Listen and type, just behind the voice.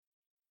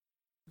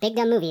Big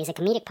Dumb Movie is a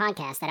comedic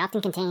podcast that often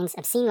contains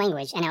obscene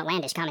language and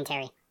outlandish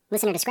commentary.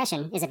 Listener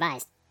discretion is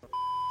advised.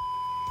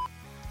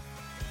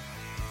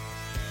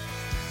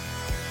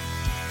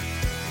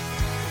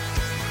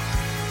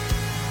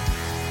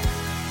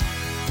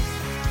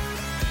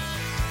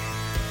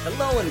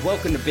 Hello and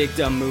welcome to Big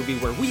Dumb Movie,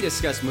 where we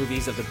discuss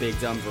movies of the big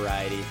dumb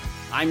variety.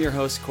 I'm your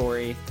host,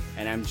 Corey,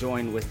 and I'm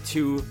joined with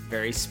two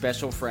very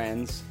special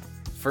friends.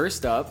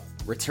 First up,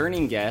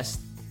 returning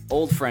guest,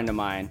 old friend of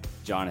mine,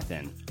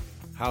 Jonathan.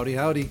 Howdy,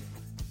 howdy.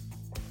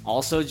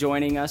 Also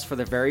joining us for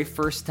the very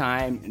first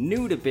time,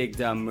 new to Big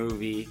Dumb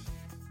Movie,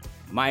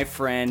 my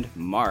friend,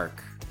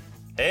 Mark.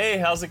 Hey,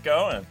 how's it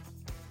going?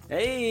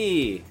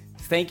 Hey,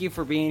 thank you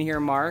for being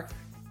here, Mark.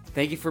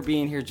 Thank you for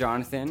being here,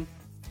 Jonathan.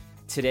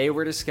 Today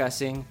we're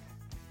discussing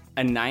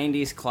a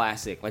 90s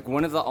classic, like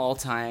one of the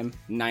all-time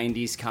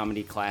 90s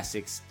comedy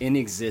classics in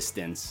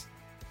existence,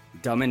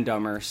 Dumb and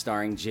Dumber,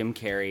 starring Jim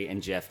Carrey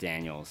and Jeff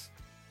Daniels.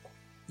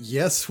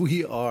 Yes,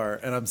 we are.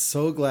 And I'm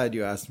so glad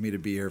you asked me to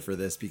be here for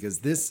this, because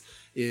this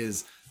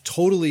is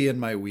totally in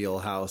my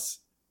wheelhouse.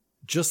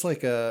 Just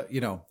like,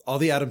 all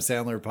the Adam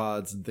Sandler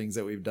pods and things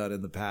that we've done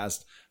in the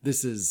past.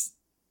 This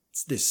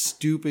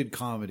stupid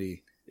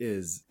comedy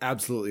is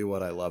absolutely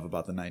what I love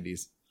about the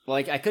 90s.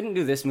 Like, I couldn't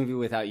do this movie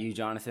without you,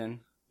 Jonathan.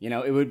 You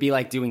know, it would be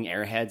like doing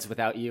Airheads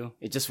without you.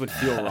 It just would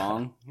feel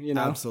wrong, you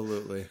know?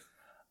 Absolutely.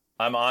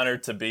 I'm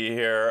honored to be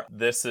here.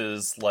 This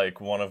is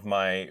like one of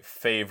my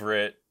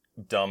favorite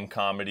dumb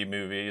comedy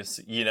movies.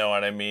 You know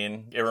what I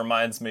mean? It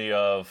reminds me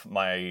of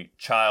my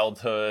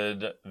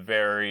childhood,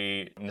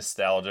 very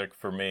nostalgic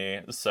for me.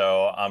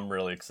 So I'm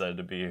really excited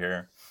to be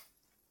here.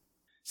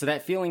 So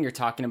that feeling you're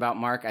talking about,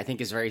 Mark, I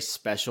think is very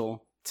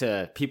special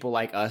to people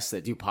like us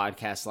that do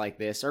podcasts like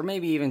this, or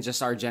maybe even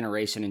just our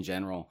generation in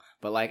general.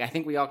 But like, I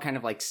think we all kind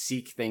of like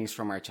seek things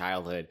from our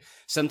childhood.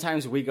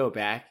 Sometimes we go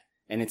back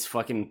and it's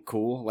fucking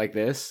cool like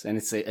this, and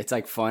it's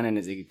like fun, and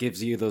it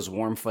gives you those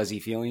warm fuzzy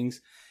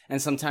feelings. And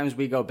sometimes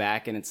we go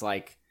back and it's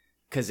like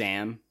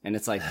Kazam, and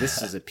it's like,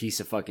 this is a piece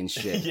of fucking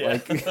shit.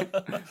 Like,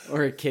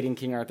 or a Kid in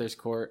King Arthur's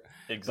Court.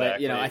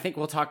 Exactly. But, I think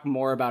we'll talk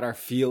more about our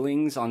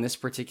feelings on this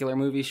particular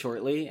movie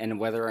shortly, and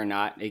whether or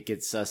not it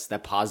gets us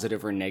that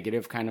positive or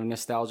negative kind of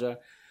nostalgia.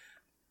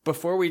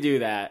 Before we do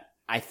that,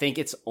 I think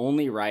it's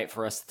only right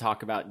for us to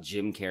talk about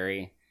Jim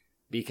Carrey,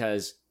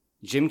 because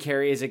Jim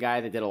Carrey is a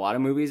guy that did a lot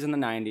of movies in the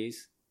 90s.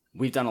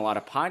 We've done a lot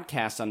of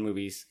podcasts on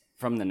movies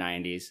from the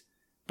 90s.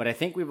 But I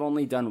think we've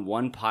only done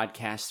one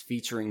podcast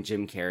featuring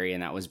Jim Carrey,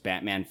 and that was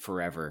Batman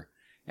Forever.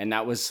 And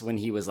that was when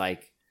he was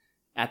like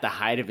at the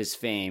height of his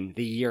fame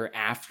the year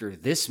after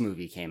this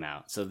movie came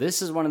out. So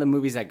this is one of the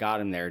movies that got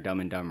him there, Dumb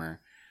and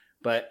Dumber.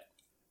 But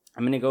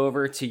I'm going to go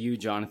over to you,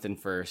 Jonathan,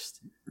 first.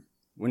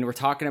 When we're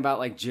talking about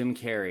like Jim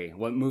Carrey,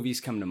 what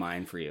movies come to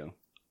mind for you?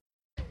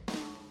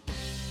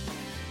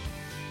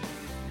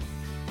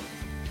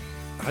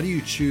 How do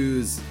you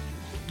choose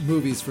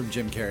movies from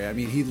Jim Carrey? I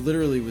mean, he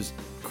literally was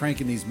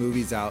cranking these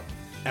movies out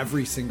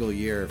every single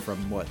year from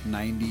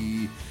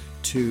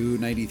 92,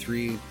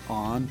 93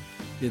 on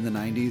in the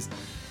 90s.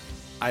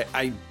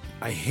 I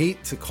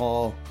hate to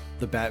call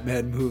the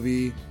Batman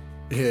movie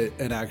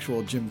an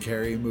actual Jim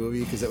Carrey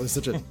movie, because it was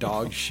such a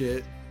dog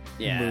shit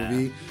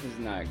movie. It's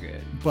not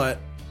good. But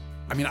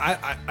I mean,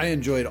 I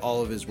enjoyed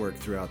all of his work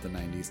throughout the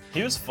 90s.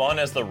 He was fun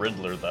as the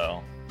Riddler,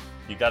 though.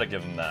 You gotta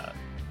give him that.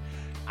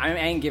 I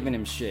ain't giving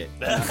him shit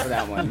for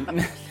that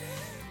one.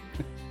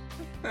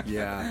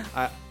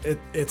 Yeah,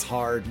 it's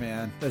hard,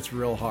 man. That's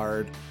real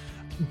hard.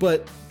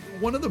 But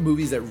one of the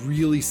movies that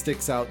really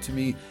sticks out to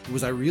me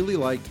was I really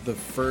liked the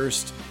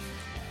first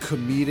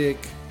comedic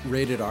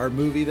rated R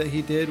movie that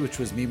he did, which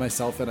was Me,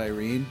 Myself, and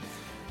Irene.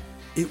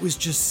 It was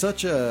just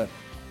such a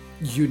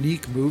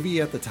unique movie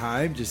at the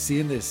time, just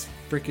seeing this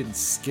freaking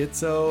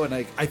schizo. And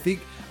I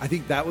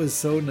think that was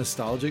so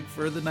nostalgic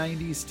for the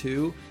 90s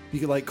too.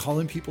 You could like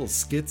calling people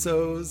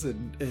schizos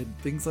and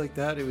things like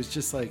that. It was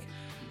just like,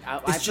 I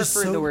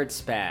prefer the word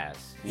spaz.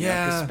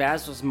 Yeah. Because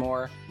spaz was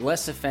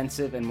less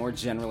offensive and more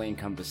generally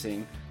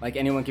encompassing. Like,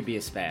 anyone could be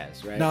a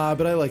spaz, right? Nah,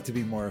 but I like to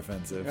be more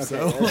offensive. Okay,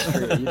 so. That's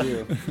true. You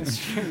do.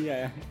 That's true,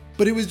 yeah.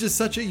 But it was just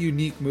such a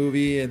unique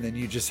movie, and then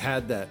you just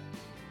had that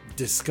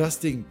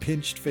disgusting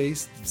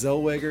pinched-faced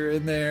Zellweger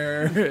in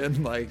there,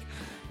 and like...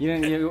 You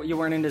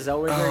weren't into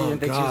Zellweger? You didn't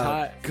think she was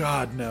hot?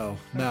 God, no,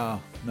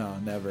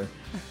 never.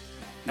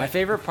 My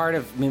favorite part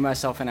of Me,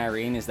 Myself, and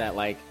Irene is that,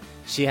 like,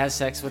 she has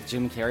sex with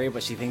Jim Carrey,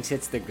 but she thinks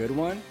it's the good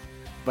one.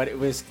 But it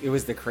was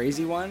the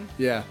crazy one.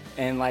 Yeah.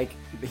 And, like,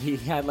 he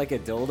had, like, a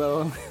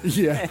dildo.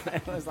 Yeah.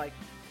 And I was like...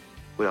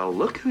 Well,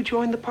 look who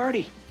joined the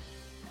party.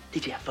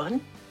 Did you have fun?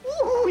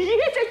 Oh,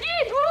 yes, I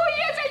did. Oh,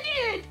 yes,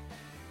 I did.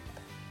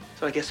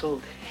 So I guess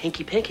old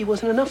hanky-panky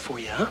wasn't enough for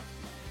you, huh?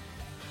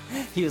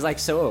 He was like,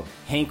 so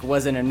Hank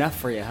wasn't enough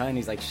for you, huh? And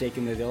he's like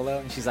shaking the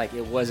dildo. And she's like,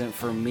 it wasn't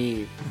for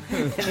me.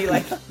 And he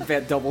like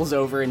doubles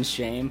over in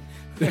shame.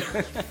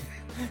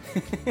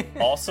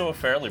 Also a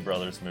Fairley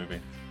Brothers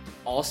movie.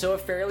 Also a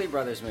Fairley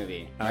Brothers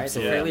movie. All right, so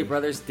Yeah. Fairley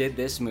Brothers did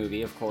this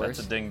movie, of course.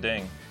 That's a ding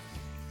ding.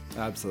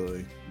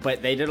 Absolutely.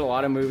 But they did a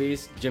lot of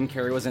movies. Jim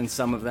Carrey was in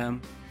some of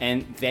them.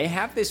 And they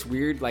have this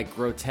weird, like,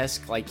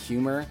 grotesque, like,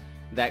 humor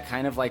that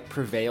kind of, like,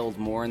 prevailed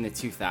more in the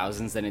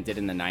 2000s than it did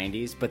in the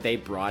 90s. But they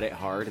brought it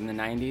hard in the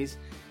 90s.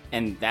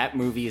 And that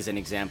movie is an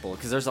example.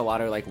 Because there's a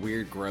lot of, like,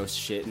 weird, gross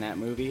shit in that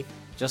movie.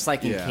 Just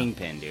like in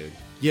Kingpin, dude.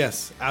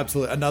 Yes,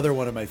 absolutely. Another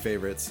one of my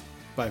favorites,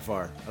 by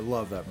far. I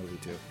love that movie,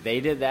 too. They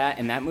did that.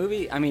 And that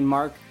movie, I mean,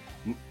 Mark,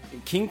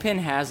 Kingpin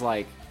has,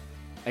 like,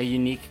 a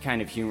unique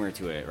kind of humor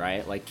to it,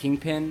 right? Like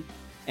Kingpin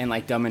and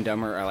like Dumb and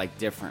Dumber are like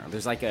different.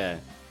 There's like a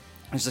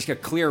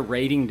clear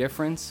rating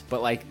difference,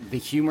 but like the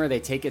humor, they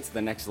take it to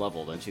the next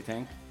level, don't you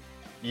think?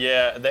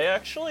 Yeah, they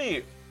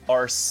actually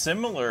are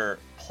similar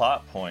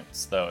plot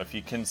points though, if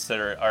you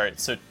consider. All right,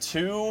 so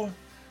two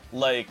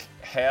like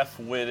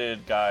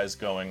half-witted guys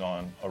going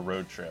on a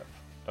road trip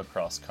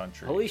across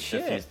country. Holy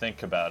shit. If you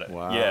think about it.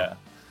 Wow. Yeah.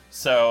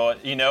 So,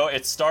 you know,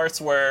 it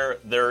starts where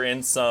they're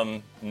in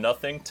some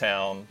nothing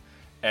town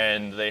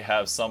and they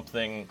have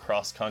something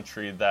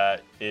cross-country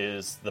that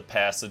is the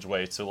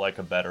passageway to, like,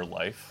 a better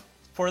life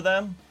for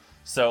them.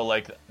 So,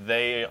 like,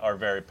 they are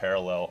very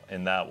parallel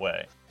in that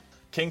way.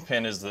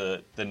 Kingpin is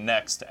the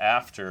next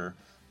after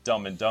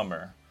Dumb and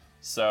Dumber.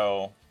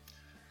 So,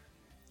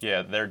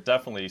 yeah, they're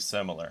definitely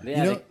similar.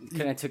 Yeah, they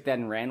kind of took that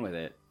and ran with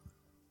it.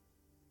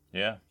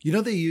 Yeah. You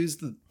know, they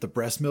used the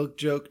breast milk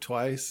joke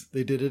twice.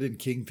 They did it in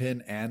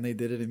Kingpin and they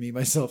did it in Me,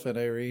 Myself, and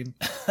Irene.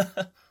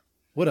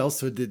 What else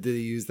did he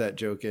use that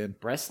joke in?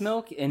 Breast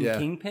milk in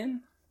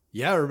Kingpin?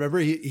 Yeah, remember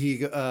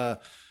he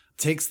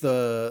takes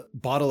the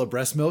bottle of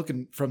breast milk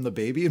from the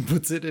baby and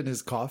puts it in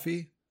his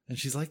coffee, and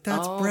she's like,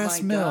 "That's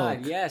breast milk."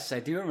 God, yes, I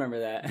do remember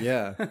that.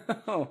 Yeah.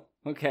 Oh,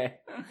 okay.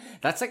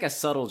 That's like a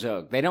subtle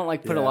joke. They don't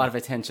like put a lot of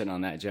attention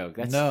on that joke.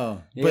 That's,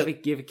 no, you but gotta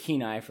give a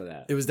keen eye for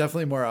that. it was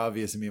definitely more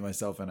obvious in Me,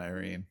 Myself, and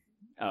Irene.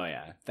 Oh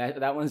yeah,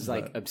 that one's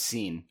like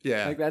obscene.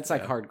 Yeah, like that's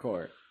like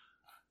hardcore.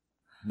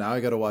 Now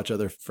I got to watch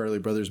other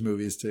Farrelly Brothers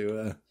movies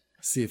to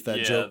see if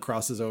that joke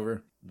crosses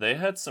over. They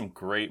had some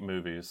great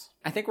movies.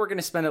 I think we're going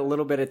to spend a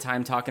little bit of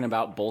time talking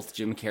about both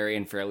Jim Carrey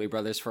and Farrelly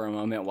Brothers for a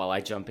moment while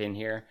I jump in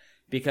here.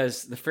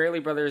 Because the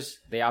Farrelly Brothers,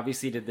 they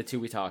obviously did the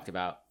two we talked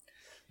about.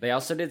 They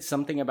also did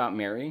Something About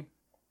Mary,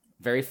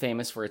 very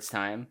famous for its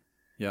time.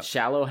 Yep.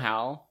 Shallow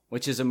Hal,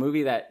 which is a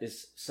movie that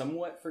is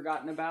somewhat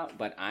forgotten about,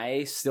 but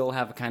I still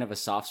have kind of a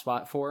soft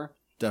spot for.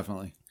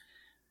 Definitely.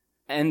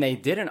 And they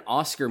did an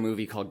Oscar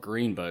movie called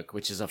Green Book,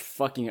 which is a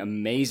fucking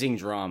amazing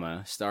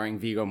drama starring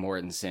Viggo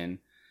Mortensen,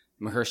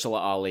 Mahershala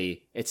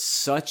Ali. It's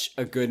such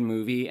a good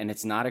movie, and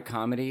it's not a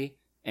comedy,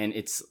 and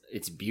it's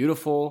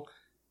beautiful.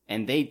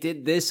 And they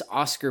did this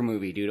Oscar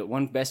movie, dude. It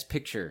won Best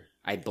Picture,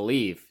 I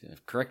believe.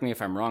 Correct me if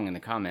I'm wrong in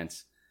the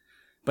comments.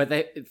 But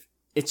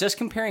it's just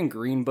comparing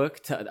Green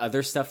Book to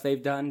other stuff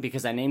they've done,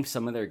 because I named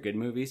some of their good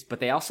movies. But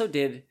they also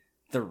did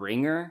The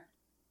Ringer.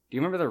 Do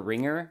you remember The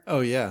Ringer?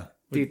 Oh, yeah.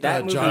 Dude,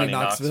 that movie, Johnny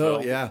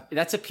Knoxville, yeah.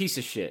 That's a piece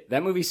of shit.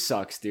 That movie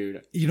sucks,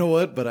 dude. You know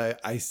what? But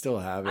I still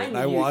have it.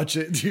 I watch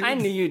it, dude. I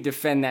knew you'd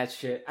defend that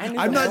shit.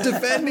 I'm not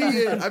defending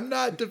it. I'm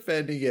not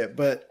defending it,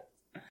 but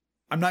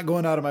I'm not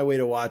going out of my way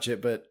to watch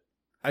it, but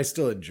I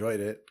still enjoyed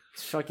it.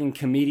 Fucking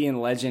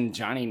comedian legend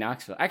Johnny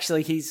Knoxville.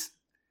 Actually, he's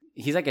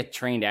like a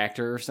trained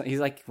actor or something. He's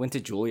like went to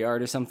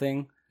Juilliard or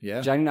something.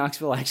 Yeah. Johnny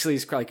Knoxville actually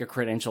is like a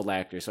credentialed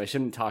actor, so I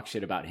shouldn't talk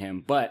shit about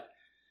him, but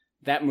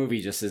that movie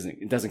just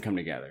doesn't come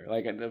together.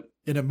 Like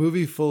in a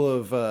movie full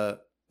of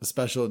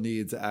special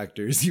needs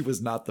actors, he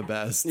was not the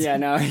best. Yeah,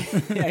 no,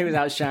 he was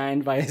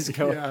outshined by his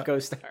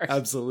co-stars.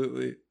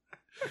 Absolutely.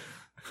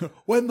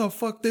 When the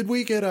fuck did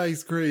we get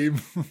ice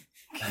cream?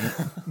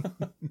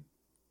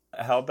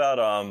 How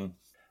about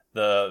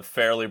the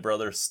Farrelly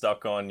Brothers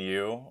Stuck on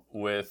You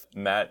with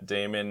Matt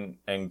Damon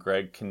and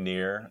Greg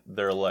Kinnear?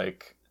 They're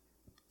like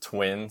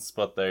twins,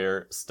 but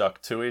they're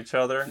stuck to each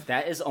other.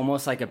 That is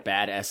almost like a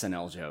bad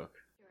SNL joke.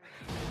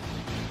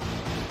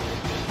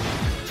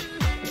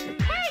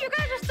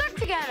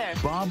 Together.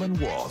 Bob and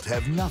Walt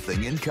have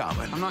nothing in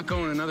common. I'm not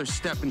going another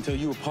step until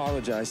you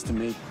apologize to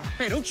me.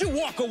 Hey, don't you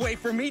walk away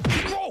from me.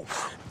 Go!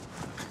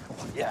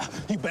 Yeah,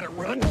 you better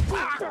run.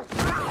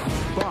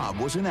 Bob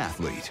was an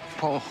athlete.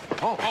 Oh.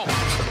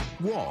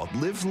 Walt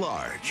lives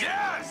large.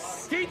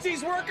 Yes!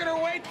 Keetsy's working her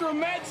way through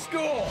med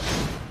school.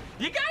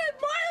 You gotta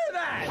admire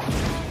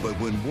that! But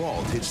when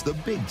Walt hits the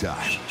big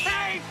time...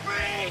 Hey,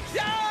 freaks!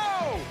 Yo!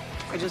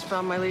 I just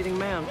found my leading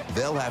man.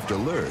 They'll have to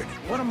learn.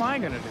 What am I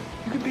gonna do?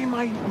 You could be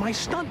my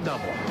stunt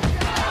double.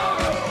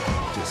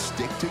 To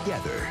stick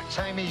together.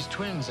 Siamese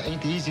twins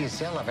ain't the easiest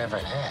sell I've ever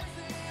had.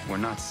 We're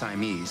not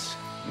Siamese.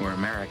 We're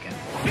American.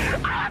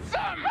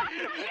 Awesome!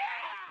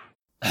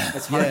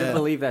 It's hard to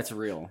believe that's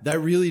real. That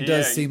really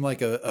does seem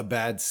like a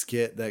bad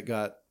skit that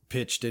got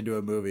pitched into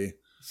a movie.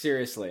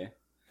 Seriously.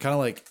 Kind of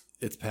like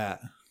It's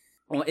Pat.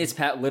 Well, It's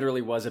Pat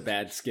literally was a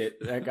bad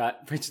skit that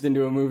got pitched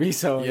into a movie,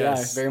 so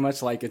yeah, very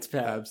much like It's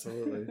Pat.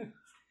 Absolutely.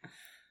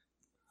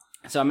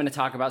 So I'm going to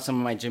talk about some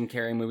of my Jim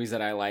Carrey movies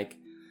that I like.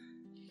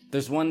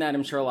 There's one that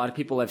I'm sure a lot of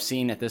people have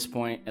seen at this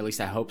point, at least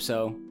I hope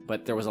so,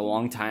 but there was a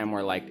long time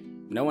where like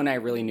no one I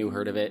really knew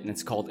heard of it, and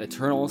it's called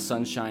Eternal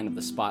Sunshine of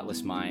the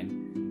Spotless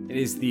Mind. It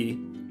is the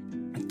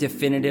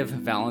definitive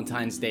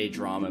Valentine's Day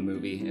drama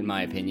movie, in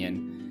my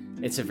opinion.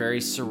 It's a very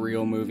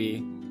surreal movie,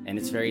 and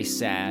it's very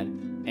sad,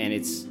 and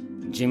it's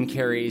Jim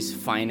Carrey's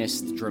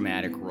finest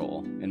dramatic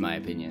role, in my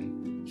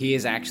opinion. He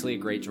is actually a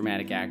great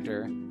dramatic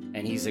actor,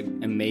 and he's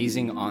an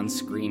amazing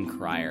on-screen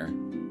crier.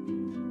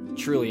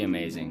 Truly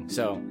amazing.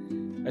 So,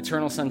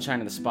 Eternal Sunshine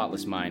of the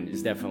Spotless Mind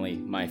is definitely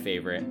my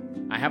favorite.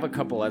 I have a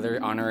couple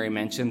other honorary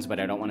mentions, but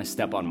I don't want to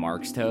step on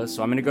Mark's toes,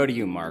 so I'm going to go to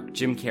you, Mark.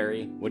 Jim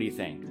Carrey, what do you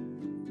think?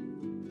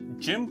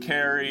 Jim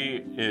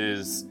Carrey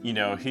is,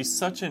 he's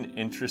such an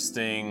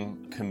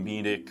interesting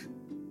comedic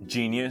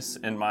genius,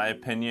 in my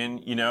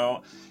opinion.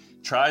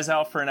 Tries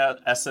out for an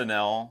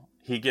SNL,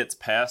 he gets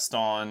passed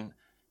on,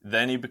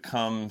 then he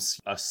becomes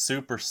a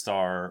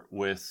superstar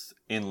with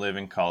In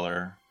Living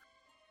Color.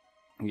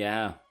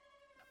 Yeah.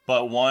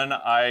 But one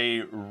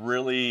I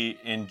really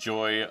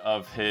enjoy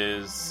of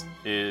his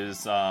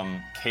is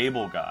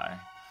Cable Guy,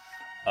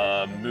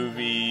 a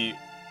movie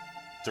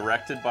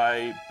directed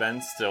by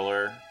Ben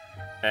Stiller,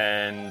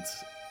 and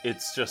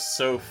it's just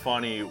so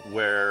funny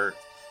where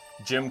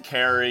Jim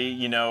Carrey,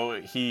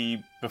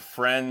 he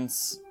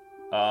befriends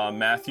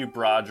Matthew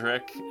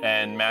Broderick,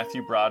 and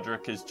Matthew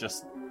Broderick is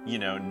just,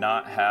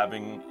 not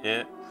having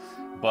it,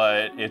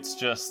 but it's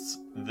just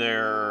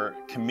their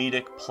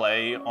comedic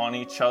play on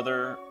each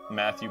other.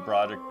 Matthew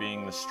Broderick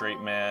being the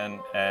straight man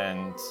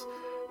and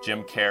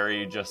Jim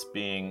Carrey just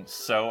being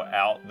so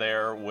out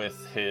there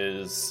with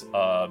his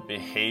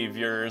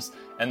behaviors,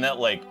 and that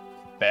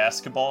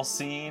basketball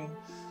scene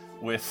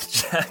with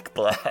Jack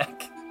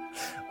Black.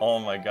 Oh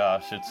my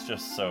gosh, it's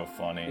just so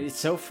funny. It's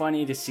so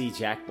funny to see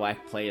Jack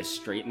Black play a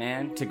straight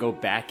man, to go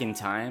back in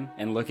time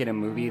and look at a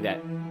movie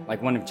that,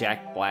 one of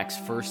Jack Black's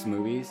first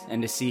movies,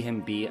 and to see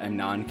him be a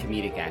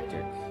non-comedic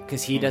actor.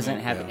 Because he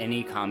doesn't have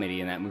any comedy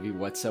in that movie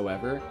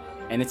whatsoever.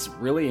 And it's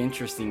really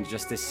interesting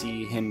just to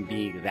see him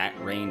be that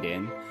reined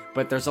in.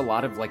 But there's a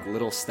lot of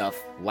little stuff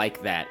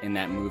like that in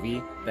that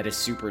movie that is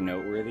super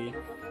noteworthy.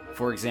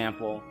 For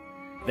example,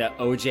 the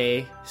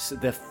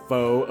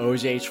faux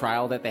OJ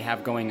trial that they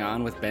have going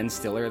on with Ben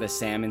Stiller, the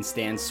Sam and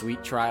Stan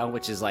Sweet trial,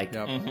 which is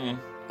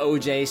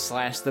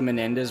OJ / the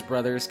Menendez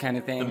brothers kind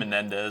of thing. The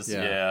Menendez,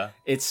 yeah.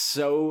 It's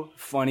so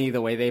funny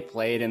the way they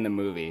play it in the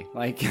movie.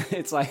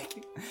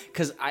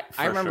 Because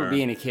I remember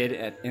being a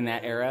kid in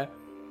that era,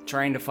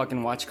 trying to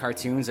fucking watch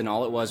cartoons, and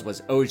all it was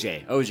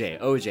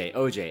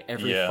OJ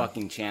every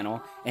fucking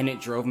channel, and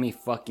it drove me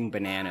fucking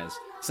bananas.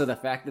 So the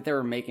fact that they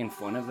were making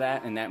fun of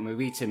that in that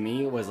movie, to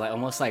me, was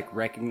almost like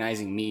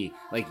recognizing me,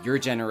 your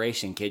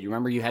generation, kid. You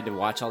remember you had to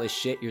watch all this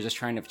shit? You're just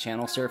trying to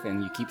channel surf,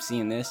 and you keep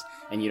seeing this,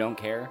 and you don't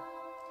care?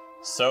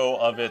 So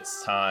of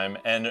its time.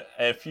 And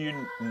if you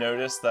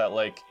notice that,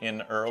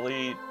 in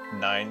early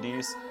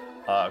 90s,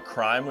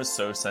 crime was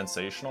so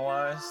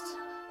sensationalized.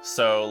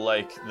 So,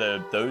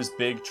 those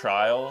big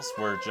trials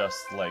were just,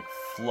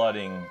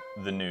 flooding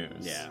the news.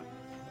 Yeah.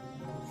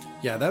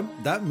 Yeah,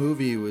 that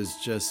movie was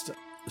just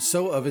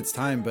so of its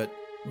time, but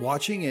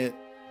watching it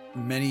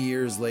many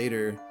years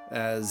later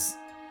as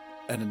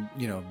an,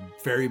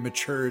 very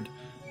matured,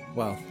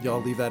 well,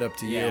 y'all leave that up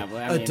to you. Yeah,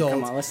 well, adult.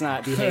 Come on, let's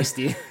not be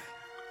hasty.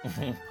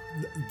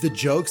 The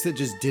jokes that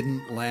just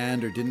didn't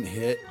land or didn't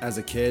hit as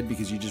a kid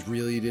because you just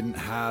really didn't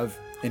have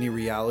any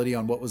reality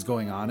on what was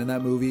going on in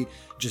that movie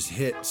just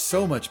hit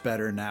so much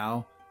better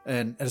now.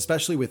 And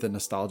especially with the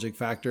nostalgic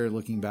factor,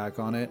 looking back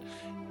on it,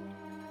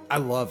 I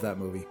love that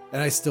movie.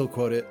 And I still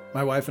quote it.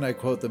 My wife and I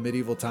quote the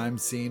medieval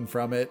times scene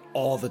from it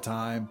all the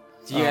time.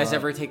 Do you guys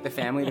ever take the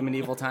family to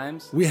medieval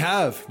times? We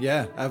have.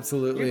 Yeah,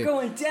 absolutely. You're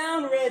going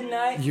down, Red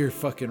Knight. You're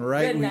fucking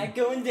right. Red Knight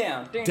going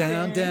down.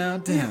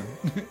 Down.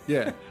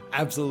 Yeah,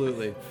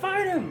 absolutely.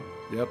 Fight him.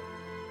 Yep.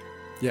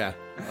 Yeah,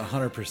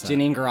 100%.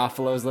 Janine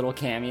Garofalo's little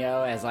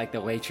cameo as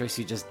the waitress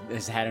who just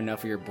has had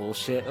enough of your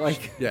bullshit.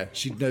 Yeah,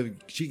 she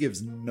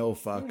gives no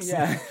fucks.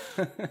 Yeah.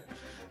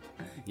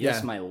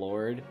 Yes, my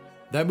lord.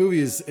 That movie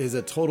is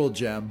a total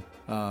gem.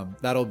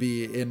 That'll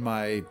be in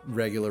my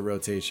regular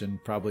rotation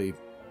probably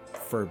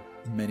for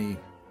many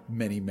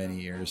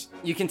years.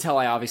 You can tell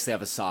I obviously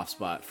have a soft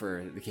spot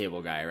for the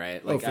Cable Guy,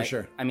 right? For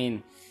sure. I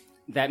mean,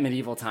 that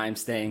medieval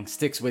times thing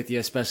sticks with you,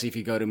 especially if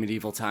you go to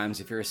medieval times,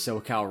 if you're a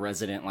SoCal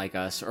resident like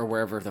us, or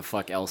wherever the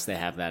fuck else they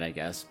have that, I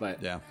guess.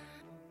 But yeah,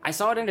 I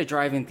saw it in a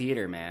drive-in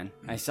theater, man.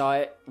 I saw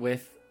it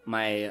with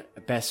my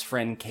best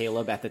friend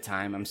Caleb at the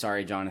time. I'm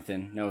sorry,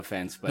 Jonathan. No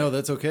offense, but no,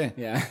 that's okay.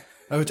 Yeah.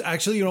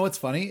 Actually, you know what's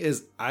funny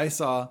is I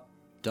saw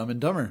Dumb and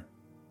Dumber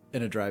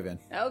in a drive-in.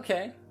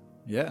 Okay.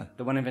 Yeah.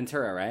 The one in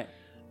Ventura, right?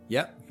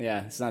 Yep.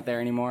 Yeah, it's not there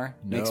anymore.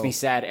 No. Makes me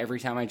sad every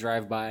time I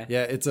drive by.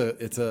 Yeah, it's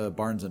a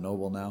Barnes and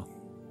Noble now.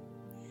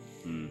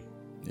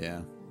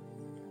 Yeah.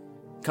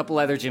 Couple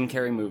other Jim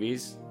Carrey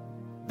movies.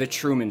 The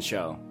Truman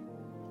Show.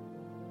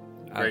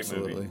 Great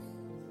Absolutely. movie.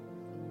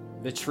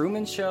 The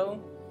Truman Show,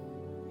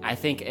 I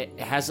think it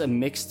has a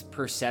mixed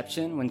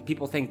perception. When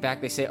people think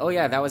back, they say, oh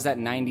yeah, that was that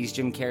 90s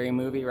Jim Carrey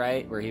movie,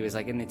 right? Where he was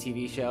in the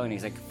TV show and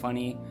he's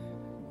funny.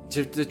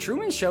 The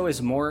Truman Show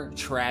is more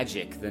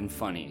tragic than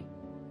funny,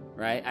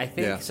 right? I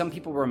think some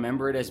people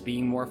remember it as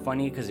being more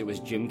funny because it was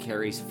Jim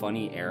Carrey's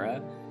funny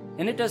era.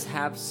 And it does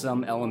have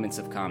some elements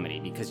of comedy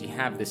because you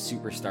have this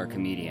superstar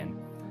comedian.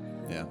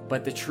 Yeah.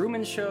 But The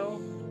Truman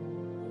Show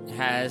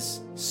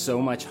has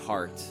so much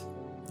heart.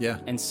 Yeah.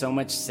 And so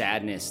much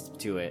sadness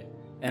to it.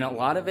 And a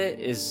lot of it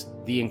is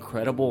the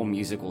incredible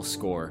musical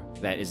score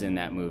that is in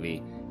that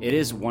movie. It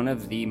is one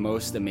of the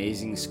most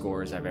amazing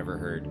scores I've ever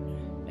heard.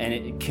 And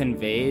it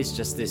conveys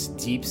just this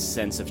deep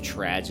sense of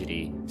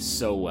tragedy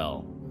so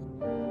well.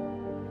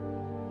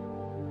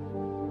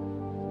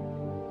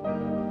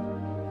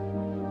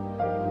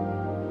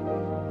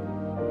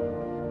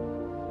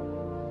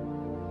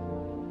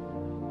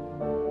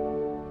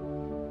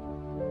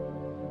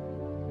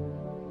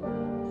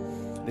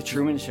 The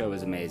Truman Show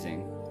is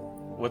amazing.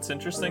 What's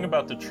interesting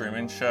about The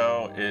Truman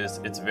Show is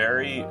it's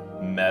very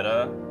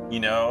meta, you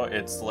know?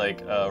 It's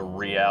like a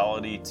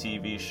reality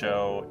TV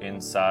show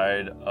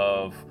inside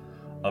of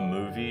a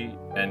movie,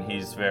 and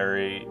he's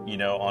very, you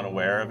know,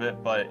 unaware of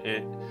it, but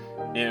it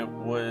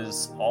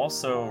was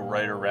also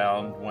right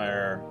around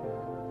where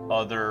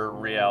other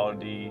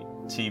reality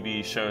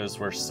TV shows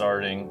were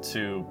starting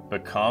to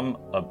become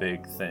a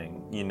big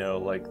thing, you know,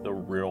 like The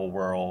Real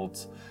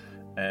World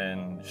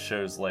and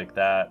shows like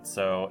that.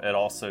 So it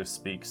also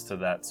speaks to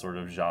that sort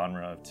of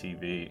genre of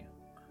TV.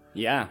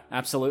 Yeah,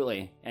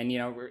 absolutely. And, you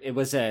know, it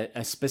was a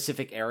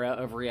specific era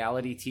of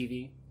reality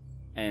TV,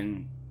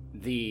 and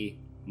the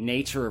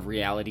nature of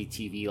reality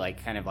TV,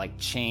 like, kind of, like,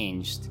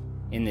 changed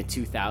in the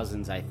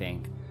 2000s, I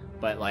think.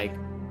 But, like,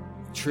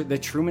 the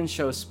Truman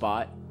Show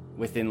spot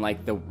within,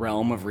 like, the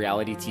realm of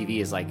reality TV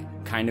is, like,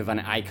 kind of an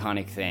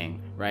iconic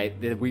thing, right?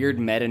 The weird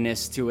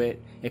meta-ness to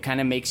it, it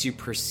kind of makes you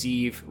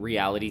perceive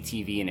reality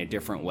TV in a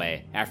different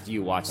way after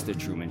you watch The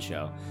Truman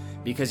Show.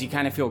 Because you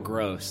kind of feel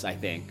gross, I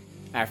think,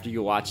 after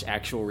you watch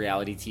actual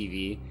reality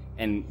TV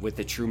and with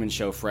The Truman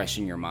Show fresh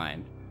in your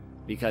mind.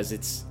 Because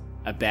it's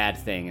a bad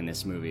thing in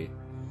this movie.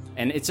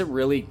 And it's a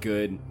really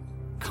good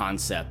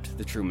concept,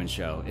 The Truman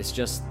Show. It's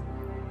just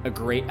a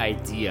great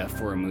idea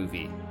for a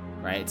movie,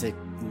 right? It's a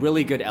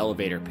really good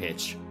elevator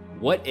pitch.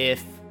 What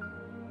if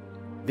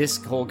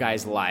this whole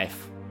guy's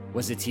life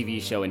was a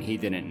TV show and he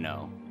didn't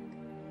know?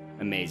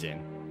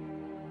 Amazing.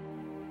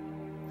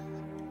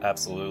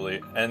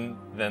 Absolutely. And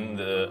then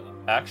the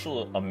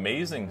actual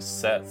amazing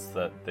sets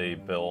that they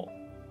built,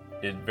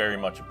 it very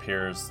much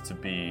appears to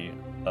be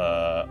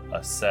a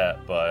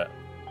set, but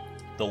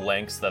the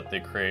lengths that they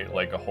create,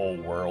 like a whole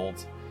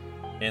world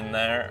in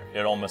there,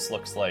 it almost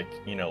looks like,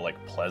 you know,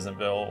 like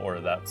Pleasantville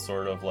or that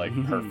sort of like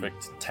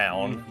perfect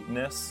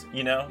townness,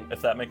 you know,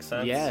 if that makes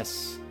sense.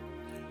 Yes.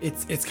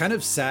 It's kind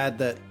of sad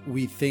that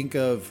we think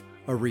of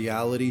a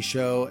reality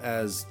show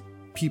as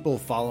people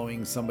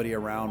following somebody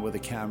around with a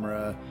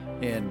camera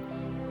and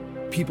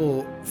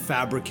people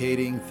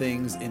fabricating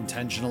things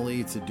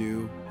intentionally to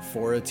do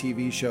for a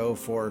TV show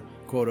for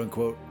quote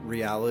unquote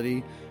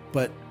reality.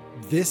 But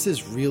this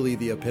is really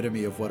the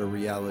epitome of what a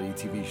reality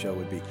TV show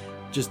would be.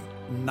 Just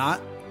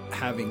not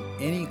having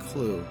any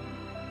clue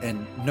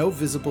and no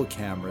visible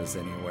cameras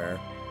anywhere.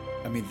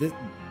 I mean,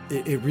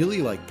 it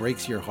really like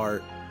breaks your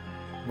heart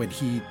when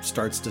he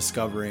starts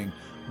discovering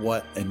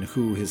what and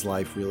who his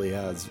life really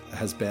has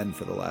been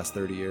for the last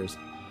 30 years.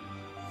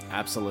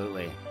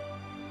 Absolutely.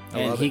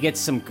 And he gets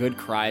some good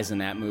cries in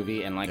that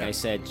movie. And like I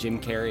said, Jim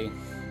Carrey,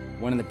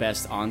 one of the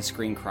best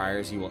on-screen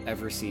criers you will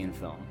ever see in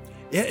film.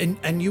 Yeah,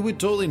 and you would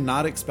totally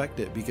not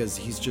expect it because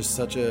he's just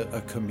such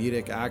a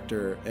comedic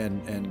actor,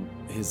 and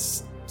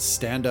his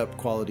stand-up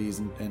qualities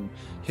and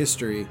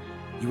history,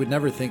 you would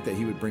never think that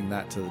he would bring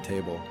that to the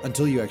table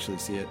until you actually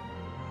see it.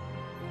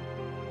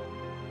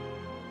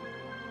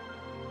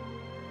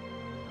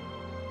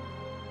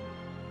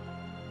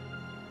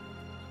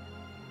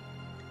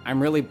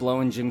 I'm really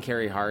blowing Jim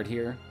Carrey hard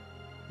here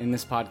in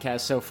this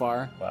podcast so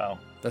far. Wow.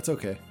 That's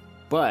okay.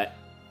 But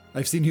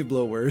I've seen you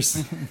blow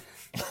worse.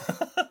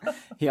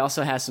 He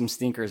also has some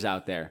stinkers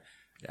out there.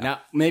 Yeah. Now,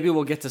 maybe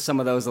we'll get to some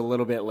of those a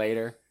little bit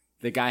later.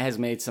 The guy has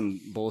made some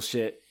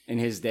bullshit in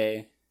his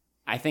day.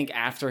 I think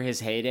after his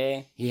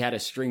heyday, he had a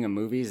string of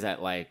movies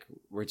that like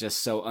were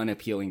just so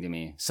unappealing to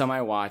me. Some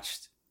I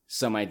watched,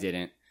 some I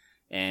didn't.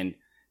 And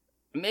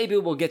maybe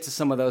we'll get to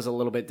some of those a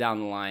little bit down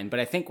the line. But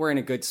I think we're in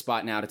a good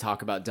spot now to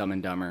talk about Dumb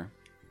and Dumber.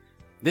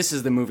 This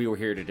is the movie we're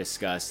here to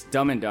discuss.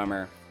 Dumb and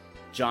Dumber.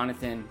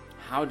 Jonathan,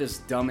 how does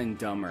Dumb and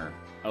Dumber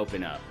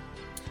open up?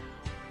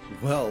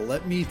 Well,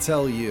 let me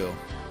tell you.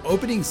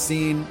 Opening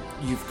scene,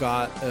 you've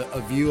got a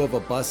view of a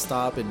bus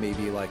stop in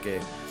maybe like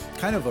a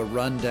kind of a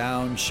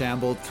rundown,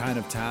 shambled kind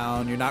of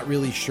town. You're not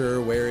really sure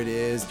where it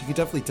is. You can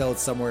definitely tell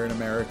it's somewhere in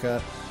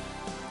America.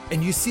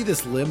 And you see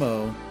this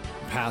limo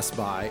pass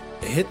by,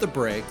 hit the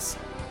brakes,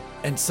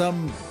 and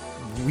some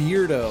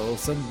weirdo,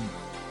 some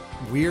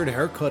weird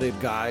haircutted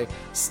guy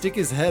stick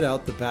his head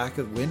out the back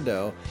of the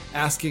window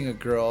asking a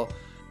girl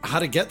how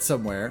to get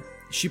somewhere.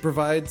 She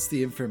provides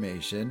the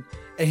information,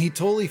 and he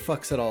totally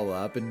fucks it all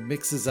up and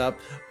mixes up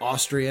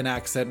Austrian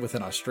accent with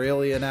an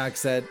Australian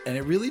accent, and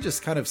it really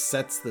just kind of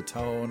sets the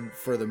tone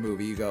for the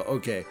movie. You go,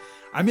 okay,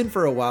 I'm in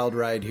for a wild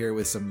ride here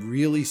with some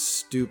really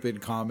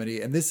stupid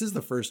comedy, and this is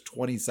the first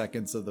 20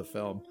 seconds of the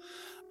film.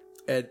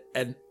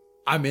 And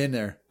I'm in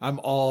there. I'm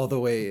all the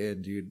way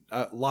in, dude.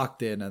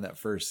 Locked in on that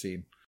first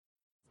scene.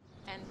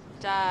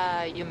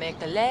 And you make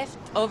the left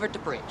over the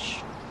bridge.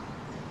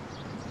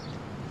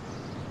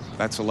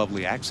 That's a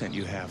lovely accent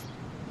you have.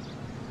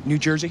 New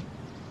Jersey?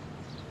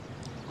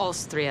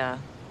 Austria.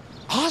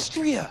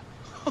 Austria?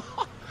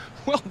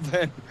 Well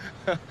then,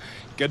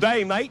 good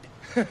day, mate.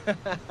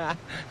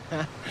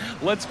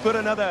 Let's put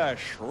another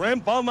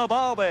shrimp on the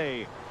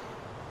barbie.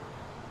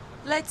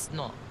 Let's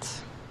not.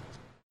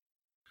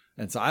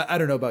 And so I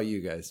don't know about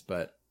you guys,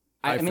 but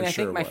I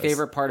think my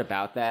favorite part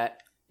about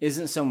that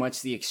isn't so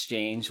much the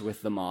exchange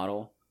with the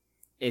model.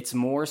 It's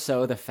more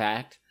so the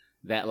fact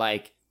that,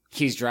 like,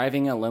 he's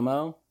driving a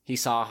limo, he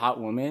saw a hot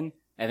woman,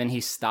 and then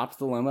he stopped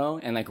the limo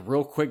and, like,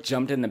 real quick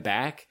jumped in the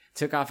back,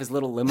 took off his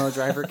little limo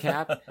driver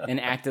cap, and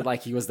acted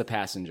like he was the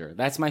passenger.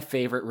 That's my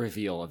favorite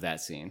reveal of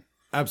that scene.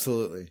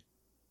 Absolutely.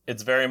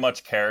 It's very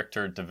much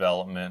character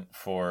development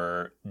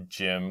for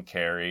Jim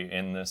Carrey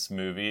in this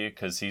movie,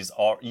 because he's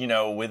all,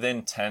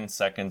 within 10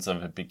 seconds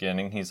of it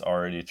beginning, he's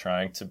already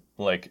trying to,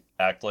 like,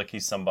 act like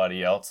he's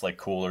somebody else, like,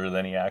 cooler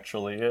than he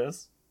actually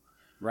is.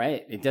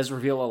 Right. It does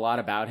reveal a lot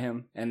about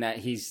him, and that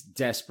he's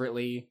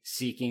desperately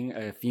seeking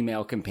a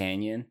female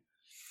companion.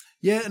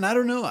 Yeah, and I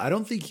don't know. I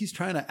don't think he's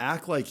trying to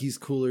act like he's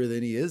cooler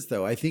than he is,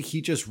 though. I think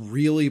he just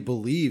really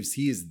believes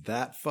he is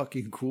that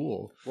fucking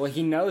cool. Well,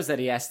 he knows that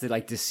he has to,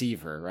 like,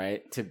 deceive her,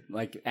 right? To,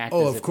 like, act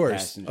as of if a course,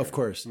 passenger, of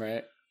course.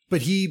 Right?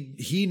 But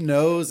he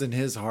knows in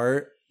his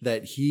heart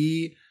that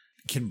he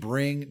can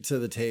bring to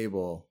the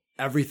table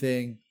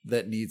everything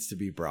that needs to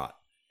be brought.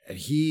 And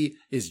he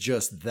is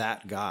just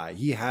that guy.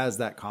 He has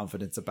that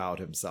confidence about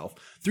himself.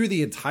 Through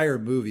the entire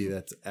movie,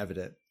 that's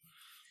evident.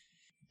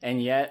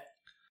 And yet,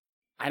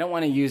 I don't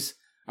want to use...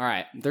 All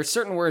right, there's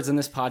certain words in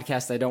this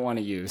podcast I don't want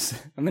to use.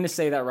 I'm going to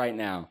say that right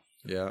now.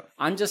 Yeah.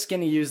 I'm just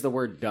going to use the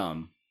word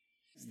dumb.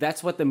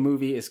 That's what the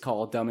movie is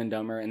called, Dumb and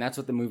Dumber, and that's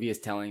what the movie is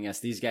telling us.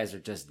 These guys are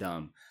just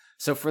dumb.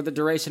 So for the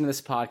duration of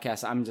this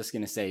podcast, I'm just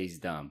going to say he's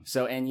dumb.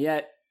 So, and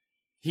yet,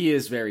 he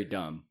is very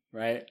dumb,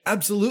 right?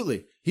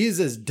 Absolutely. He is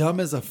as dumb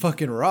as a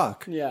fucking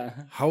rock. Yeah.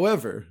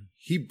 However,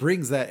 he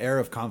brings that air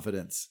of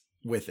confidence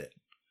with it.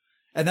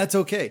 And that's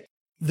okay.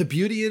 The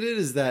beauty in it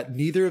is that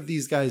neither of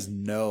these guys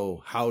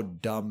know how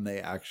dumb they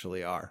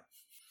actually are.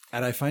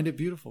 And I find it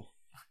beautiful.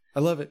 I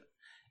love it.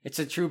 It's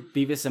a true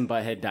Beavis and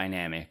Butthead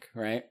dynamic,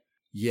 right?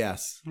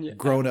 Yes. Yeah.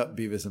 Grown up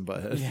Beavis and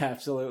Butthead. Yeah,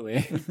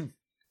 absolutely.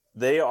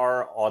 They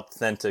are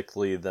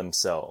authentically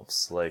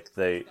themselves. Like,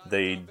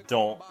 they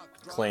don't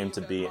claim to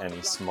be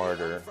any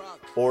smarter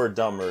or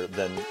dumber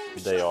than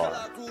they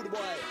are.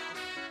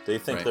 They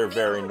think they're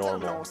very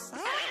normal.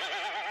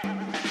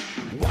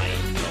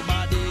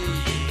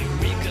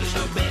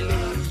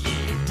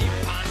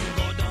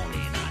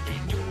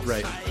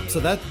 Right. So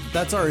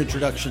that's our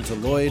introduction to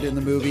Lloyd in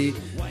the movie.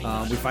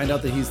 We find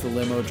out that he's the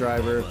limo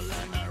driver.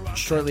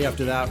 Shortly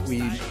after that,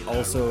 we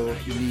also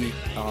meet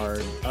our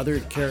other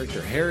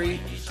character, Harry.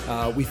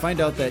 We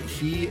find out that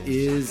he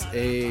is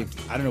I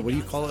don't know, what do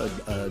you call it?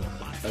 A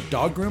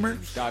dog groomer?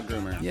 Dog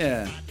groomer.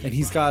 Yeah. And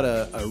he's got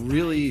a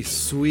really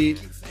sweet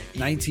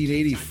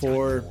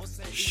 1984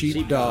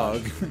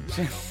 sheepdog.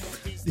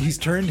 He's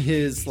turned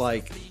his,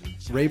 like,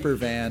 raper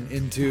van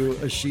into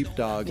a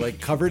sheepdog,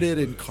 like, covered it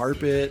in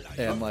carpet,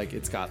 and, like,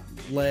 it's got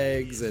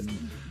legs and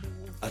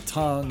a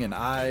tongue and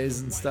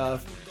eyes and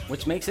stuff.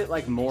 Which makes it,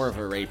 like, more of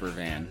a raper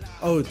van.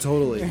 Oh,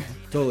 totally.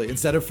 Totally.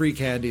 Instead of free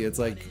candy, it's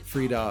like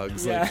free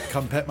dogs. Yeah. Like,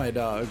 come pet my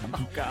dog.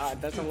 Oh,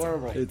 God, that's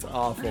horrible. It's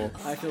awful.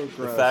 I feel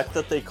gross. The fact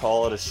that they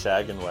call it a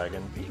shaggin'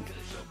 wagon,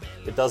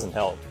 it doesn't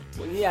help.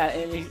 Well, yeah,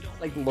 and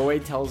like,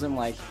 Lloyd tells him,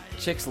 like,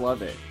 chicks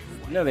love it.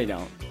 No, they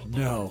don't.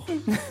 No.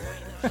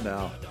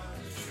 No.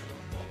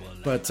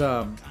 But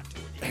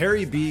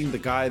Harry, being the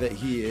guy that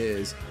he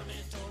is,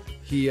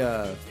 he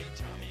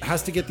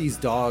has to get these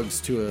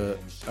dogs to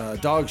a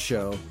dog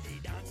show.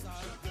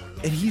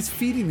 And he's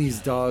feeding these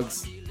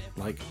dogs,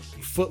 like,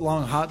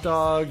 foot-long hot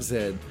dogs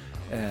and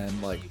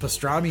like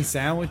pastrami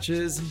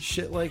sandwiches and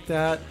shit like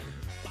that.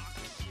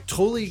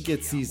 Totally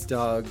gets these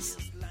dogs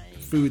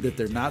food that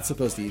they're not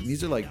supposed to eat. And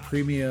these are like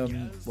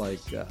premium, like,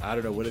 I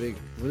don't know, what do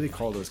they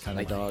call those kind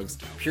of dogs?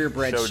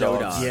 Purebred show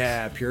dogs.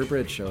 Yeah,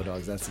 purebred show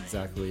dogs. That's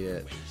exactly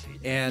it.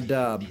 And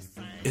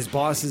his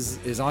boss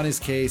is on his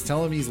case,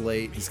 telling him he's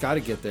late. He's got to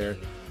get there.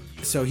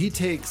 So he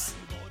takes,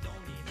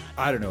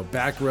 I don't know,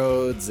 back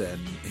roads and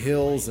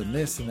hills and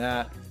this and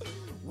that,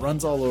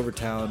 runs all over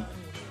town.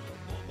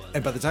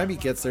 And by the time he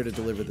gets there to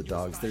deliver the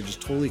dogs, they're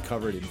just totally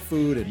covered in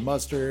food and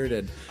mustard.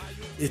 And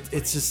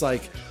it's just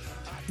like,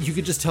 you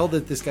could just tell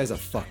that this guy's a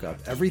fuck up.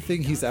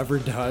 Everything he's ever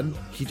done,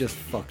 he just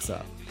fucks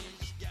up.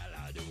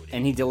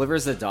 And he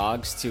delivers the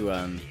dogs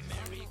to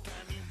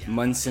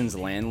Munson's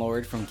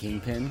landlord from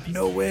Kingpin.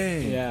 No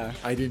way. Yeah.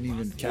 I didn't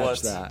even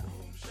catch that.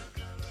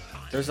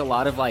 There's a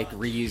lot of, like,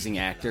 reusing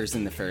actors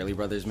in the Farrelly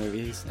Brothers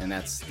movies, and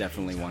that's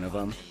definitely one of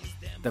them.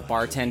 The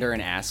bartender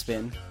in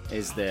Aspen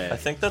is I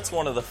think that's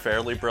one of the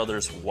Farrelly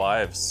Brothers'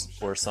 wives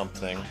or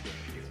something.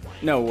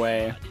 No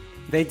way.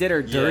 They did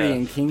her dirty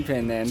in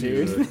Kingpin then,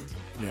 dude.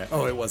 Yeah.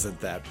 Oh, it wasn't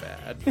that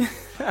bad.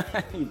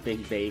 You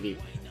big baby.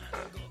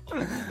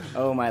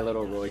 Oh, my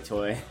little Roy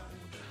toy.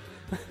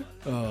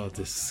 Oh,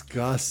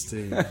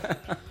 disgusting.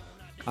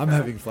 I'm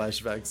having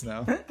flashbacks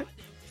now.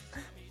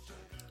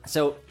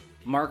 So,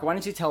 Mark, why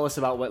don't you tell us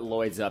about what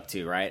Lloyd's up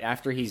to, right?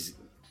 After he's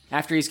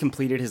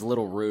completed his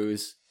little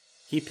ruse,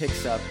 he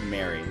picks up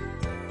Mary.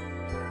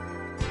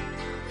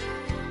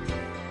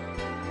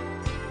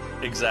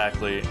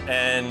 Exactly.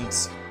 And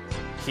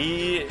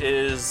he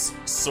is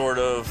sort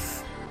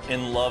of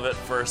in love at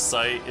first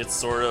sight. It's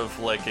sort of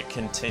like a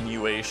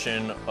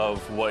continuation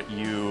of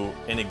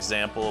an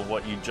example of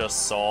what you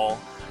just saw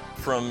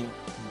from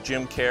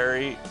Jim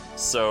Carrey.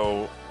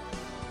 So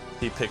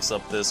he picks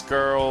up this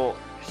girl.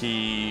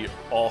 He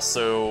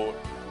also,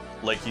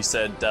 like you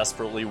said,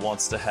 desperately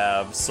wants to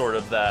have sort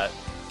of that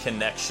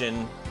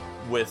connection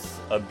with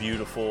a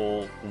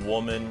beautiful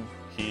woman.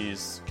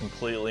 He's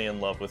completely in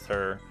love with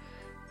her.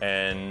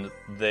 And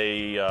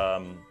they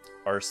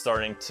are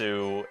starting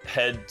to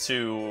head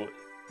to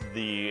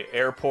the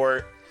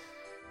airport.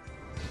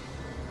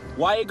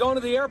 Why are you going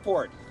to the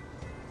airport?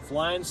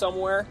 Flying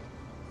somewhere?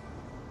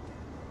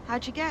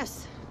 How'd you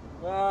guess?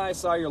 Well, I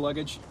saw your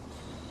luggage.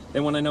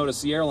 Then when I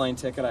noticed the airline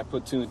ticket, I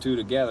put two and two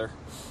together.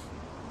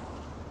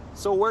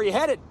 So where are you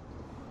headed?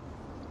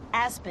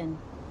 Aspen.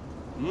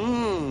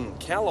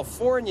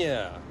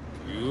 California.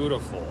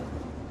 Beautiful.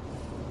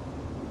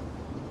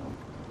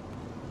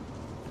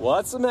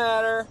 What's the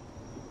matter?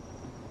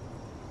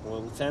 A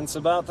little tense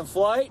about the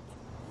flight?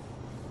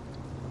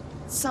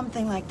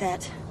 Something like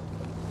that.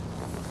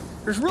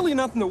 There's really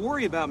nothing to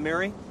worry about,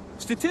 Mary.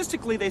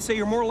 Statistically, they say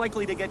you're more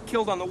likely to get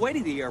killed on the way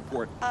to the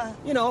airport.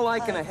 In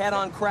a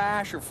head-on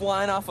crash or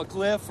flying off a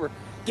cliff or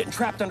getting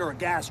trapped under a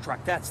gas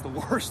truck. That's the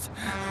worst.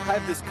 I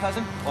have this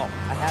cousin. Oh,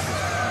 I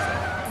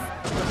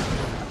have this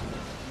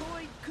cousin.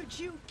 Lloyd, could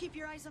you keep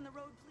your eyes on the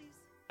road, please?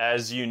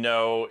 As you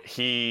know,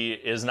 he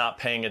is not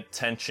paying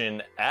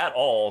attention at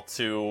all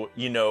to,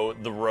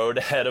 the road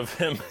ahead of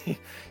him.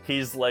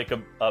 He's like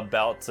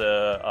about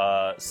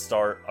to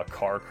start a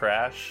car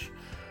crash.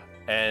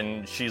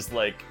 And she's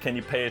like, can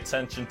you pay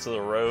attention to the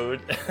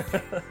road?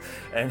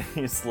 And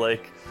he's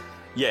like,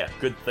 yeah,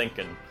 good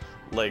thinking.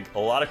 Like, a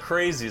lot of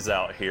crazies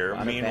out here.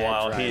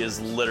 Meanwhile, he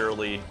is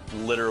literally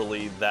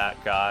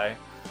that guy.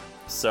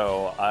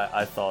 So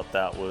I thought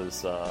that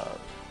was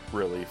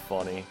really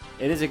funny.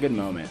 It is a good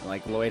moment.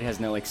 Like, Lloyd has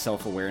no,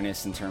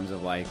 self-awareness in terms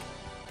of,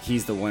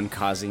 he's the one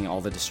causing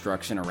all the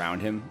destruction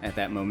around him at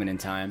that moment in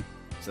time.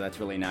 So that's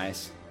really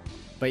nice.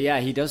 But yeah,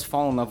 he does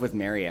fall in love with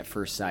Mary at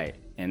first sight.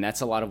 And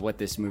that's a lot of what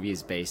this movie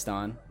is based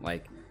on.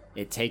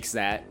 It takes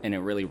that and it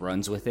really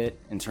runs with it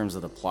in terms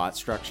of the plot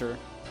structure.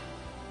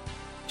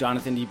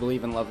 Jonathan, do you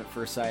believe in love at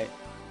first sight?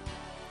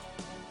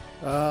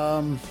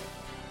 No.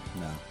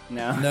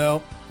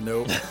 No?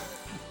 Nope.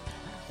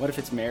 What if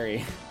it's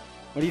Mary?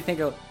 What do you think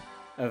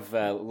of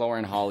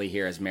Lauren Holly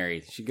here as Mary?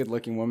 Is she a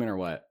good-looking woman or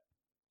what?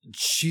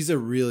 She's a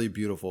really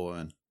beautiful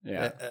woman.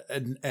 Yeah.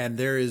 And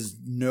there is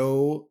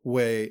no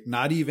way,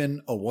 not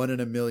even a 1 in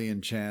a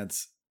million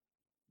chance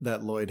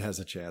that Lloyd has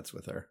a chance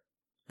with her.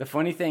 The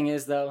funny thing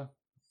is, though,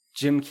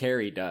 Jim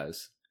Carrey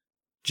does.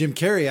 Jim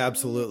Carrey,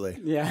 absolutely.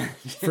 Yeah.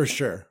 For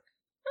sure.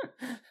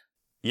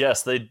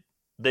 Yes, they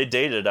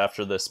dated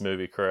after this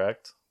movie,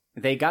 correct?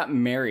 They got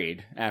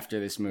married after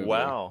this movie.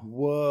 Wow.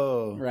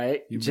 Whoa.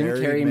 Right? Jim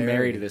Carrey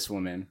married this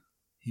woman.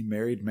 He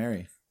married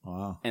Mary.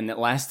 Wow. And it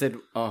lasted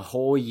a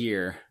whole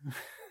year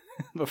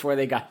before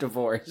they got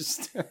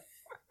divorced.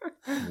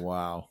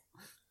 Wow.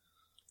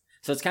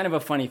 So it's kind of a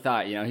funny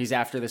thought, he's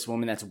after this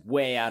woman that's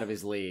way out of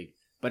his league.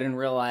 But in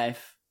real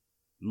life,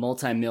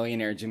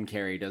 multi-millionaire Jim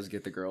Carrey does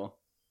get the girl.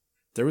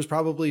 There was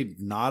probably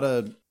not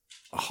a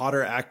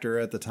hotter actor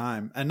at the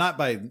time. And not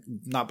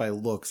by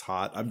looks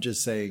hot. I'm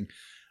just saying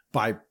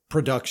by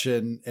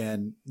production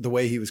and the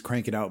way he was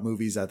cranking out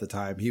movies at the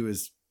time. He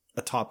was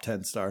a top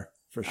 10 star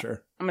for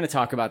sure. I'm going to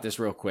talk about this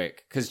real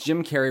quick because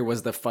Jim Carrey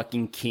was the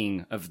fucking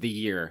king of the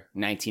year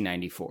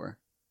 1994.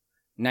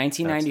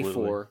 1994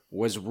 Absolutely.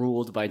 Was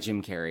ruled by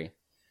Jim Carrey.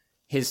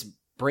 His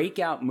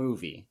breakout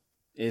movie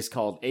is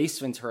called Ace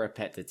Ventura: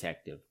 Pet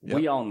Detective. Yep.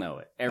 We all know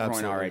it. Everyone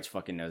Absolutely. Our age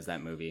fucking knows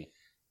that movie.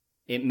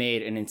 It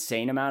made an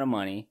insane amount of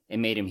money. It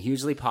made him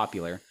hugely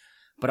popular.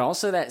 But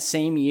also that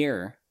same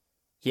year,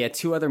 he had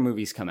 2 other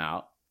movies come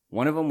out.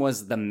 One of them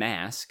was The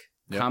Mask,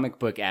 comic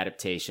book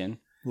adaptation.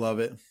 Love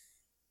it.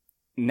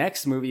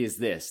 Next movie is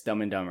this,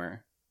 Dumb and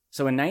Dumber.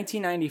 So in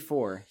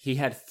 1994, he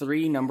had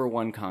 3 number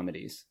 1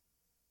 comedies.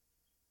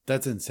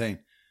 That's insane.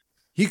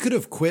 He could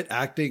have quit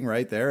acting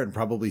right there and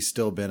probably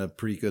still been a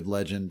pretty good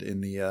legend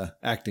in the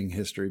acting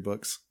history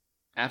books.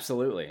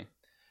 Absolutely.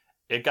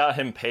 It got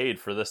him paid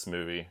for this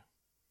movie.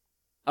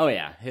 Oh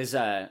yeah,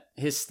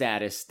 his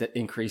status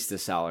increased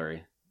his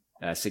salary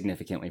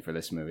significantly for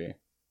this movie.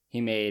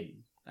 He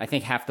made, I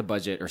think, half the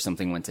budget or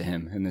something went to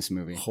him in this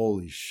movie.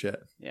 Holy shit.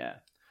 Yeah.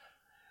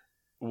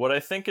 What I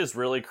think is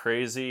really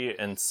crazy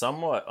and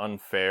somewhat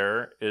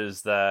unfair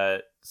is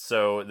that,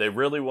 so they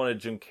really wanted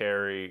Jim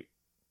Carrey.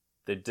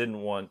 They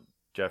didn't want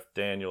Jeff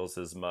Daniels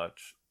as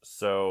much.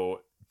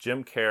 So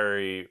Jim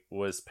Carrey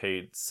was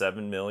paid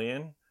 $7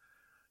 million.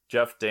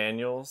 Jeff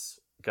Daniels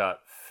got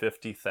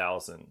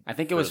 50,000. I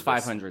think it was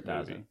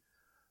 500,000.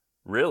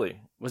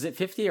 Really? Was it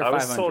 50 or I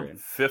 500? was told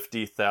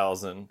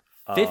 50,000.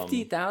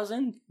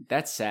 50,000?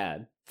 That's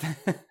sad.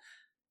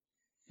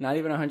 Not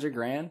even 100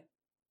 grand.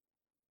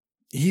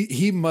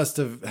 He must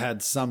have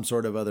had some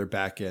sort of other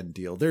back end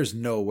deal. There's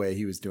no way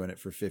he was doing it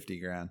for 50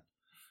 grand.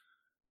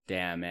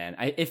 Damn, man.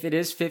 If it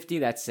is 50,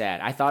 that's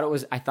sad. I thought it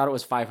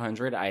was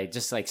 500. I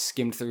just like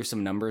skimmed through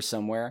some numbers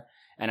somewhere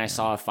and I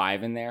saw a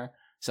 5 in there.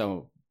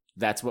 So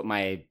that's what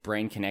my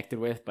brain connected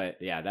with. But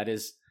yeah, that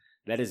is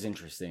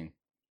interesting.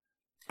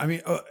 I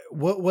mean,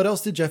 what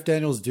else did Jeff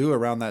Daniels do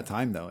around that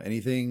time though?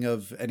 Anything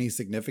of any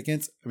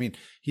significance? I mean,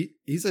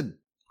 he's a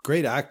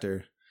great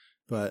actor,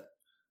 but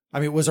I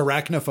mean, was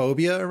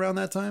Arachnophobia around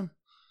that time?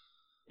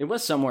 It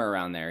was somewhere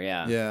around there,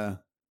 yeah. Yeah.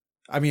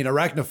 I mean,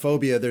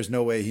 Arachnophobia, there's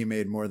no way he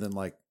made more than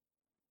like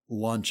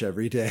lunch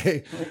every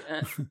day.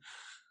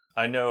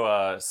 I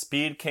know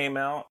Speed came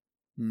out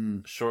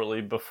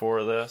shortly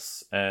before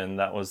this, and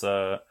that was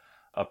a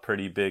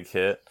pretty big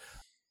hit.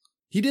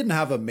 He didn't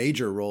have a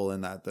major role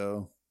in that,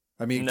 though.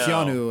 I mean, no.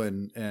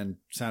 Keanu and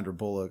Sandra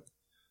Bullock.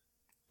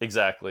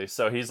 Exactly.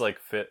 So he's like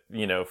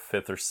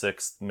fifth or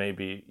sixth,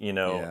 maybe,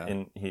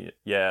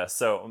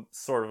 so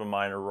sort of a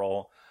minor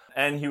role.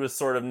 And he was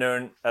sort of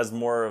known as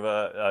more of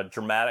a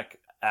dramatic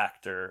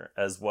actor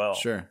as well.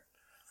 Sure.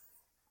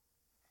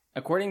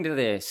 According to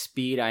the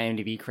Speed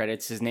IMDb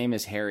credits, his name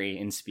is Harry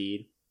in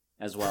Speed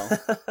as well.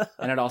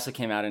 And it also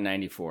came out in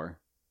 94.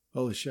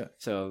 Holy shit.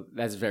 So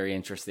that's very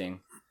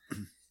interesting.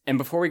 And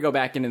before we go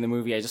back into the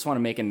movie, I just want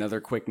to make another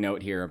quick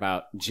note here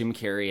about Jim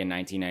Carrey in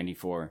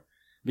 1994.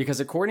 Because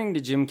according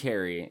to Jim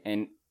Carrey,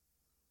 and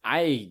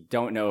I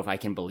don't know if I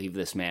can believe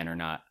this man or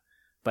not,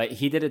 but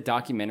he did a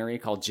documentary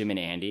called Jim and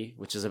Andy,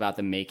 which is about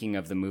the making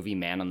of the movie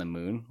Man on the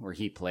Moon, where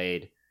he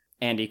played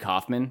Andy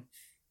Kaufman.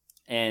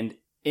 And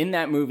in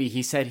that movie,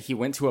 he said he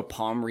went to a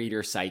palm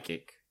reader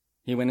psychic.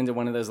 He went into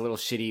one of those little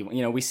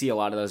shitty, we see a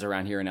lot of those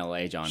around here in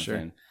LA, Jonathan.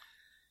 Sure.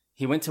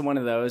 He went to one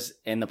of those,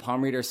 and the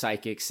palm reader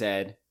psychic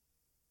said,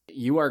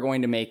 you are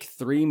going to make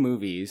 3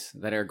 movies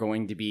that are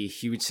going to be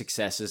huge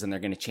successes and they're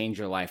going to change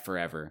your life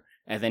forever.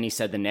 And then he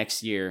said the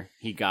next year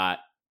he got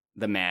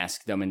The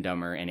Mask, Dumb and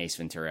Dumber, and Ace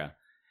Ventura.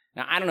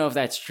 Now, I don't know if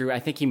that's true. I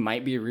think he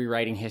might be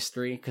rewriting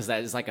history because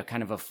that is like a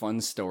kind of a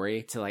fun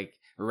story to like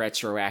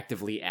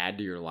retroactively add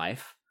to your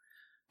life.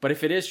 But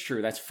if it is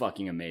true, that's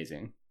fucking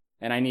amazing.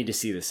 And I need to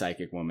see the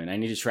psychic woman. I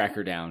need to track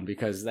her down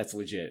because that's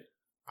legit.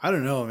 I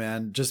don't know,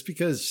 man. Just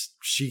because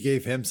she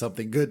gave him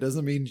something good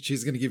doesn't mean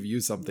she's going to give you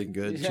something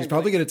good. Yeah, she's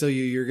probably going to tell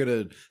you you're going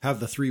to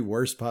have the 3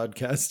 worst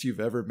podcasts you've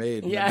ever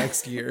made in the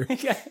next year.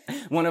 Yeah.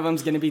 One of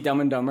them's going to be Dumb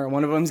and Dumber.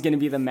 One of them's going to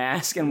be The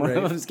Mask. And one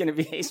of them's going to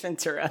be Ace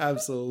Ventura.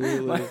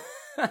 Absolutely.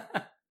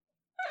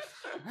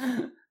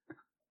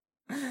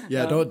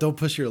 Yeah, don't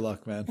push your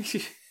luck, man.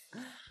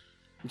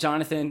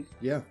 Jonathan.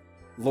 Yeah.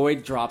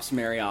 Lloyd drops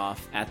Mary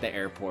off at the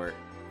airport.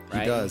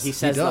 Right? He does. He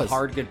says the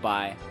hard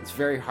goodbye. It's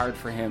very hard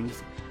for him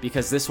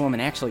because this woman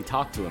actually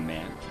talked to him,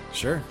 man.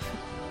 Sure.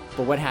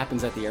 But what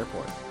happens at the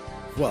airport?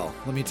 Well,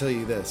 let me tell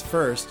you this.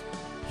 First,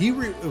 he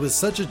was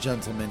such a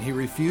gentleman. He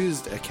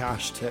refused a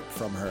cash tip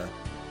from her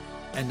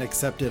and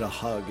accepted a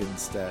hug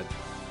instead.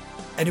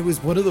 And it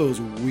was one of those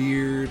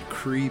weird,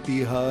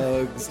 creepy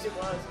hugs. It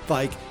was.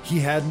 Like, he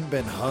hadn't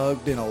been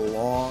hugged in a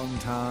long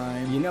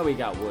time. You know he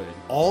got wood.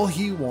 All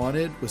he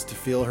wanted was to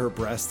feel her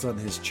breasts on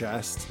his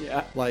chest.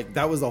 Yeah. Like,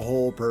 that was the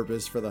whole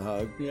purpose for the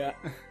hug. Yeah.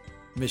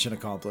 Mission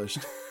accomplished.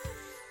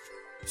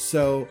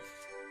 So,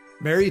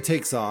 Mary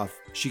takes off.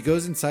 She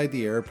goes inside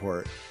the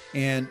airport.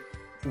 And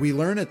we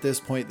learn at this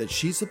point that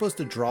she's supposed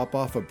to drop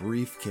off a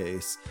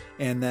briefcase.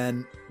 And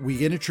then we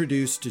get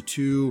introduced to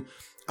 2...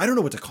 I don't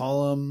know what to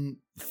call them.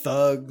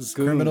 Thugs,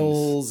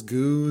 criminals,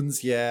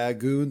 goons. Yeah,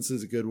 goons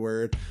is a good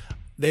word.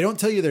 They don't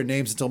tell you their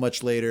names until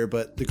much later,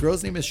 but the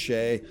girl's name is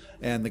Shay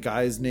and the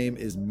guy's name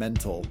is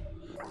Mental.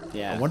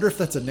 Yeah. I wonder if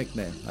that's a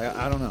nickname.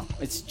 I don't know.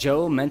 It's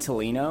Joe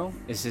Mentalino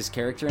is his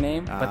character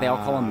name, but they all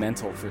call him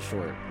Mental for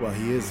short. Well,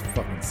 he is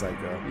fucking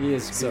psycho. He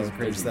is so crazy.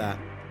 There's that.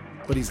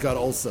 But he's got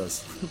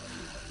ulcers.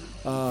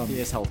 He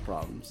has health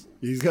problems.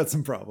 He's got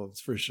some problems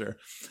for sure.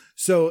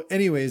 So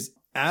anyways,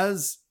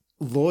 as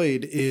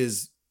Lloyd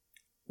is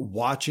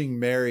watching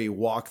Mary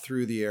walk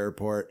through the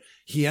airport,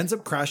 he ends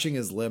up crashing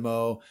his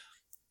limo,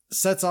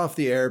 sets off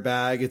the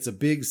airbag. It's a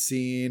big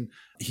scene.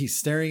 He's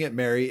staring at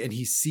Mary and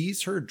he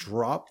sees her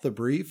drop the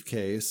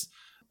briefcase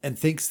and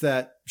thinks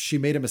that she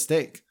made a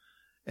mistake.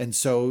 And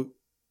so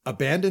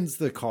abandons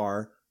the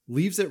car,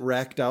 leaves it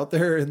wrecked out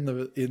there in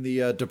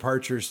the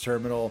departures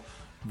terminal,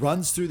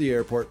 runs through the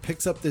airport,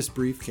 picks up this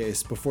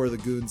briefcase before the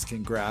goons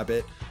can grab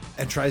it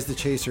and tries to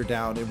chase her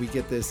down. And we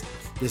get this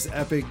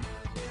epic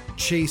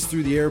chase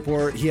through the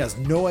airport. He has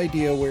no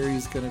idea where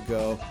he's going to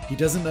go. He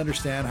doesn't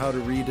understand how to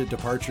read a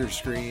departure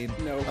screen.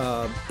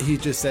 No. He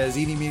just says,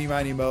 eeny, meeny,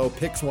 miny, mo,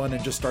 picks one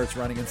and just starts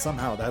running. And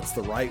somehow that's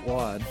the right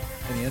one.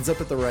 And he ends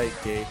up at the right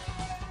gate.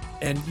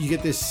 And you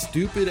get this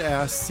stupid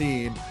ass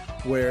scene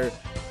where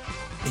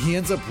He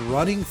ends up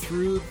running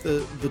through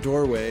the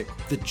doorway.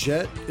 The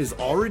jet is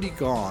already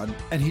gone,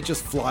 and he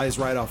just flies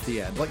right off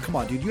the end. Like, come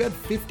on, dude, you had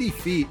 50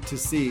 feet to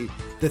see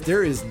that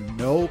there is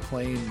no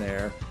plane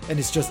there, and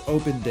it's just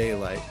open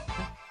daylight.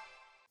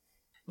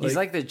 He's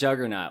like the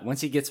Juggernaut.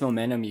 Once he gets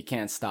momentum, you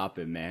can't stop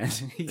him, man.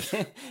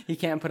 he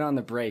can't put on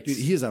the brakes.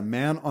 Dude, he is a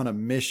man on a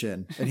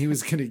mission, and he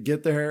was going to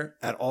get there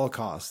at all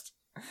costs.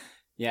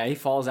 Yeah, he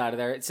falls out of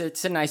there.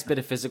 It's a nice bit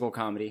of physical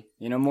comedy.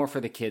 More for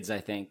the kids, I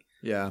think.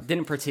 Yeah.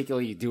 Didn't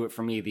particularly do it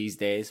for me these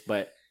days,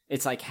 but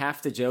it's like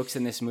half the jokes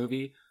in this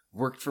movie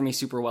worked for me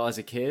super well as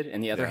a kid,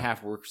 and the other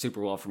half worked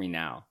super well for me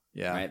now.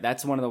 Yeah. Right?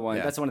 That's one of the ones.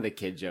 Yeah. That's one of the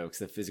kid jokes,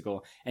 the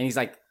physical. And he's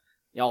like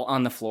all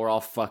on the floor, all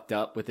fucked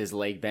up with his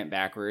leg bent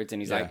backwards,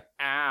 and he's like,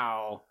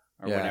 "Ow,"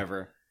 or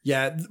whatever.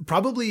 Yeah,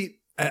 probably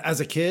as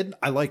a kid,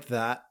 I liked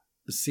that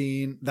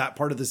scene, that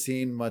part of the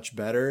scene much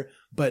better.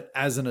 But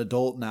as an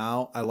adult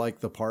now, I like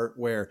the part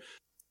where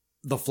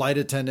the flight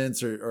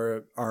attendants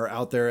are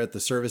out there at the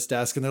service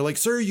desk, and they're like,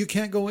 "Sir, you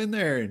can't go in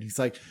there." And he's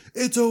like,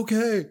 "It's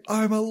okay.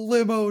 I'm a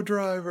limo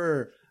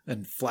driver."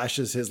 And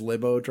flashes his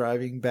limo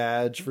driving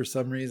badge for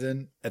some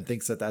reason and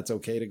thinks that that's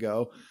okay to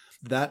go.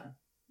 That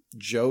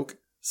joke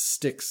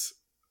sticks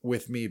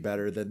with me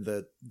better than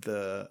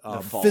the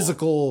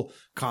physical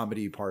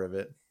comedy part of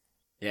it.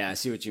 Yeah, I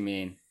see what you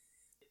mean.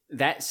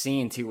 That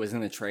scene too was in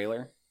the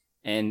trailer,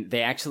 and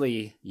they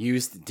actually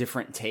used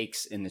different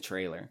takes in the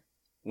trailer.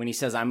 When he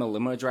says, "I'm a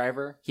limo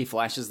driver," he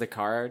flashes the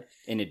card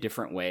in a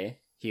different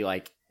way. He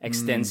like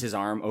extends his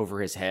arm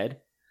over his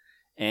head.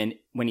 And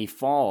when he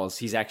falls,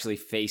 he's actually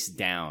face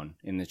down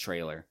in the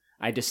trailer.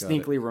 I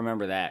distinctly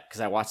remember that because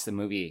I watched the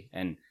movie,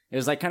 and it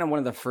was like kind of one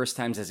of the first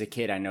times as a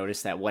kid I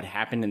noticed that what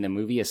happened in the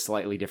movie is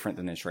slightly different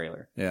than the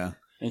trailer. Yeah.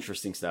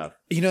 Interesting stuff.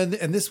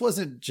 And this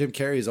wasn't Jim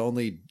Carrey's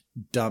only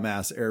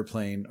dumbass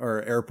airplane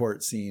or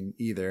airport scene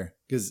either.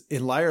 Because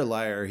in Liar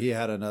Liar, he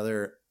had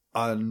another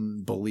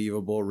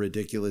unbelievable,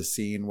 ridiculous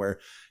scene where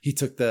he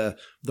took the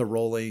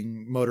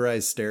rolling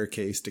motorized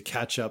staircase to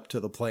catch up to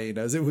the plane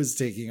as it was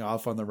taking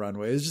off on the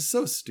runway. It's just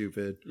so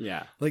stupid.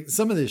 Yeah. Like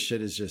some of this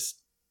shit is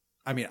just,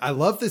 I mean, I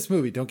love this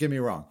movie, don't get me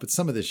wrong, but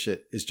some of this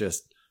shit is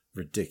just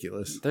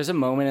ridiculous. There's a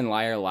moment in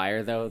Liar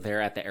Liar though,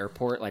 there at the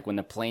airport, like when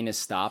the plane is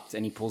stopped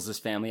and he pulls his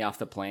family off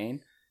the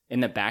plane. In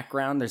the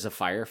background, there's a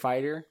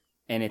firefighter,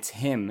 and it's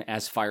him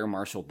as Fire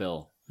Marshal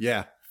Bill.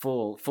 Yeah.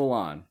 Full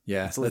on.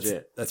 Yeah. It's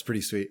legit. That's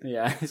pretty sweet.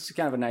 Yeah. It's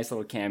kind of a nice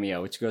little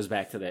cameo, which goes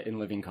back to the In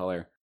Living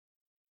Color.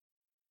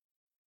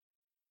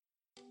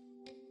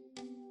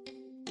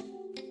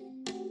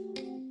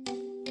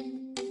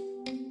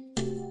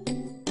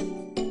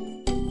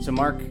 So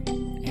Mark,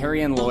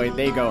 Harry and Lloyd,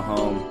 they go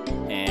home,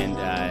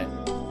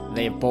 and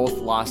they both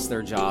lost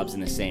their jobs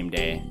in the same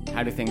day.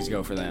 How do things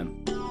go for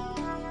them?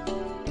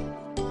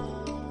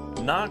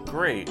 Not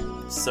great.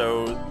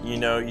 So,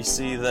 you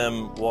see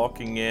them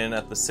walking in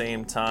at the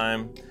same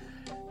time,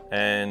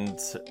 and,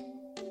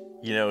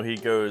 he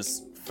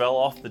goes, fell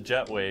off the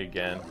jetway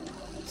again.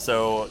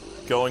 So,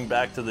 going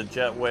back to the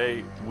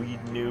jetway, we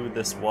knew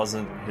this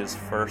wasn't his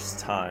first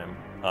time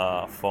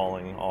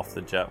falling off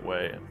the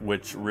jetway,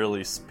 which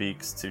really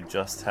speaks to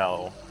just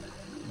how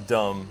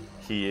dumb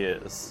he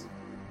is.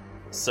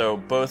 So,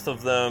 both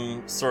of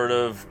them sort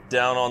of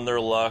down on their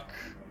luck.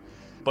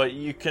 But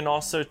you can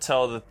also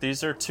tell that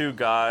these are two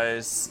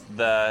guys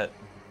that,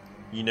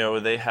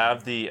 they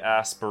have the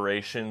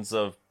aspirations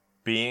of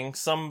being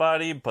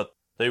somebody, but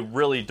they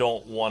really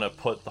don't want to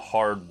put the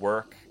hard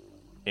work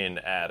in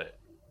at it.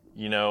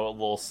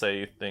 They'll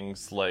say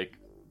things like,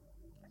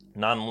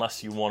 not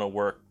unless you want to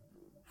work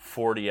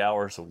 40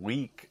 hours a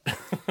week.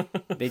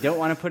 They don't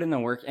want to put in the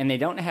work, and they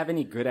don't have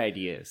any good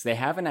ideas. They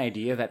have an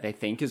idea that they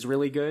think is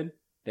really good.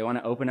 They want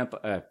to open up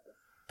a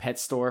pet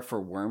store for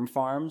worm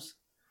farms.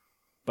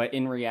 But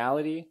in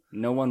reality,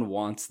 no one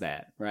wants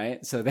that,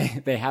 right? So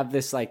they have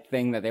this like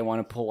thing that they want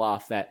to pull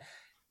off that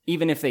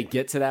even if they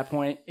get to that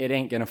point, it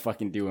ain't gonna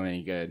fucking do them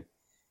any good.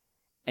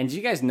 And did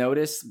you guys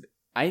notice?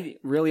 I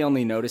really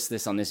only noticed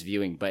this on this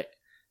viewing, but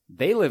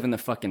they live in the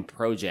fucking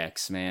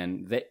projects,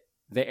 man.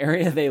 The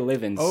area they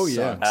live in sucks.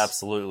 Yeah.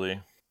 Absolutely.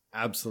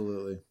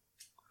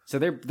 So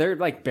they're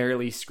like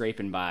barely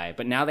scraping by,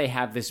 but now they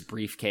have this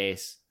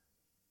briefcase,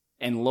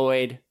 and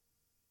Lloyd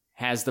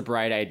has the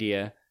bright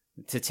idea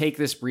to take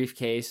this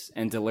briefcase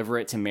and deliver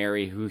it to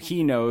Mary, who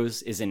he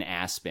knows is in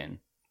Aspen.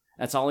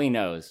 That's all he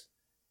knows.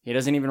 He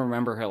doesn't even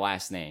remember her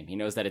last name. He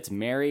knows that it's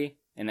Mary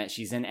and that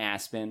she's in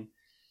Aspen,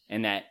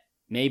 and that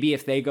maybe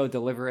if they go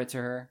deliver it to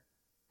her,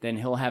 then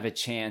he'll have a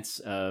chance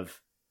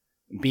of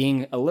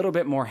being a little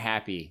bit more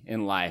happy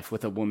in life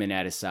with a woman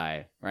at his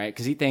side, right?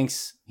 Because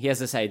he has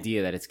this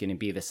idea that it's going to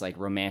be this like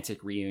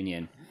romantic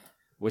reunion,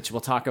 which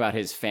we'll talk about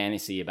his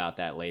fantasy about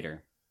that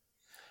later.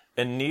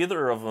 And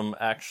neither of them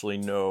actually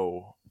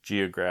know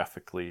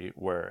geographically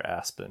where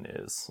Aspen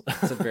is.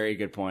 That's a very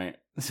good point.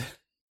 What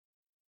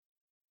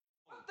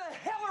the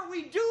hell are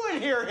we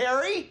doing here,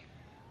 Harry?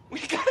 We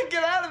gotta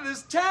get out of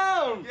this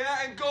town. Yeah,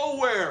 and go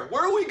where?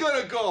 Where are we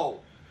gonna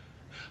go?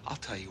 I'll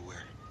tell you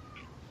where.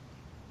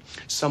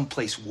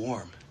 Someplace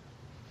warm.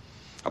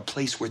 A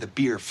place where the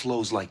beer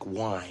flows like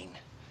wine.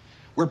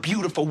 where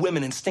beautiful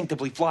women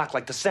instinctively flock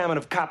like the salmon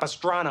of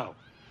Capistrano.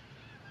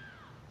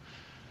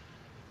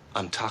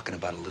 I'm talking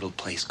about a little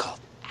place called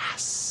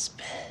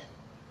Aspen.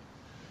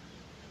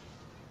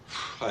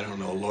 I don't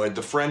know, Lloyd.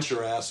 The French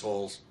are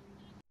assholes.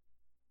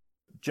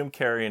 Jim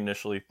Carrey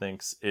initially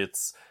thinks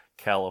it's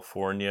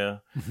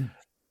California,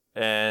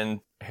 and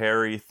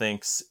Harry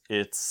thinks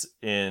it's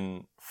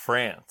in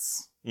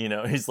France. You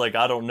know, he's like,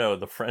 I don't know,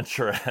 the French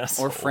are assholes.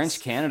 Or French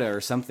Canada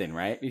or something,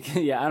 right?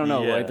 Yeah, I don't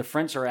know, Lloyd. The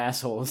French are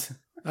assholes.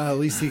 At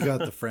least he got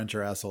the French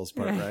are assholes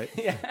part right.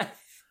 Yeah.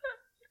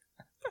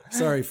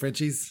 Sorry,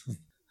 Frenchies.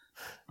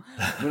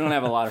 We don't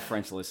have a lot of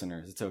French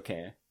listeners. It's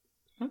okay.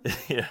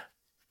 Yeah.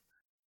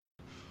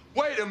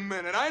 Wait a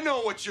minute. I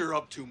know what you're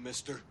up to,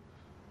 mister.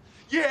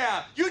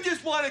 Yeah, you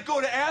just want to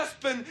go to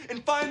Aspen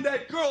and find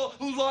that girl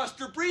who lost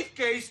her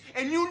briefcase,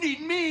 and you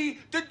need me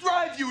to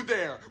drive you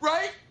there,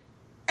 right?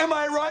 Am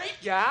I right?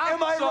 Yeah.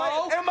 Am I so?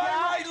 right? Am I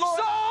right,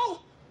 Lloyd?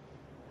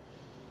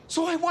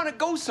 So I want to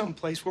go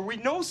someplace where we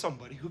know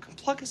somebody who can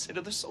plug us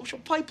into the social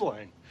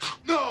pipeline.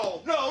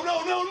 No,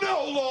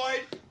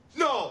 Lloyd.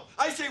 No,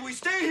 I say we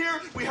stay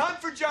here, we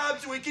hunt for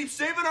jobs, and we keep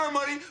saving our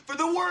money for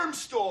the worm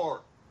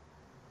store.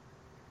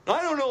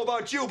 I don't know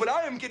about you, but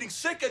I am getting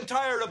sick and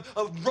tired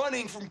of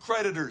running from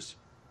creditors.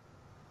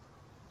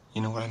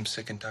 You know what I'm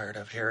sick and tired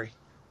of, Harry?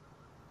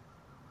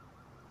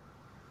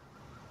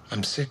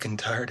 I'm sick and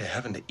tired of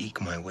having to eke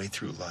my way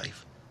through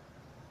life.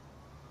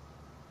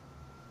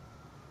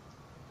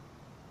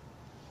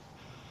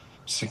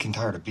 Sick and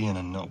tired of being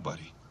a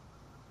nobody.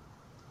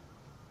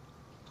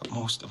 But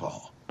most of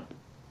all,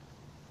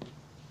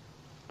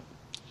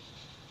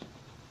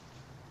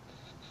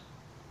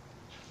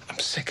 I'm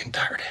sick and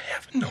tired of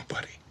having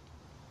nobody.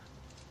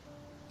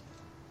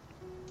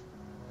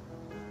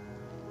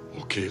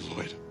 Okay,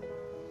 Lloyd.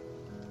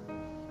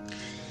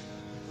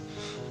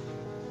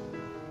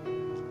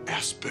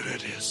 Aspen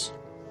it is.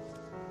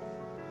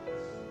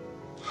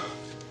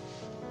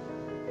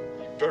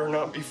 You better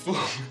not be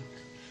fooling.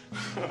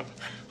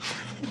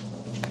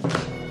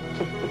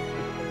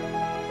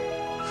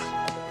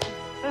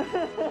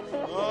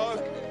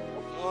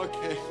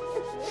 Okay.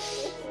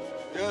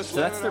 Yes, So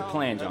that's their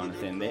plan,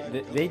 Jonathan.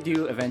 They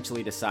do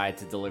eventually decide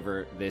to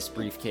deliver this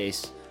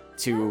briefcase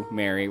to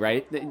Mary,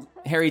 right?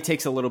 Harry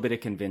takes a little bit of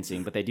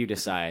convincing, but they do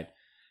decide.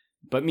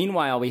 But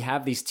meanwhile, we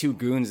have these two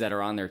goons that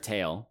are on their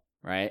tail,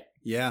 right?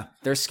 Yeah.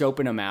 They're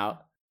scoping them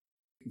out.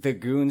 The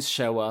goons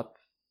show up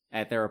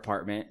at their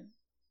apartment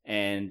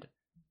and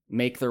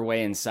make their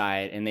way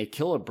inside, and they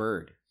kill a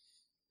bird.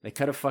 They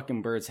cut a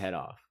fucking bird's head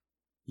off.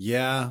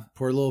 Yeah,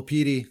 poor little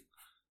Petey.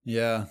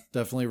 Yeah,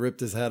 definitely ripped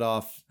his head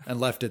off and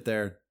left it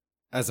there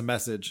as a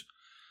message.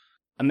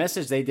 A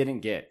message they didn't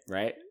get,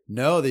 right?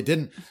 No, they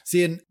didn't.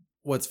 See, and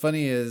what's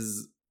funny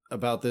is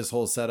about this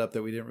whole setup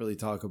that we didn't really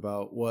talk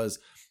about was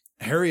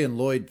Harry and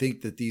Lloyd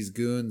think that these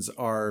goons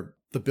are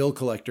the bill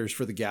collectors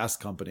for the gas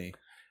company.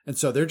 And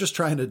so they're just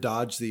trying to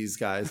dodge these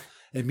guys.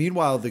 And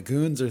meanwhile, the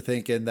goons are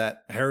thinking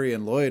that Harry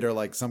and Lloyd are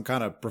like some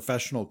kind of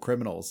professional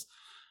criminals.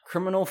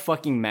 Criminal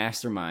fucking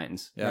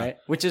masterminds, right?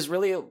 Which is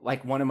really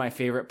like one of my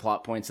favorite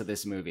plot points of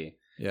this movie.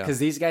 Yeah. Because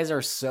these guys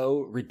are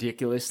so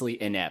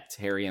ridiculously inept,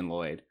 Harry and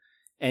Lloyd.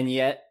 And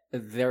yet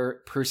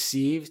they're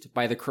perceived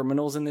by the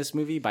criminals in this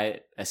movie,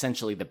 by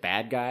essentially the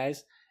bad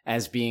guys,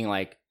 as being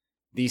like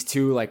these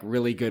two like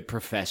really good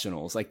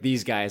professionals. Like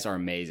these guys are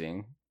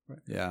amazing.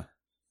 Yeah.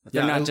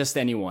 They're not just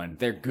anyone.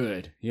 They're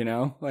good, you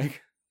know?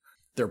 Like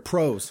they're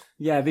pros.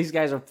 Yeah, these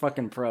guys are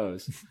fucking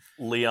pros.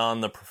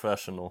 Leon the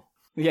professional.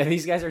 Yeah,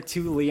 these guys are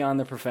two Leon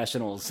the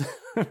professionals,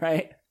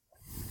 right?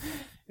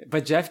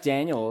 But Jeff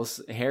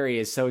Daniels, Harry,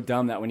 is so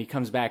dumb that when he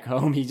comes back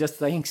home, he just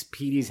thinks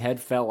Petey's head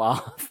fell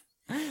off.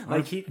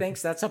 Like, he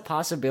thinks that's a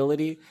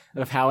possibility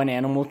of how an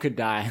animal could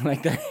die.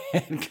 Like, their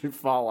head could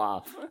fall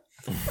off.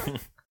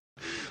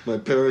 My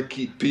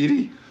parakeet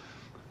Petey?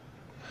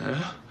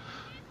 Huh?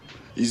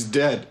 He's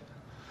dead.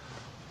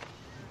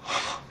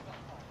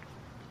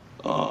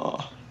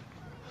 Oh,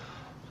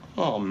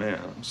 man,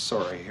 I'm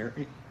sorry,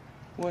 Harry.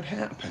 What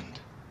happened?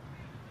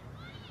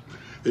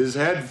 His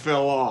head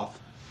fell off.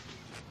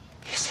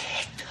 His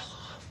head fell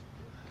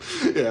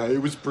off? Yeah, he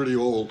was pretty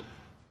old.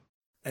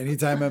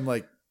 Anytime I'm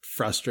like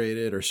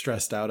frustrated or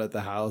stressed out at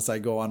the house, I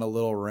go on a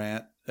little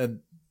rant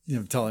and,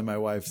 telling my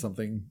wife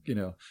something,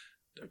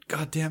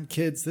 goddamn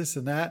kids, this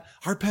and that.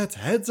 Our pets'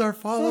 heads are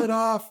falling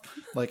off.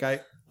 Like,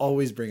 I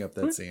always bring up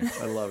that scene.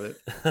 I love it.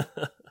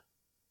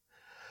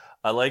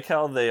 I like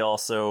how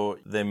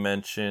they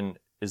mention,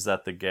 is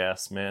that the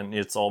gas man?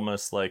 It's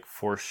almost like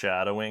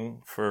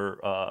foreshadowing for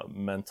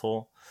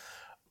Mental.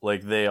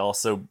 Like, they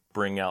also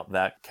bring out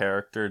that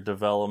character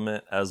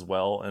development as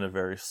well in a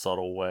very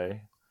subtle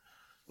way.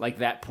 Like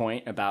that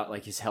point about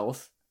like his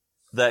health?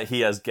 That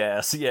he has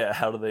gas. Yeah,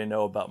 how do they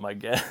know about my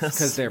gas?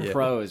 Because they're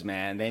pros,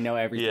 man. They know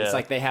everything. Yeah. It's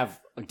like they have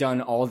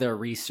done all their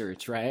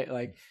research, right?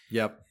 Like,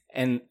 yep.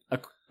 And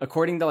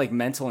according to like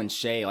Mental and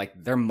Shay, like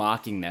they're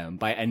mocking them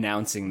by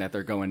announcing that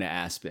they're going to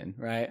Aspen,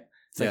 right?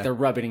 It's like they're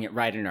rubbing it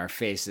right in our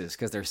faces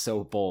because they're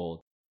so bold.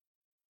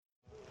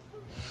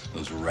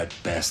 Those rat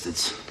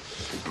bastards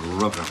are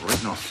rubbing it right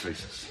in our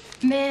faces.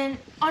 Man,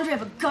 Andre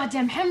have a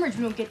goddamn hemorrhage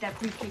when we don't get that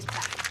briefcase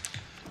back.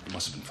 He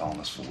must have been following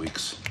us for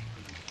weeks.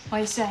 Why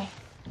you say?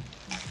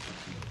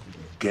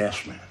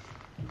 Gas, man.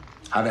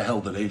 How the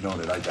hell do they know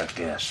that I got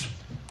gas?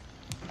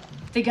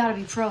 They gotta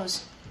be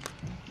pros.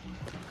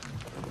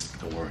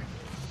 Don't worry.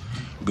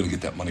 We're gonna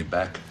get that money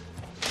back.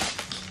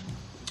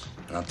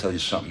 And I'll tell you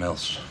something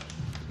else.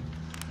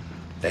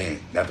 They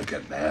ain't never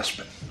getting to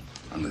Aspen.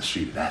 I'm gonna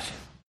see to that.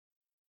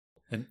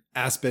 And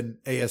Aspen,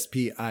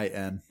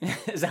 A-S-P-I-N.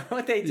 Is that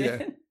what they did?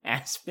 Yeah.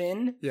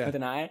 Aspen? Yeah. With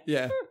an I?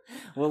 Yeah.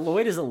 Well,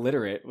 Lloyd is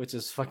illiterate, which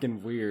is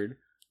fucking weird,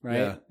 right?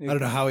 Yeah. I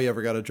don't know how he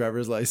ever got a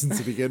driver's license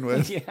to begin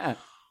with. Yeah.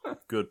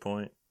 Good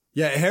point.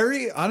 Yeah,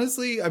 Harry,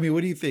 honestly, I mean,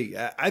 what do you think?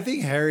 I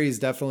think Harry's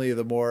definitely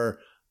the more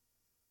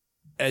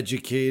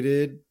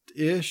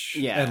educated-ish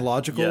and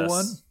logical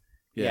one.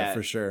 Yeah,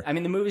 for sure. I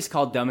mean, the movie's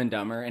called Dumb and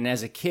Dumber, and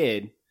as a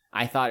kid,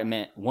 I thought it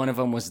meant one of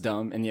them was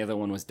dumb and the other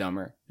one was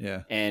dumber.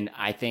 Yeah. And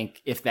I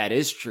think if that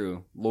is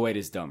true, Lloyd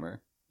is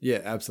dumber.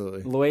 Yeah,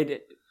 absolutely. Lloyd,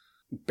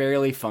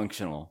 barely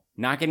functional.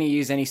 Not going to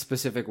use any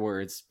specific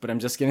words, but I'm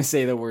just going to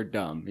say the word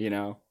dumb, you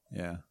know?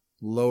 Yeah.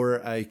 Lower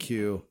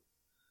IQ.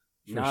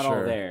 Not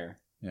all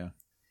there. Yeah.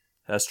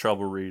 Has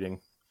trouble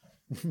reading.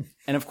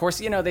 And of course,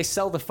 you know, they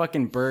sell the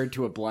fucking bird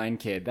to a blind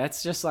kid.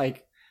 That's just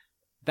like,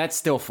 that's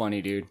still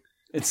funny, dude.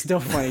 It's still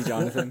funny,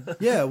 Jonathan.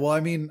 Yeah, well,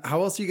 I mean,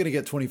 how else are you going to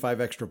get 25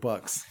 extra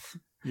bucks?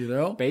 You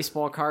know?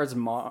 Baseball cards,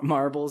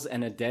 marbles,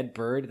 and a dead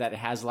bird that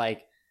has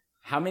like,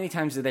 how many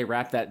times did they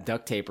wrap that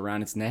duct tape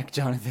around its neck,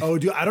 Jonathan? Oh,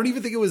 dude, I don't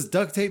even think it was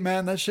duct tape,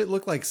 man. That shit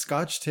looked like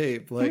Scotch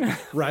tape, like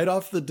right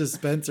off the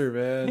dispenser,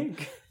 man.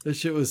 That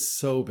shit was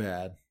so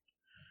bad.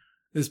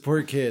 This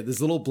poor kid, this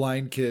little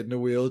blind kid in a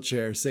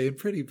wheelchair saying,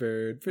 pretty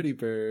bird,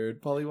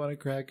 Polly want a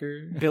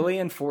cracker? Billy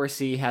in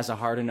 4C has a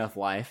hard enough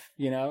life,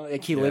 you know?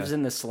 Like he lives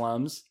in the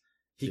slums.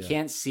 He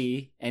can't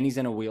see, and he's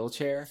in a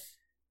wheelchair.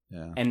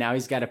 Yeah. And now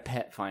he's got a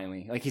pet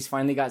finally. Like he's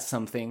finally got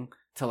something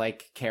to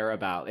like care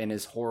about in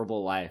his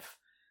horrible life.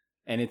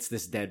 And it's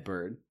this dead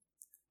bird.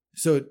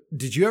 So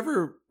did you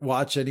ever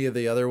watch any of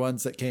the other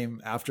ones that came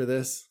after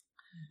this?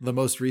 The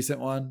most recent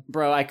one?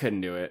 Bro, I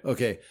couldn't do it.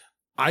 Okay.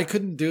 I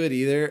couldn't do it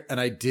either. And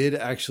I did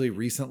actually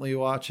recently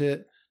watch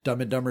it, Dumb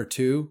and Dumber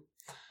 2.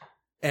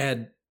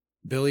 And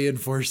Billy in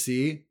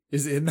 4C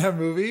is in that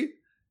movie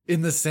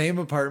in the same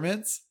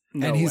apartments.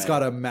 No and he's way.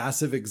 got a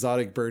massive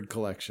exotic bird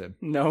collection.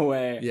 No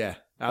way. Yeah.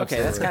 Okay,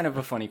 Absolutely. that's kind of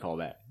a funny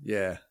callback.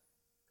 Yeah.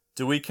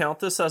 Do we count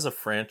this as a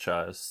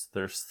franchise?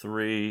 There's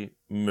 3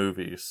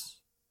 movies.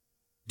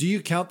 Do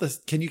you count this?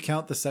 Can you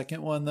count the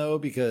second one though?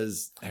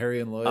 Because Harry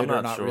and Lloyd I'm are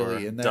not not sure.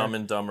 really in there. Dumb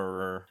and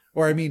Dumber.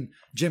 Or I mean,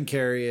 Jim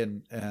Carrey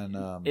and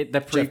The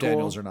Jeff prequel?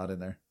 Daniels are not in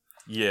there.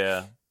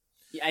 Yeah.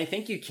 Yeah, I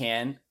think you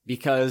can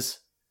because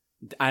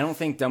I don't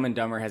think Dumb and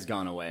Dumber has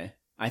gone away.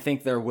 I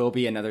think there will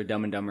be another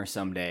Dumb and Dumber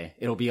someday.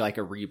 It'll be like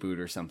a reboot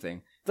or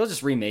something. They'll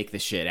just remake the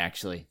shit,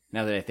 actually,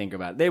 now that I think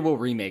about it. They will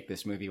remake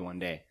this movie one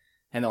day.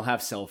 And they'll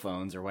have cell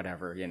phones or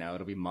whatever, you know.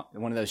 It'll be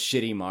one of those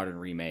shitty modern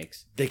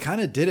remakes. They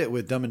kind of did it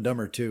with Dumb and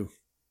Dumber 2.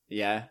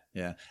 Yeah?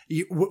 Yeah.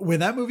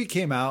 When that movie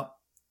came out,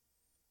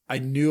 I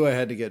knew I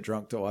had to get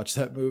drunk to watch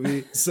that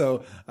movie.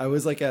 So I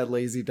was like at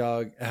Lazy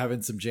Dog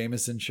having some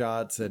Jameson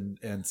shots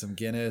and some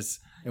Guinness.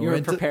 And You were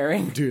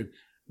preparing? Dude,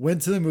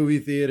 went to the movie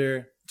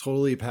theater,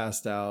 totally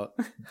passed out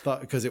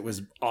because it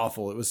was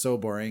awful. It was so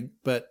boring.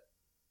 But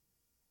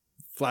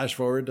flash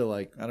forward to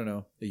like, I don't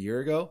know, a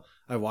year ago,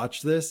 I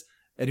watched this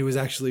and it was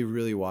actually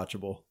really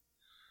watchable.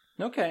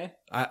 Okay.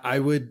 I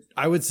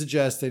would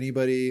suggest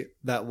anybody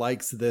that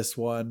likes this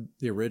one,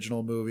 the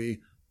original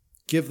movie,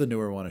 give the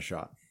newer one a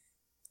shot.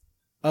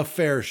 A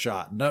fair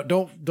shot. No,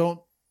 don't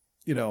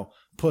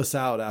puss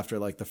out after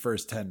like the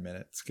first 10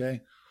 minutes,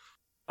 okay?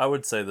 I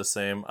would say the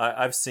same.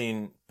 I've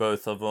seen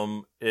both of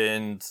them,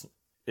 and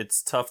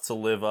it's tough to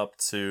live up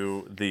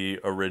to the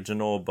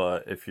original,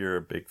 but if you're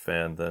a big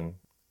fan, then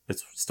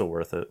it's still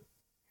worth it.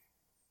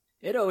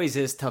 It always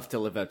is tough to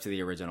live up to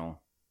the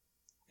original.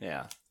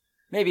 Yeah.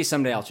 Maybe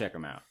someday I'll check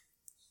them out.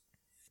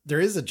 There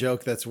is a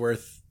joke that's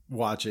worth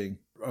watching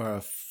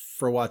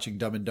for watching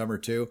Dumb and Dumber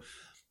 2.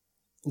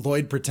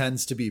 Lloyd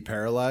pretends to be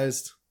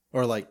paralyzed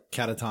or like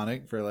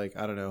catatonic for like,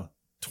 I don't know,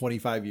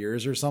 25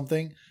 years or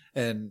something.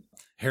 And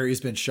Harry's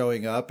been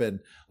showing up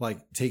and like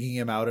taking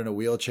him out in a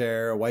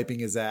wheelchair, wiping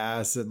his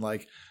ass and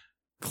like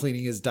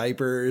cleaning his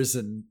diapers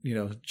and, you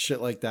know,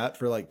 shit like that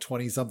for like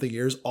 20 something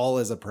years, all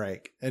as a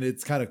prank. And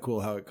it's kind of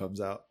cool how it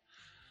comes out.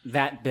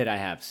 That bit I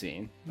have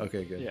seen.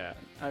 Okay, good. Yeah.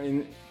 I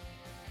mean,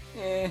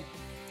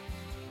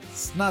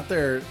 It's not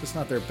their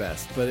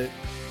best, but it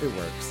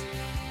works.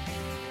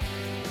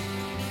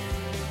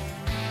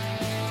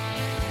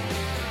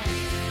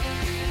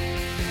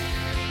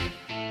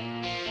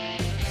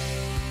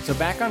 So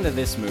back onto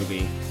this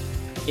movie,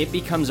 it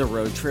becomes a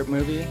road trip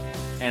movie,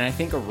 and I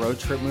think a road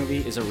trip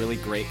movie is a really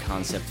great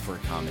concept for a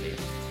comedy.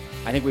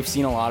 I think we've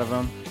seen a lot of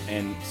them,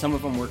 and some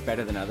of them work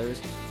better than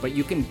others, but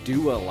you can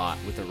do a lot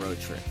with a road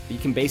trip. You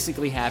can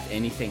basically have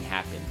anything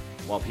happen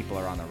while people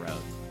are on the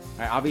road.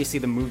 Right, obviously,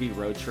 the movie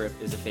Road Trip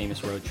is a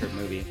famous road trip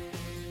movie,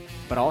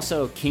 but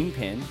also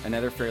Kingpin,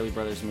 another Farrelly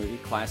Brothers movie,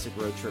 classic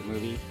road trip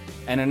movie.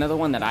 And another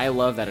one that I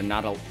love that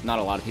not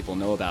a lot of people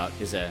know about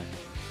is a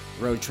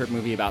road trip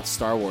movie about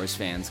Star Wars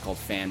fans called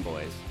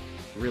Fanboys.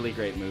 Really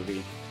great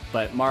movie.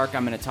 But Mark,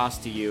 I'm going to toss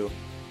to you.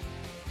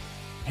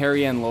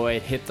 Harry and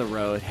Lloyd hit the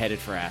road, headed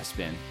for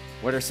Aspen.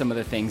 What are some of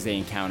the things they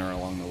encounter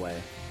along the way?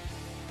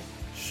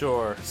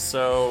 Sure.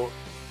 So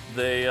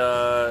they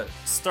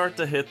start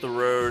to hit the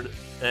road,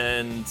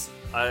 and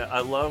I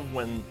love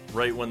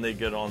right when they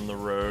get on the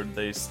road,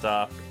 they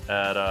stop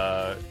at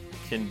a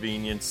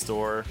convenience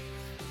store.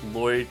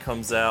 Lloyd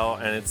comes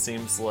out, and it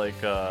seems like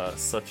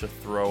such a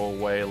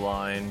throwaway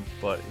line,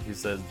 but he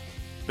says,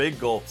 "Big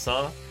gulps,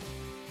 huh?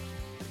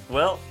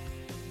 Well,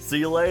 see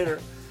you later."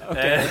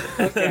 Okay.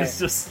 And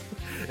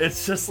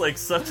it's just like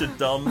such a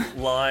dumb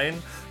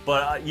line.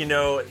 But,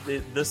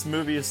 this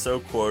movie is so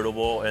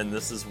quotable, and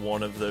this is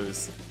one of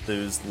those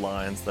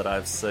lines that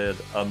I've said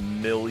a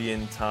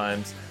million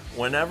times.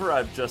 Whenever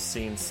I've just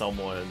seen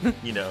someone,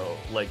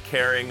 like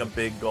carrying a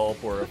big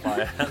gulp, or if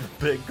I have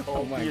a big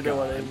gulp, God.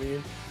 what I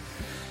mean?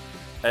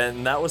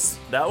 And that was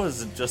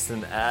just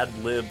an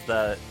ad-lib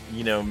that,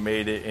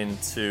 made it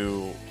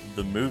into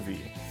the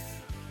movie.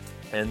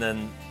 And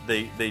then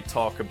they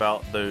talk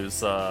about those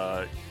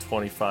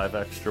 25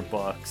 extra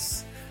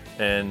bucks.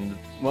 And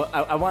well,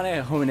 I want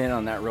to hone in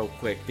on that real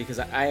quick because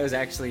I was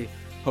actually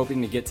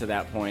hoping to get to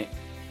that point,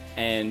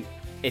 and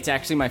it's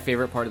actually my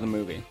favorite part of the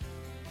movie.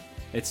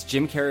 It's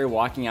Jim Carrey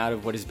walking out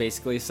of what is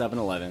basically a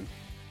 7-Eleven,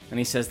 and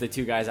he says to the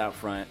two guys out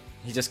front,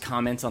 he just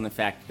comments on the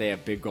fact that they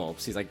have big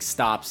gulps. He's like,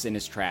 stops in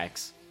his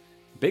tracks.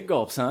 Big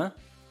gulps, huh?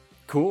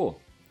 Cool.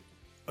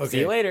 Okay. See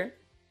you later.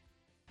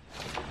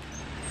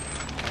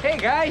 Hey,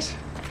 guys.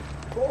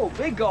 Oh,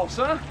 big gulps,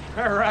 huh?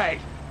 All right.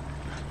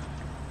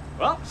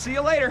 Well, see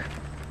you later.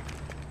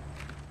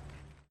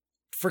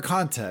 For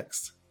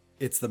context,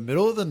 it's the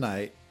middle of the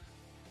night.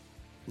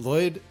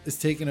 Lloyd is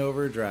taking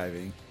over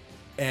driving,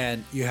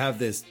 and you have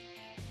this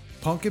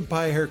pumpkin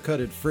pie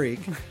haircutted freak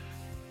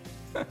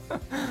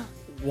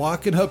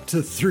walking up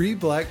to three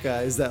black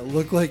guys that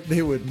look like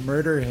they would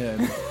murder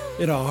him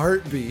in a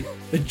heartbeat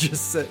and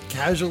just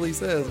casually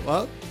says,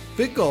 "Well,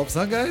 big gulps,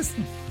 huh, guys?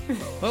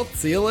 Well,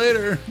 see you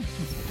later."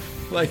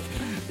 Like,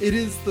 it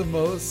is the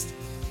most...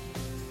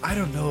 I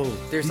don't know.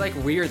 There's like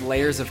weird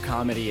layers of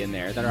comedy in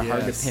there that are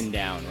hard to pin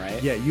down,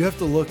 right? Yeah, you have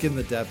to look in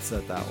the depths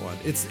at that one.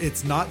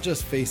 It's not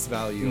just face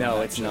value.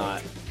 No, it's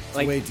not. It's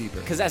like, way deeper.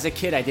 Because as a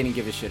kid, I didn't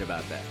give a shit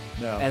about that.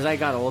 No. As I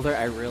got older,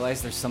 I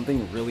realized there's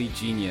something really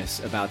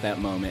genius about that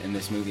moment in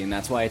this movie, and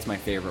that's why it's my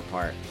favorite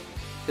part.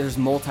 There's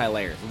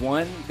multi-layers.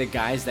 One, the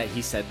guys that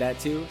he said that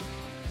to,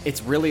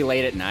 it's really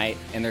late at night,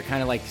 and they're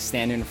kind of like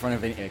standing in front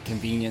of a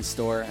convenience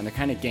store, and they're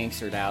kind of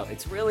gangstered out.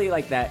 It's really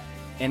like that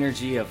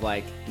energy of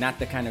like not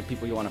the kind of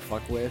people you want to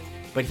fuck with,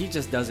 but he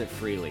just does it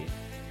freely.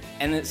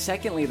 And then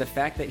secondly, the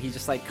fact that he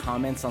just like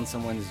comments on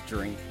someone's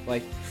drink,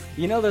 like,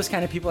 those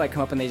kind of people that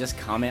come up and they just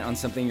comment on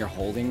something you're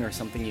holding or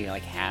something you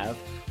like have.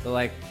 They're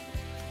like,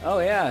 "Oh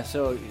yeah,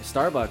 so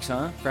Starbucks,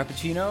 huh?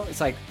 Frappuccino?"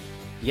 It's like,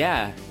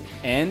 yeah,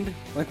 and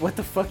like, what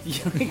the fuck do you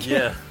think?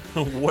 Yeah.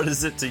 What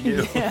is it to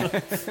you?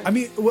 Yeah. I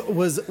mean,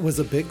 was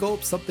a big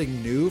gulp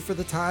something new for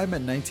the time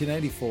in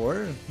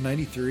 1994,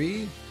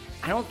 93?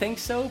 I don't think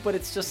so, but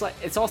it's just like,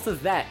 it's also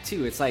that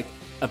too. It's like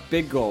a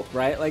big gulp,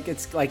 right? Like,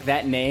 it's like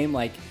that name,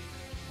 like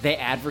they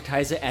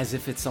advertise it as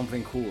if it's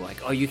something cool. Like,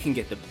 oh, you can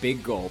get the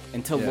big gulp.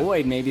 And to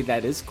Lloyd, maybe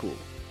that is cool.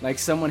 Like,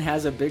 someone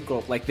has a big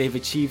gulp, like they've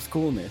achieved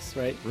coolness,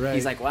 right? Right.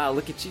 He's like, wow,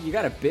 look at you. You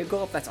got a big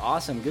gulp? That's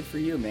awesome. Good for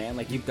you, man.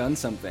 Like, you've done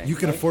something. You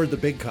can afford the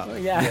big cup. Oh,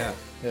 yeah.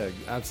 Yeah,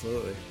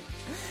 absolutely.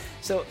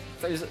 So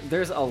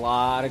there's a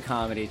lot of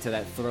comedy to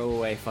that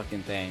throwaway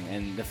fucking thing.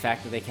 And the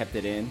fact that they kept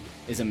it in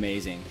is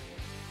amazing.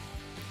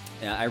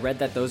 I read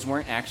that those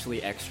weren't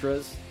actually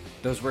extras.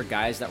 Those were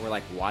guys that were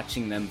like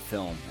watching them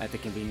film at the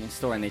convenience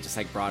store, and they just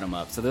like brought them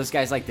up. So those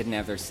guys like didn't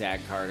have their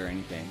SAG card or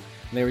anything.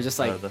 They were just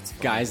like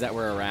guys that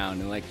were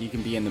around, and like you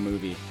can be in the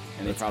movie,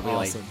 and they probably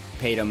like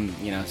paid them,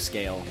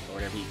 scale or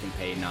whatever you can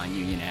pay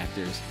non-union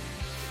actors.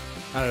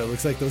 I don't know. It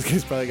looks like those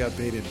guys probably got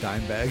paid in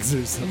dime bags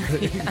or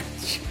something.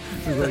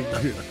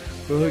 Like, dude,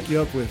 we'll hook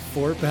you up with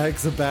 4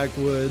 packs of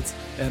backwoods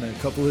and a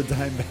couple of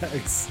dime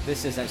bags.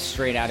 This is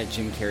straight out of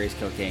Jim Carrey's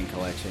cocaine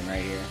collection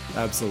right here.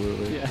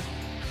 Absolutely. Yeah.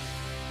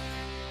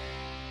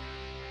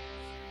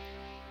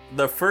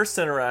 The first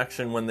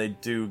interaction when they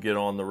do get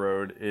on the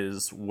road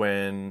is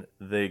when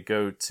they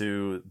go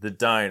to the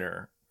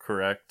diner,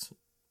 correct?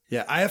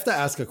 Yeah, I have to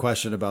ask a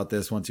question about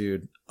this once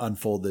you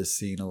unfold this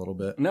scene a little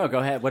bit. No, go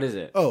ahead. What is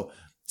it? Oh,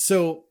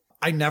 so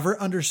I never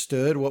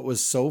understood what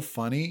was so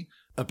funny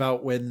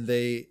about when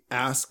they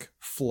ask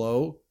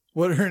Flo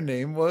what her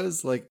name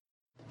was. Like,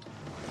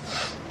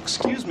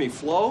 Excuse me,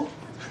 Flo?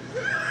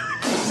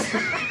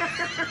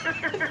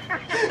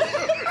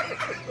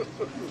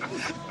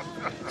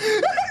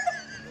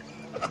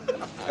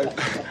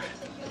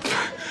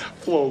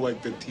 Flo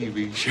like the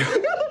TV show.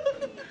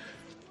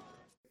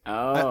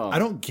 Oh. I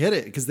don't get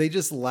it because they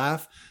just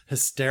laugh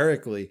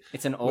hysterically.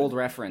 It's an old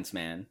reference,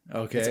 man.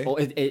 Okay.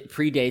 It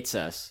predates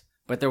us.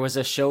 But there was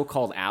a show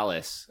called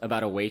Alice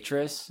about a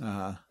waitress,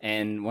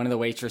 and one of the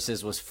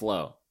waitresses was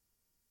Flo.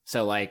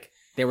 So, like,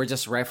 they were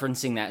just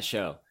referencing that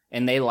show,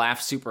 and they laugh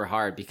super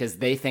hard because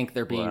they think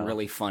they're being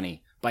really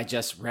funny by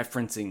just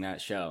referencing that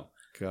show.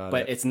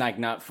 But it's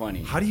not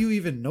funny. How do you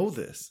even know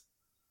this?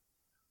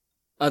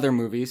 Other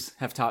movies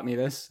have taught me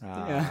this.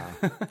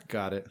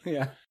 Got it.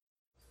 Yeah.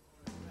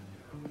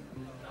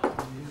 All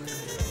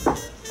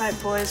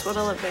right, boys,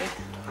 what'll it be?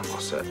 I'm all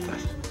set,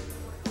 thanks.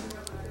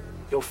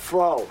 Yo,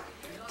 Flo,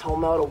 tell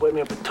Mel to whip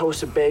me up a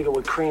toasted bagel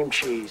with cream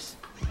cheese.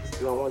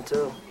 You want one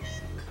too?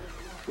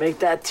 Make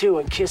that too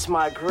and kiss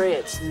my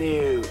grits,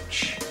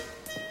 nooch.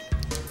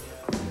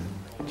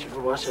 Did you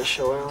ever watch that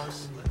show,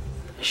 Alice?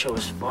 That show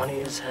was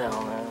funny as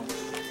hell, man.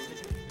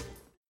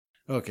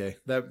 Okay,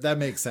 that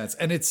makes sense.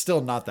 And it's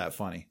still not that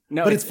funny.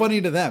 No, but it's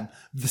funny to them.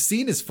 The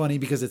scene is funny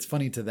because it's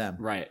funny to them.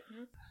 Right.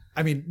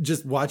 I mean,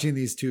 just watching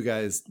these two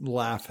guys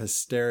laugh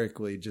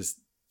hysterically, just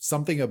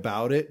something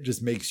about it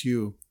just makes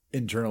you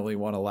internally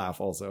want to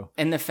laugh also.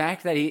 And the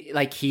fact that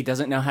he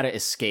doesn't know how to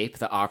escape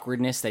the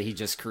awkwardness that he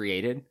just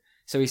created.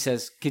 So he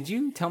says, "Could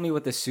you tell me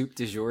what the soup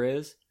du jour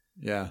is?"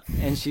 Yeah.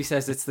 And she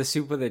says, "It's the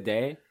soup of the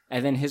day."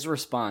 And then his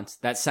response,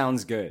 "That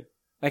sounds good."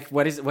 Like,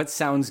 what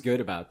sounds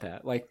good about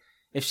that? Like,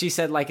 if she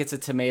said, like, it's a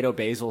tomato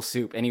basil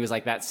soup, and he was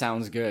like, "That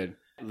sounds good,"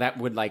 that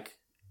would, like,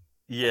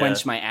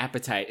 quench my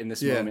appetite in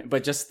this moment.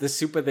 But just the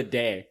soup of the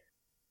day.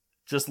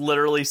 Just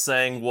literally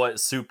saying what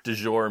soup du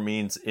jour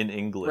means in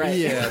English. Right.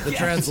 Yeah, the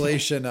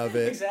translation of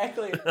it.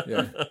 Exactly.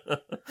 Yeah.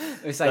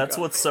 It's like, that's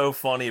what's so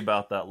funny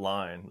about that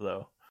line,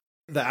 though.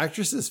 The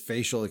actress's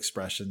facial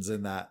expressions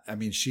in that, I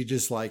mean, she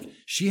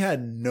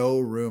had no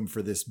room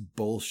for this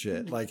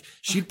bullshit. Like,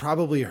 she'd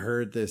probably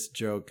heard this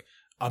joke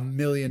a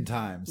million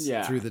times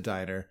through the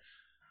diner.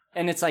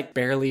 And it's like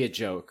barely a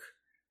joke.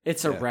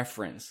 It's a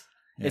reference.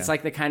 Yeah. It's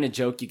like the kind of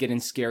joke you get in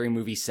Scary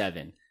Movie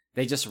 7.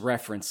 They just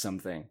reference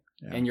something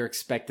and you're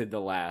expected to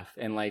laugh.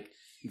 And like,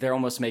 they're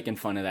almost making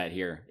fun of that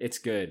here. It's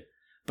good.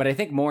 But I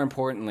think more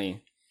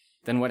importantly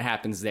than what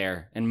happens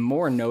there, and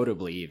more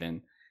notably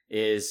even,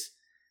 is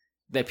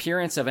the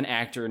appearance of an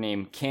actor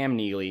named Cam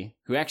Neely,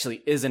 who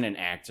actually isn't an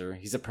actor.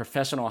 He's a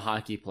professional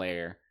hockey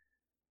player.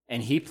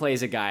 And he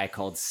plays a guy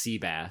called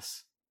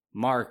Seabass.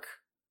 Mark,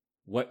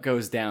 what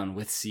goes down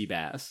with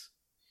Seabass?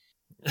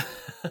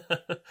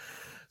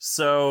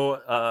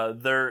 So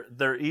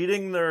they're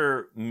eating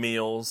their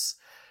meals,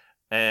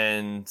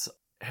 and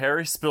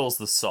Harry spills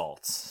the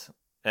salt.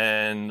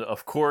 And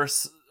of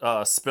course,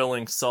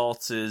 spilling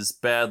salt is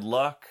bad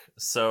luck.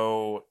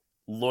 So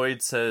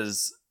Lloyd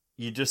says,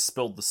 "You just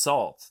spilled the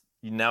salt.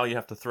 Now you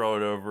have to throw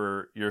it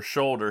over your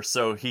shoulder."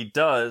 So he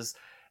does,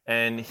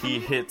 and he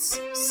hits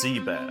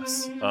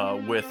Seabass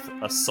with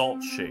a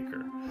salt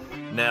shaker.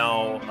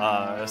 Now,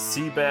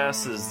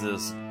 Seabass is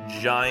this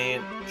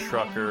giant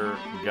trucker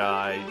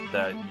guy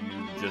that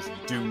you just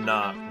do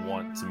not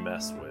want to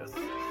mess with.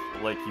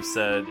 Like you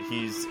said,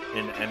 he's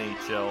an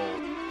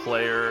NHL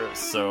player,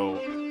 so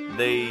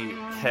they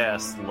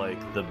cast like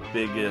the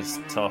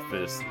biggest,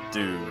 toughest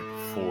dude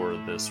for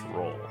this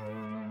role.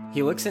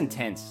 He looks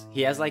intense.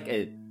 He has like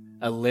a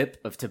lip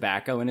of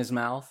tobacco in his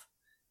mouth,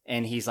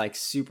 and he's like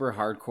super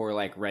hardcore,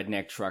 like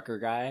redneck trucker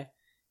guy.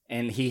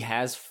 And he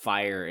has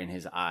fire in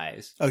his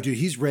eyes. Oh, dude,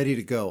 he's ready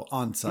to go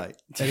on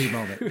site any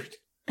moment.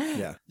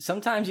 Yeah.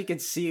 Sometimes you can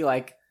see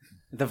like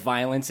the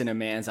violence in a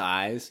man's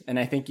eyes, and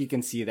I think you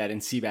can see that in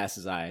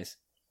Seabass's eyes.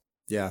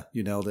 Yeah,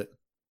 you nailed it.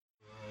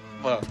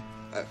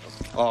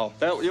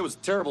 It was a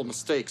terrible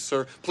mistake,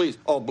 sir. Please,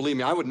 believe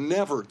me, I would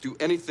never do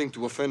anything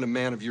to offend a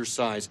man of your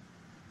size.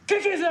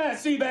 Kick his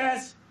ass,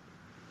 Seabass!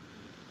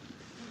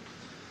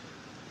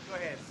 Go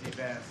ahead,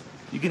 Seabass.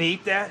 You gonna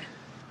eat that?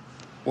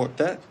 What,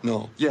 that?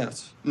 No.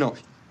 Yes. No.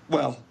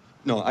 Well,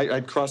 no,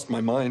 I'd crossed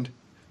my mind.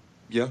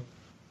 Yeah.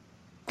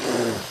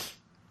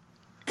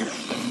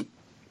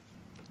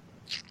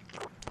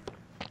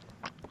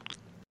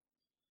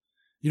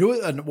 You know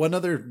what? One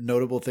other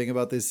notable thing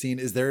about this scene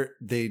is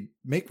they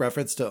make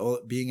reference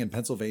to being in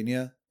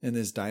Pennsylvania in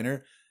this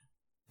diner.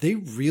 They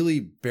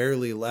really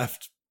barely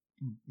left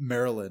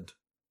Maryland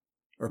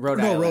or Rhode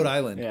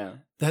Island. Yeah,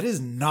 that is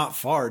not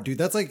far, dude.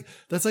 That's like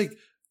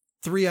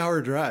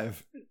 3-hour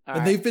drive,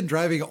 and they've been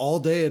driving all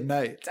day and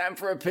night. Time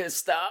for a pit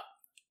stop.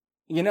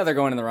 You know they're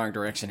going in the wrong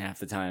direction half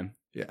the time.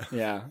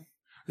 Yeah.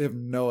 They have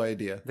no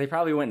idea. They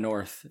probably went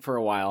north for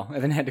a while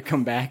and then had to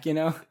come back, you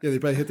know? Yeah, they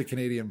probably hit the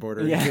Canadian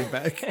border and came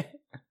back.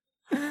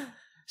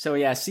 So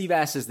yeah,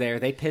 Seabass is there.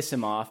 They piss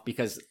him off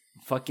because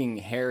fucking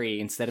Harry,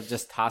 instead of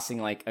just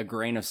tossing like a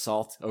grain of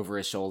salt over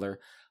his shoulder,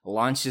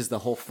 launches the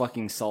whole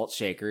fucking salt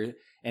shaker,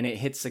 and it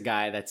hits a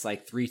guy that's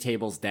like 3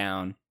 tables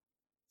down.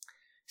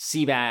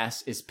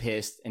 Seabass is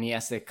pissed, and he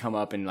has to come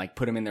up and like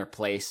put him in their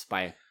place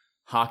by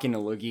hawking a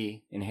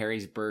loogie in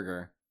Harry's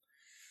burger.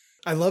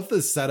 I love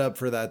the setup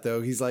for that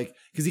though. He's like,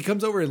 because he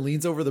comes over and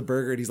leans over the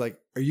burger and he's like,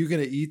 "Are you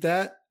going to eat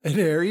that?" And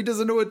Harry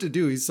doesn't know what to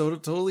do. He's so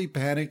totally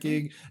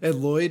panicking. And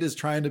Lloyd is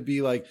trying to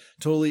be like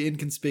totally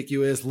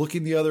inconspicuous,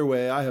 looking the other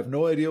way. I have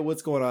no idea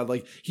what's going on.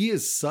 Like, he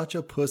is such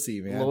a pussy,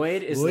 man.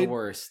 Lloyd is the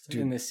worst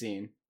in this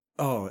scene.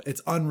 Oh,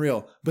 it's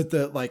unreal. But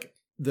the like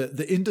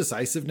the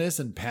indecisiveness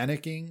and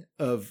panicking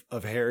of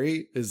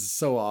Harry is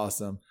so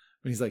awesome.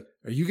 When he's like,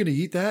 "Are you going to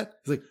eat that?"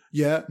 He's like,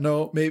 "Yeah,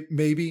 no,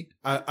 maybe.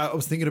 I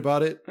was thinking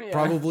about it. Yeah.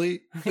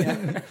 Probably."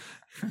 Yeah.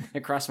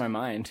 It crossed my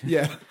mind.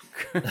 Yeah.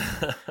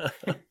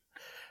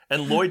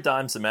 And Lloyd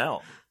dimes him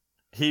out.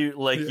 He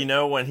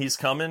when he's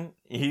coming,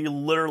 he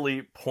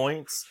literally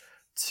points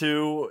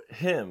to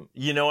him.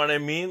 You know what I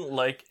mean?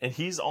 Like, and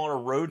he's on a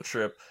road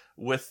trip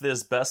with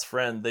this best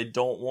friend. They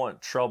don't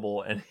want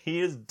trouble, and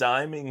he is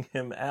diming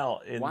him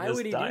out in Why this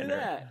would he diner. do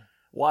that?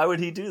 Why would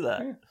he do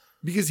that?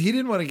 Because he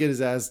didn't want to get his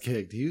ass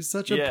kicked. He was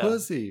such a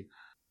pussy.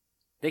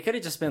 They could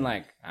have just been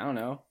like, I don't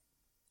know.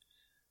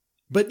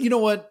 But you know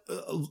what?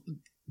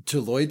 To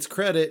Lloyd's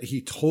credit,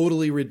 he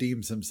totally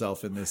redeems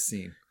himself in this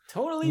scene.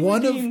 Totally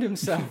redeemed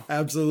himself.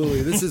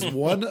 Absolutely. This is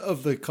one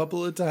of the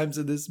couple of times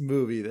in this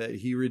movie that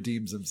he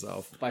redeems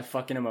himself. By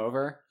fucking him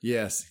over?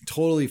 Yes.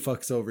 Totally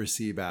fucks over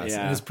Seabass.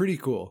 Yeah. And it's pretty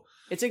cool.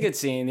 It's a good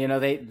scene. You know,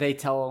 they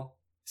tell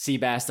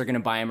Seabass they're going to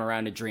buy him a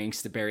round of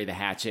drinks to bury the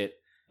hatchet.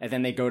 And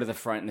then they go to the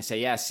front and they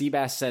say, yeah,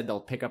 Seabass said they'll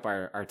pick up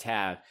our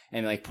tab.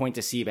 And like point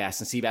to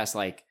Seabass. And Seabass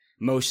like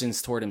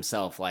motions toward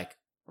himself like,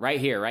 right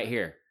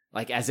here.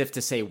 Like as if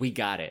to say, we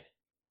got it.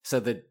 So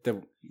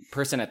the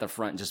person at the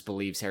front just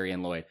believes Harry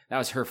and Lloyd. That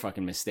was her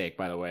fucking mistake,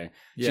 by the way.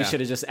 Yeah. She should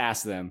have just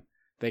asked them,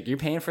 like, you're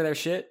paying for their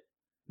shit?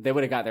 They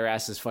would have got their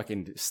asses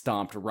fucking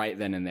stomped right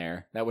then and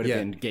there. That would have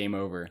been game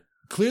over.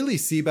 Clearly,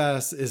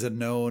 Seabass is a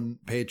known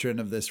patron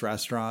of this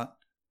restaurant.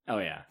 Oh,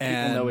 yeah.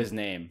 People know his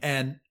name.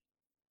 And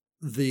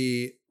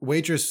the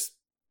waitress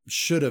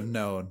should have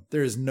known.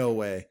 There is no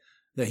way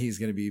that he's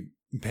going to be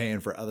paying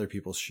for other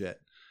people's shit.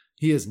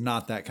 He is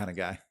not that kind of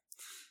guy.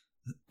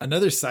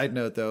 Another side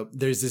note, though,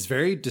 there's this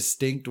very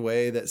distinct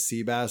way that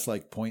Seabass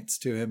like points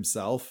to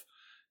himself.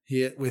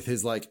 He with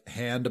his like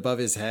hand above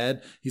his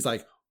head. He's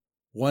like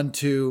 1,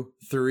 2,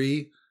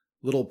 3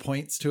 little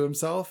points to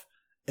himself.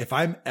 If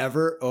I'm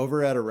ever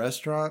over at a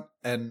restaurant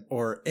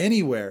or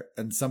anywhere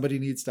and somebody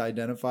needs to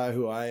identify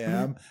who I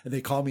am and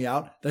they call me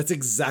out, that's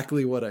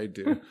exactly what I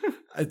do.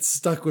 It's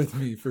stuck with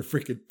me for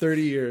freaking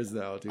 30 years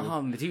now,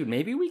 dude. Dude,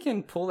 maybe we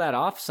can pull that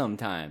off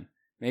sometime.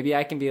 Maybe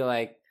I can be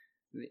like,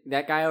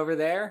 that guy over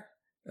there.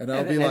 And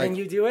I'll be like, and then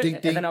you do it, ding,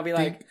 and then I'll be ding.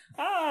 like,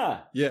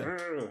 ah, yeah,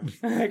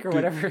 like, or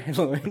whatever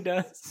Lloyd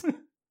does.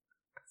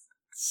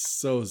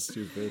 So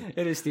stupid.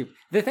 It is stupid.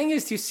 The thing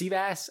is, too,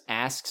 Seabass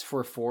asks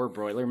for 4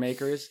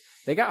 Boilermakers.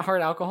 They got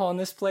hard alcohol in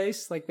this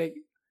place. Like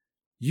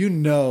you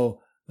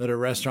know that a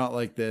restaurant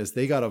like this,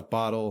 they got a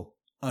bottle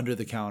under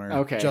the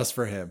counter, just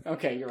for him.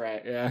 Okay, you're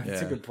right. Yeah,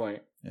 that's a good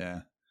point.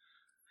 Yeah.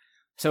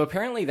 So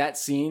apparently, that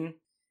scene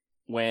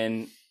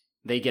when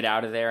they get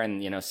out of there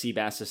and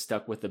Seabass is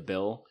stuck with the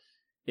bill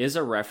is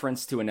a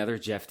reference to another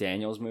Jeff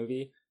Daniels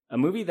movie, a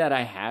movie that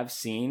I have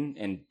seen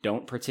and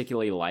don't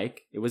particularly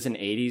like. It was an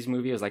 80s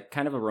movie. It was like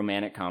kind of a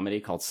romantic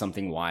comedy called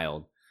Something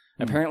Wild.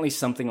 Apparently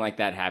something like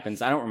that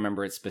happens. I don't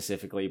remember it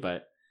specifically,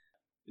 but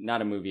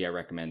not a movie I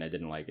recommend. I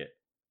didn't like it.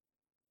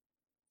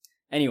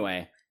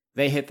 Anyway,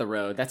 they hit the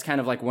road. That's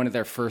kind of like one of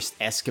their first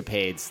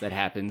escapades that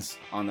happens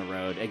on the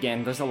road.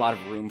 Again, there's a lot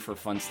of room for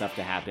fun stuff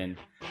to happen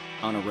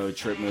on a road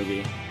trip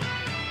movie.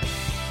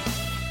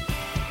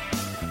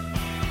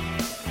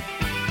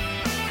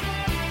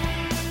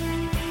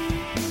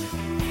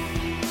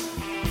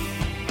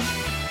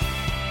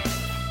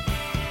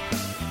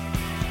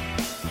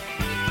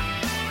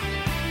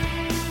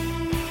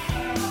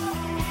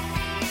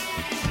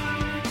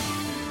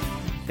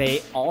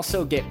 They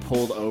also get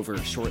pulled over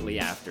shortly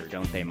after,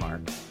 don't they,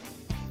 Mark?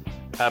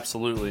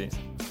 Absolutely.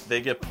 They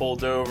get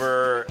pulled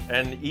over,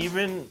 and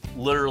even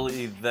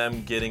literally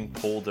them getting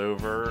pulled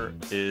over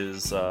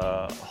is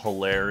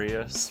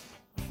hilarious.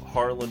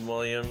 Harlan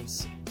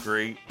Williams,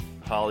 great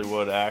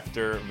Hollywood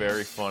actor,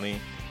 very funny.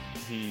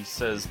 He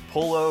says,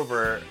 pull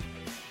over,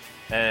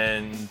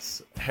 and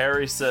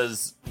Harry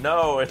says,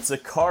 no, it's a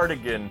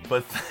cardigan,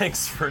 but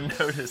thanks for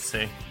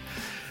noticing.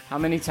 How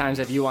many times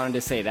have you wanted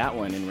to say that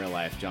one in real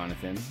life,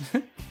 Jonathan?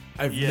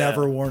 I've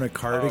never worn a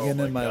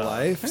cardigan in my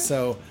life,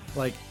 so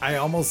like I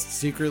almost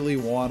secretly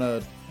want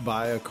to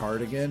buy a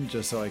cardigan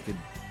just so I could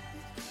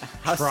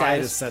try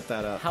to set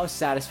that up. How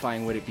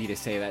satisfying would it be to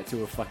say that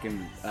to a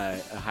fucking a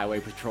highway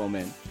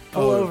patrolman?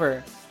 Pull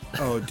over.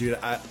 Oh, dude,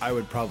 I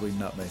would probably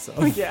nut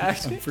myself. Yeah,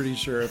 I'm pretty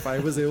sure if I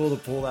was able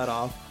to pull that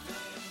off.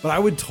 But I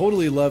would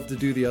totally love to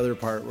do the other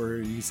part where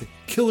you say,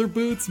 killer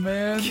boots,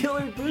 man.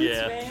 Killer boots,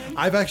 man.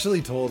 I've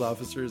actually told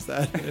officers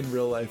that in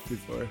real life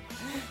before.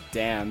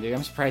 Damn, dude,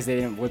 I'm surprised they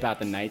didn't whip out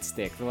the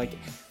nightstick. They're like,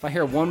 if I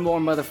hear one more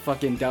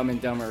motherfucking Dumb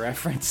and Dumber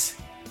reference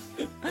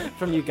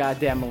from you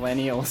goddamn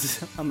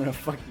millennials, I'm gonna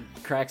fucking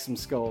crack some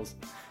skulls.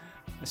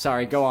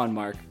 Sorry, go on,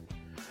 Mark.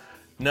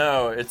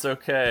 No, it's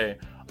okay.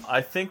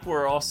 I think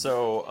we're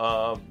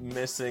also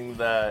missing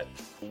that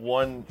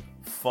one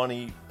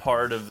funny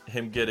part of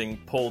him getting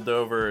pulled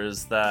over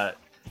is that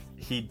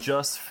he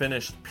just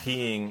finished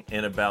peeing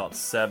in about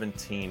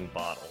 17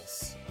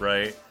 bottles,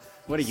 right?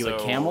 What are you, a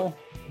camel?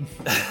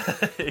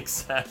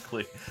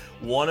 Exactly.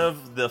 One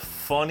of the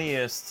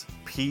funniest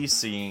pee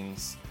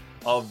scenes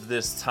of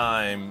this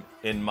time,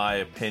 in my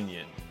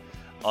opinion.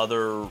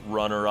 Other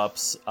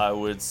runner-ups, I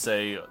would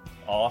say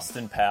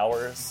Austin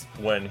Powers,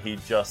 when he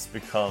just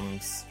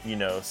becomes,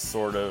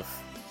 sort of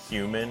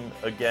human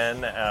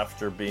again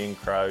after being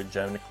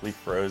cryogenically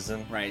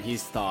frozen. Right,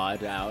 he's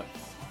thawed out,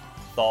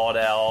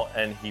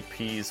 and he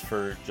pees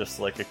for just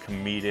like a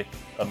comedic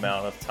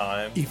amount of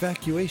time.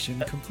 Evacuation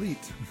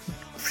complete.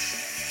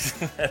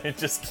 And it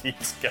just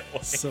keeps going.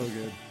 So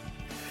good.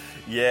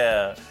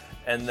 Yeah.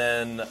 And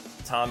then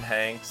Tom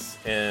Hanks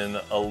in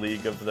A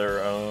League of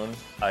Their Own.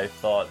 I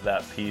thought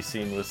that pee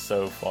scene was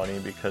so funny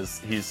because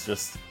he's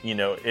just,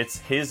 it's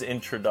his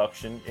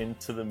introduction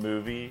into the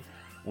movie.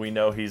 We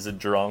know he's a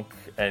drunk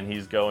and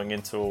he's going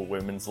into a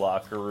women's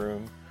locker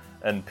room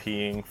and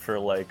peeing for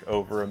like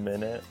over a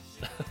minute.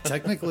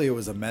 Technically, it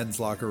was a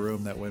men's locker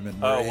room that women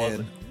were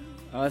in.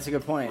 Oh, that's a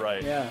good point.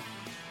 Right. Yeah.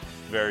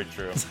 Very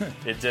true.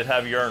 It did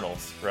have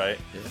urinals, right?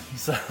 Yeah.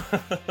 So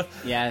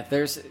yeah,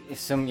 there's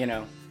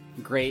some,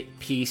 great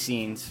pee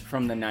scenes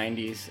from the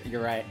 90s.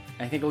 You're right.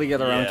 I think League of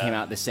Their Own came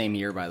out the same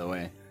year, by the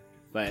way.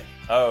 But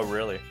oh,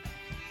 really?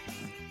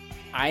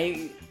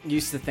 I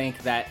used to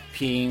think that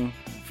peeing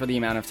for the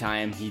amount of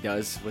time he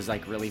does was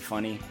like really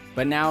funny.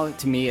 But now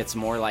to me it's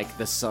more like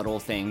the subtle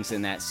things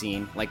in that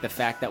scene. Like the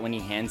fact that when he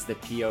hands the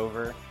pee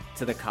over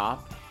to the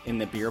cop in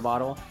the beer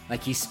bottle,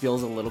 like he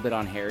spills a little bit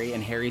on Harry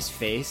and Harry's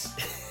face.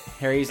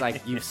 Harry's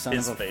like, you son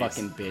of a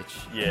fucking bitch.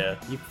 Yeah.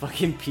 You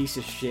fucking piece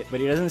of shit. But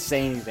he doesn't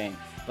say anything.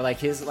 But like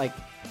his like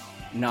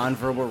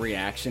non-verbal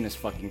reaction is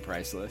fucking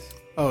priceless.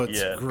 Oh,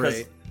 it's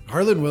great.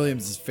 Harlan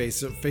Williams'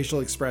 facial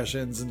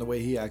expressions and the way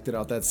he acted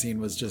out that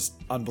scene was just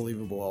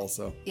unbelievable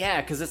also.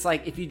 Yeah, because it's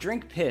like, if you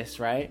drink piss,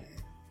 right,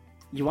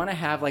 you want to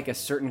have like a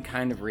certain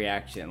kind of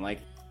reaction. Like,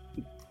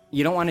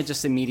 you don't want to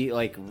just immediately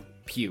like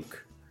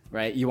puke,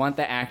 right? You want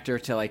the actor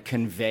to like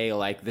convey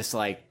like this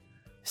like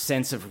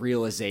sense of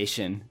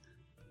realization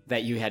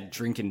that you had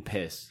drinking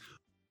piss.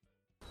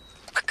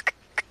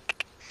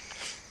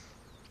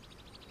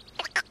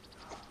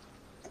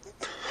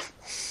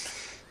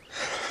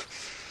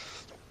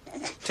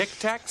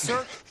 Tic-tac,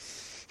 sir?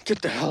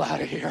 Get the hell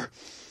out of here.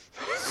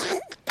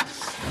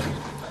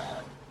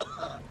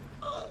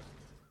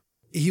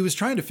 He was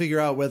trying to figure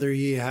out whether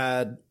he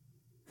had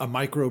a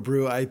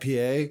microbrew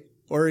IPA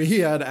or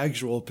he had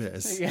actual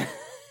piss. Yeah.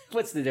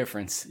 What's the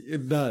difference?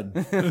 None.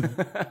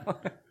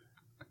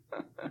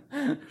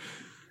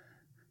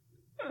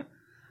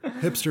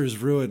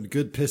 Hipsters ruin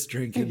good piss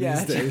drinking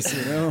these days,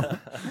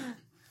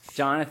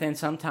 Jonathan,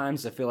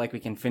 sometimes I feel like we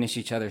can finish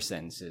each other's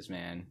sentences,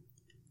 man.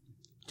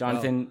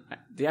 Jonathan,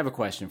 do you have a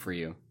question for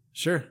you?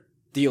 Sure.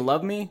 Do you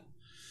love me?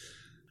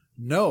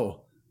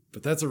 No,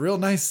 but that's a real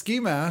nice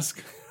ski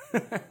mask.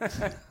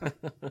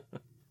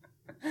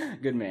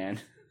 Good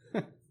man.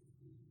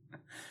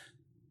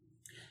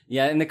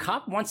 Yeah, and the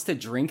cop wants to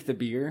drink the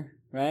beer,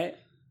 right?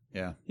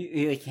 Yeah.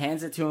 He like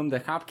hands it to him. The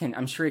cop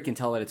I'm sure he can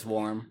tell that it's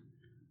warm,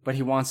 but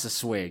he wants a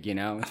swig,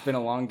 It's been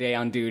a long day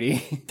on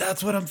duty.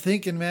 That's what I'm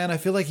thinking, man. I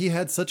feel like he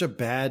had such a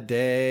bad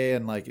day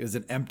and like it was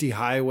an empty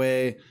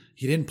highway.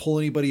 He didn't pull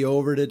anybody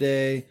over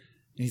today. And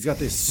he's got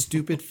this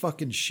stupid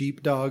fucking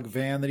sheepdog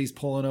van that he's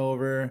pulling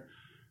over.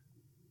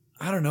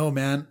 I don't know,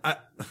 man.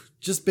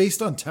 Just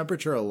based on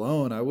temperature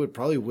alone, I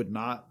would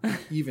not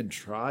even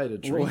try to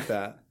drink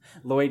that.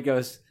 Lloyd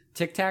goes,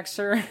 Tic-tac,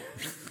 sir?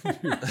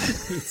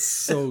 It's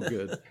so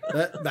good.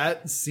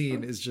 That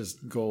scene is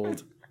just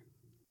gold.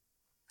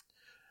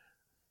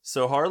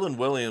 So Harlan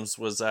Williams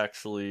was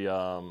actually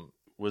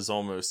was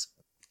almost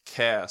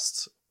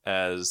cast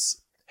as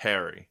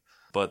Harry,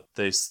 but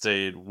they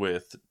stayed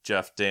with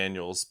Jeff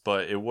Daniels.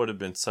 But it would have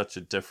been such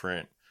a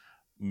different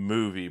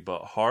movie.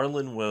 But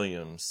Harlan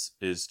Williams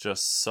is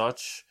just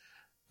such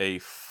a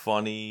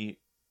funny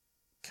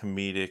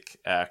comedic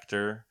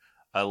actor.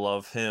 I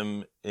love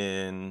him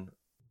in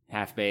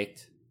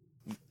Half-Baked,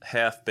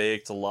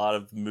 a lot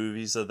of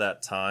movies of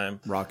that time.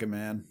 Rocket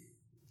Man.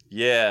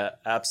 Yeah,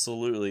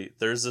 absolutely.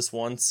 There's this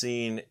one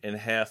scene in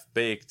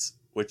Half-Baked,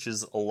 which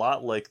is a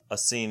lot like a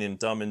scene in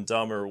Dumb and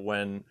Dumber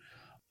when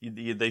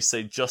they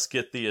say, just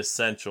get the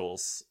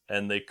essentials,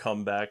 and they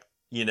come back,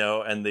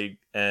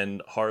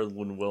 and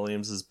Harlan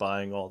Williams is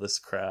buying all this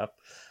crap,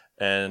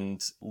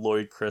 and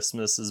Lloyd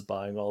Christmas is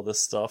buying all this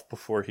stuff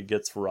before he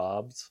gets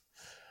robbed.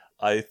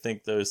 I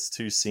think those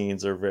two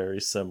scenes are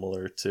very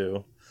similar,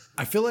 too.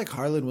 I feel like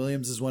Harlan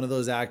Williams is one of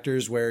those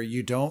actors where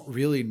you don't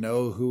really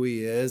know who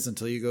he is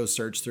until you go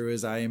search through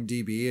his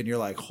IMDb and you're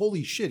like,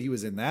 holy shit, he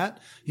was in that.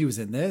 He was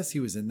in this.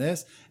 He was in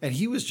this. And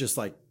he was just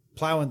like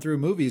plowing through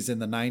movies in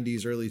the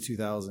 90s, early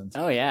 2000s.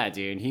 Oh, yeah,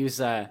 dude. He was,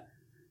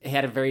 he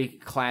had a very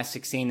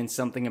classic scene in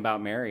Something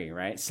About Mary,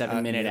 right?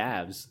 7-minute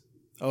abs.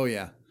 Oh,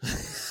 yeah.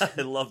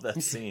 I love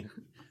that scene.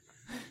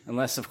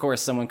 Unless, of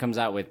course, someone comes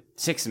out with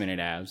 6-minute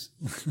abs.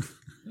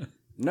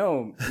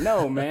 No,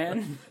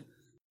 man.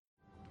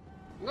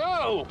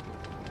 No,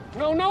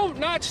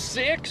 not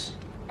 6.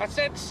 I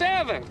said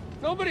 7.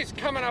 Nobody's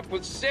coming up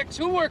with 6.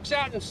 Who works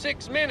out in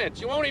 6 minutes?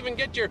 You won't even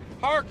get your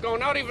heart going,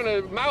 not even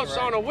a mouse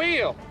on a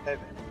wheel.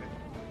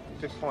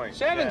 Good point.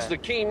 7's the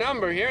key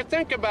number here.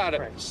 Think about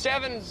it.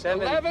 7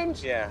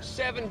 11s? Yeah.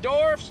 7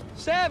 dwarfs?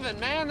 7,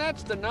 man,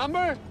 that's the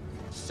number.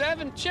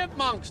 7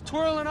 chipmunks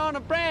twirling on a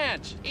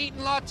branch,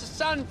 eating lots of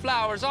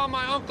sunflowers on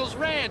my uncle's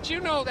ranch. You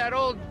know that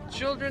old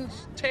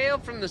children's tale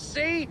from the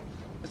sea?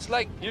 It's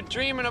like you're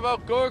dreaming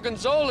about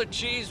gorgonzola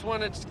cheese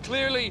when it's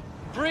clearly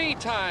brie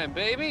time,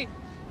 baby.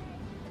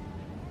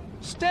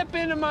 Step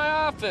into my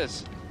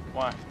office.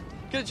 Why?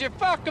 'Cause you're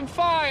fucking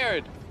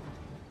fired.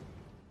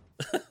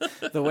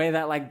 The way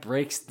that like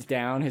breaks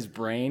down his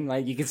brain,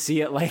 like you can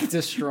see it like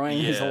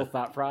destroying his Yeah. whole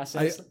thought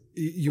process.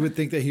 You would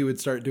think that he would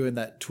start doing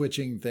that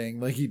twitching thing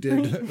like he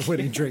did when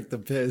he drank the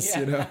piss,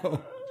 you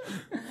know?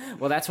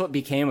 Well, that's what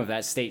became of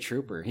that state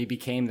trooper. He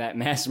became that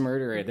mass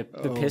murderer. The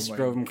piss my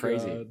drove him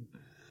crazy. God.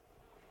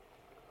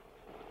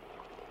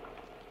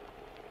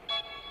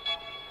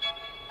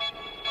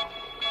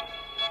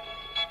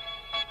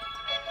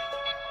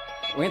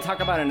 We're going to talk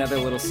about another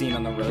little scene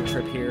on the road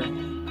trip here,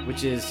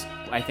 which is,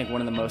 I think,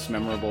 one of the most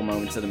memorable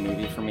moments of the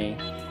movie for me.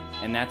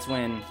 And that's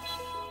when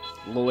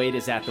Lloyd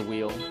is at the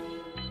wheel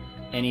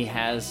and he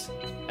has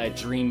a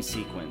dream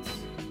sequence,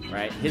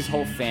 right? His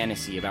whole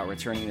fantasy about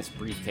returning this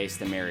briefcase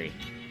to Mary.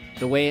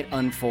 The way it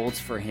unfolds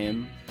for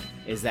him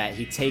is that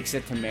he takes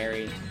it to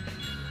Mary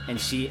and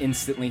she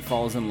instantly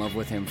falls in love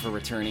with him for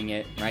returning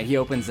it, right? He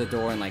opens the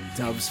door and like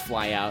doves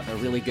fly out, a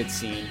really good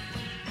scene.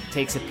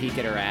 Takes a peek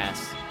at her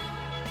ass.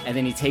 And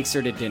then he takes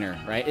her to dinner,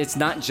 right? It's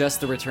not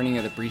just the returning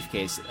of the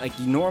briefcase. Like,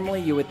 normally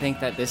you would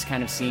think that this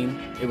kind of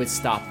scene, it would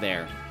stop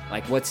there.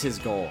 Like, what's his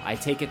goal? I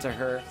take it to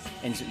her,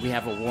 and we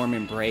have a warm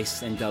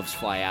embrace, and doves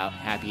fly out,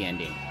 happy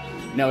ending.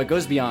 No, it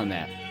goes beyond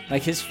that.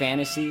 Like, his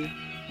fantasy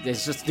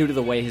is just due to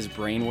the way his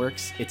brain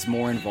works, it's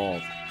more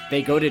involved.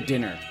 They go to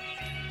dinner,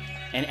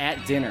 and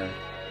at dinner,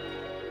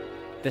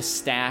 the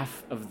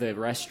staff of the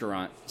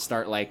restaurant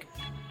start, like,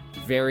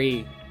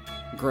 very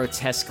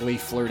grotesquely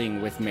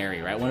flirting with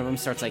Mary, right? One of them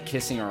starts like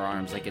kissing her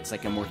arms, like it's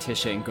like a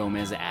Morticia and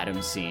Gomez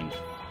Addams scene.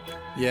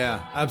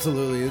 Yeah,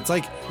 absolutely. It's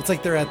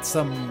like they're at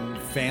some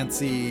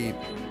fancy,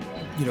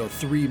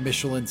 3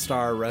 Michelin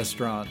star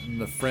restaurant, and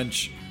the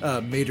French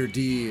maitre d'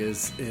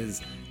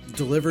 is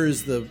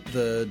delivers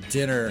the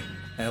dinner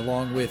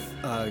along with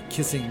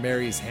kissing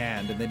Mary's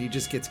hand, and then he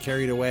just gets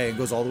carried away and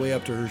goes all the way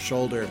up to her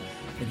shoulder,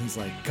 and he's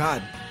like,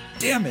 God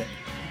damn it.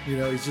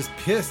 He's just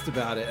pissed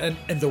about it.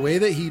 And the way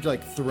that he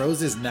like throws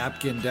his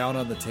napkin down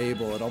on the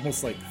table, it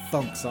almost like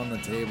thunks on the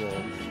table.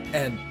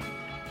 And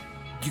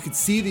you could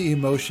see the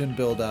emotion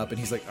build up, and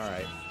he's like, all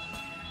right,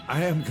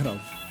 I am gonna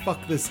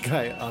fuck this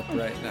guy up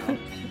right now.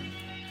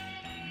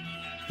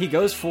 He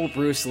goes full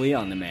Bruce Lee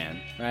on the man,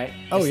 right?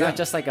 It's not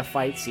just like a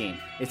fight scene.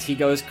 He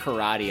goes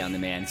karate on the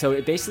man. So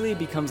it basically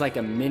becomes like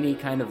a mini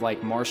kind of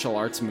like martial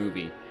arts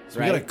movie. So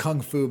right? we got a kung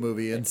fu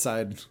movie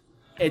inside.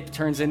 It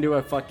turns into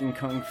a fucking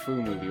kung fu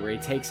movie where he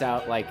takes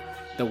out like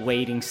the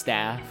waiting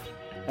staff,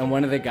 and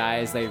one of the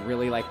guys, they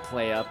really like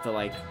play up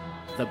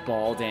the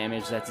ball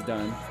damage that's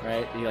done,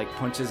 right? He like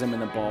punches him in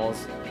the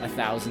balls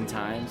 1,000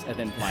 times and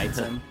then bites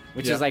him,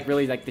 which is like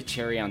really like the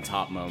cherry on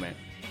top moment.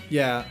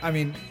 Yeah, I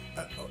mean,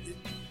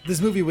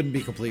 this movie wouldn't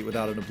be complete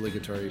without an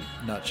obligatory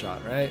nut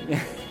shot, right?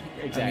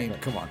 Exactly. I mean,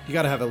 come on, you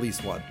got to have at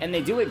least one. And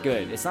they do it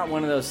good. It's not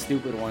one of those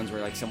stupid ones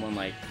where like someone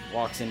like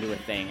walks into a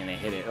thing and they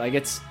hit it. Like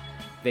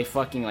they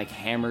fucking like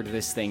hammered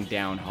this thing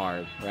down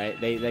hard, right?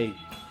 They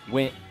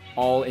went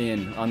all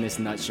in on this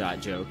nutshot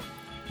joke.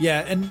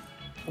 Yeah, and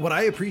what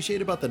I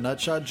appreciate about the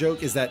nutshot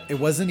joke is that it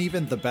wasn't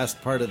even the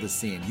best part of the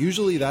scene.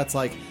 Usually that's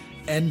like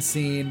end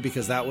scene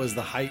because that was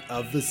the height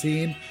of the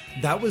scene.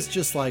 That was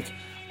just like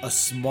a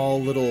small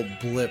little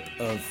blip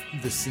of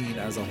the scene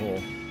as a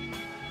whole.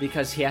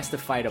 Because he has to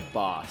fight a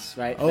boss,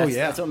 right?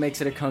 That's what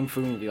makes it a kung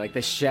fu movie. Like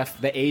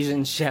the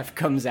Asian chef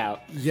comes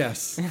out.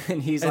 Yes.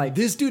 And he's and like...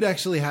 this dude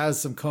actually has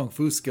some kung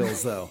fu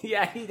skills, though.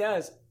 Yeah, he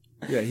does.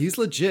 Yeah, he's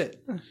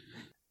legit.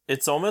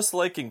 It's almost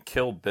like in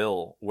Kill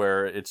Bill,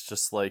 where it's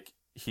just like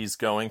he's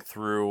going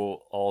through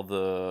all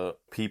the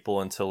people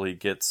until he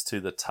gets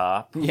to the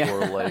top. Yeah.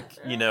 Or like,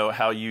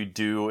 how you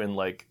do in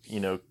like,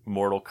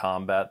 Mortal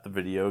Kombat, the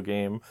video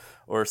game,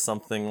 or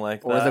something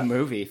like that. Or the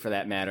movie, for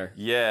that matter.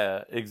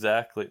 Yeah,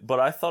 exactly.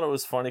 But I thought it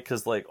was funny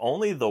because like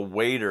only the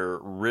waiter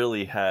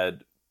really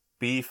had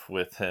beef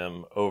with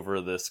him over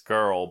this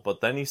girl,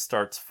 but then he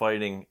starts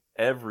fighting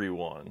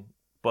everyone.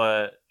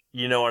 But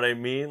you know what I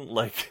mean?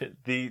 Like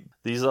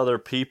these other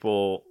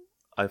people,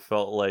 I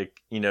felt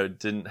like,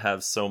 didn't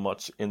have so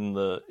much in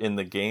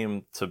the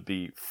game to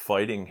be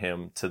fighting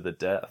him to the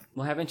death.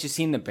 Well, haven't you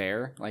seen The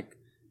Bear? Like,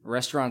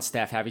 restaurant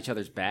staff have each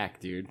other's back,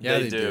 dude. Yeah,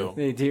 they do.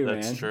 They do,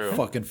 That's man. true.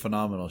 Fucking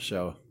phenomenal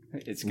show.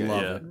 It's good.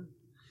 Love yeah. it.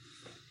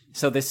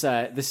 So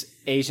this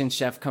Asian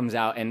chef comes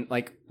out, and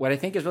like what I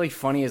think is really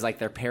funny is like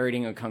they're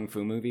parodying a kung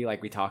fu movie,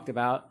 like we talked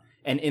about.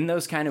 And in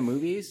those kind of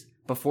movies,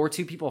 before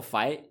two people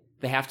fight,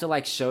 they have to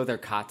like show their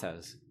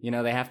katas.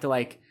 They have to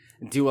like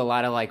do a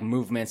lot of like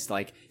movements,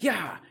 like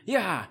yeah,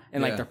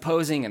 and like they're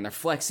posing and they're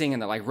flexing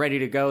and they're like ready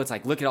to go. It's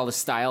like, look at all the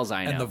styles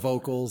I know. And the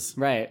vocals.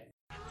 Right.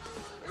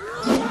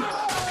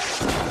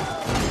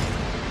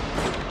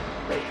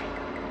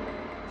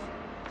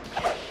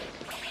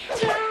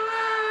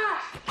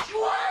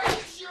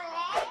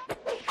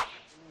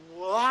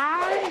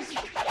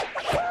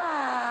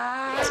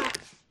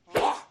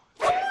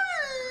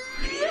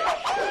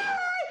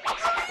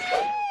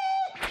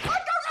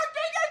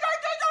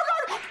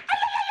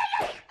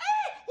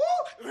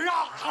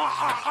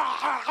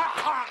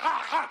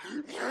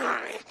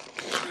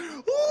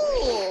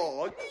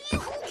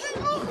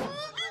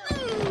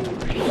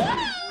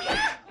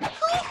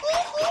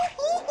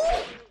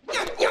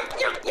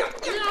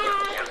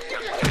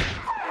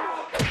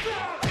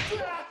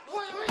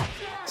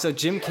 So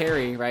Jim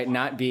Carrey, right,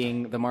 not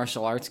being the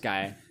martial arts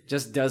guy,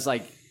 just does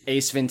like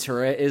Ace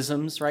Ventura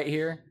isms right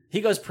here.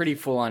 He goes pretty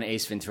full on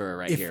Ace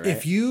Ventura here, right?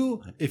 If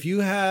you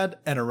had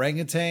an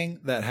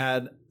orangutan that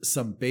had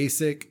some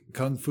basic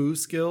kung fu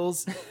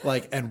skills,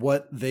 like, and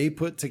what they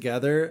put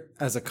together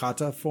as a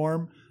kata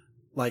form,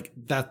 like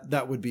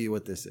that would be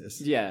what this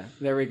is. Yeah,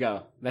 there we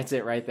go. That's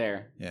it right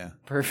there. Yeah.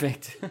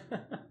 Perfect.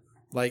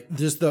 Like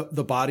just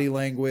the body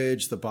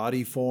language, the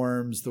body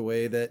forms, the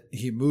way that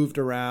he moved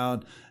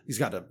around. He's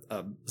got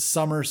a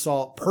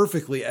somersault,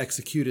 perfectly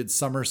executed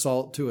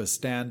somersault to a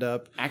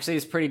stand-up. Actually,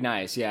 it's pretty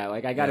nice. Yeah,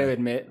 like I got to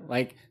admit,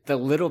 like the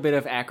little bit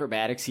of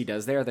acrobatics he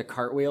does there, the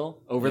cartwheel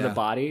over the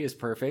body is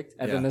perfect.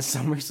 And then the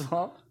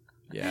somersault.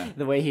 Yeah.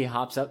 The way he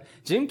hops up.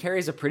 Jim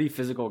Carrey's a pretty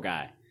physical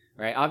guy,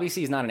 right?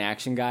 Obviously, he's not an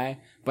action guy,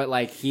 but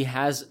like he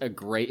has a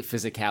great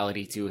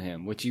physicality to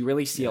him, which you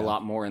really see a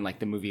lot more in like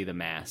the movie The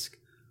Mask.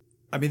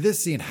 I mean,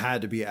 this scene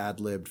had to be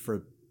ad-libbed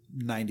for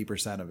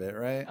 90% of it,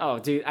 right? Oh,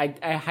 dude,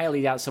 I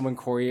highly doubt someone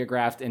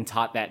choreographed and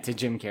taught that to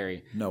Jim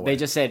Carrey. No way. They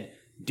just said,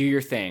 do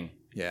your thing.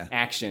 Yeah.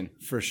 Action.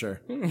 For sure.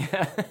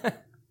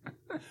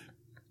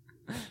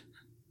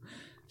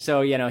 So,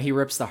 you know, he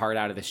rips the heart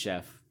out of the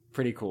chef.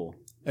 Pretty cool.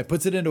 It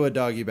puts it into a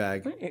doggy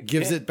bag,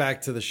 gives it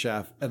back to the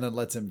chef, and then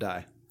lets him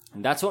die.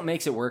 And that's what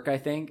makes it work, I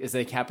think, is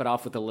they cap it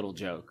off with a little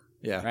joke.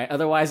 Yeah. Right?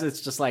 Otherwise,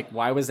 it's just like,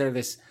 why was there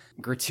this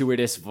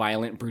gratuitous,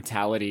 violent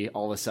brutality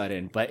all of a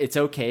sudden? But it's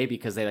okay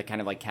because they kind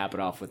of like cap it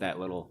off with that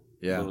little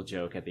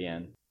joke at the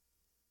end.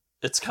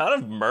 It's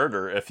kind of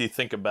murder if you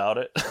think about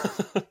it.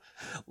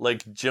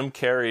 Like Jim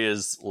Carrey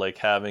is like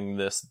having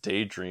this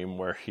daydream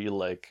where he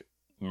like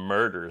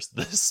murders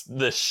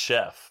this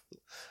chef.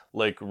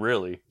 Like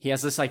really. He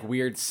has this like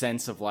weird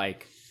sense of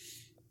like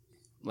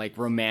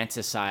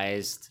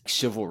romanticized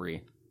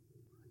chivalry.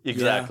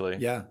 Exactly.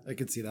 Yeah, I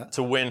could see that.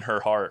 To win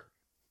her heart.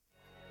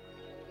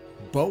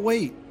 But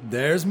wait,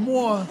 there's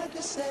more.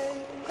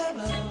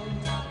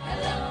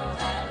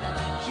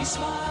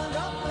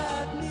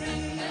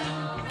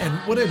 And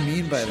what I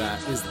mean by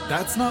that is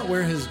that's not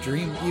where his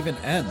dream even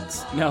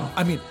ends. No.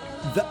 I mean,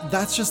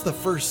 that's just the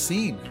first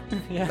scene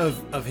Yeah.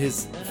 of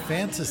his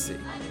fantasy,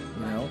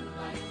 you know?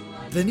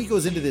 Then he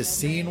goes into this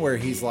scene where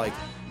he's like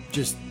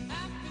just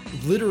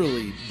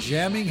literally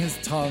jamming his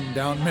tongue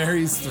down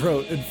Mary's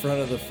throat in front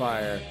of the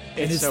fire.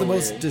 And it's so the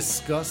most weird.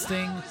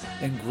 disgusting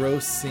and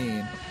gross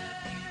scene.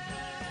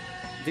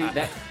 Dude,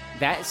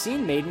 that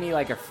scene made me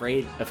like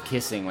afraid of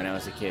kissing when I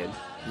was a kid.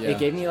 Yeah. It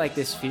gave me like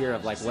this fear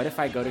of like, what if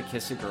I go to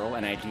kiss a girl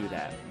and I do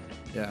that?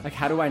 Yeah. Like,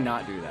 how do I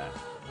not do that?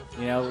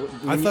 You know?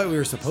 I thought we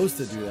were supposed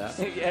to do that.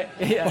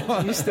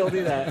 yeah, you still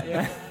do that.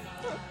 Yeah.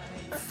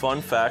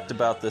 Fun fact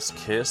about this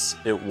kiss,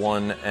 it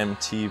won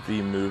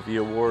MTV Movie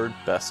Award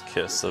Best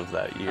Kiss of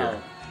that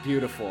year. Oh,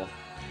 beautiful.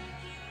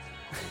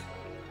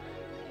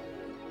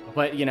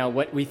 But, you know,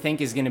 what we think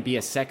is going to be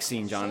a sex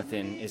scene,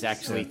 Jonathan, is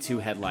actually two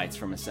headlights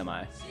from a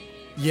semi.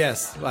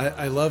 Yes,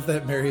 I love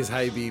that Mary's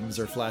high beams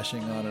are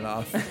flashing on and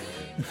off.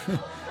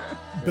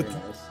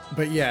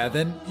 But yeah,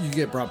 then you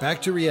get brought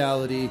back to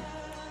reality.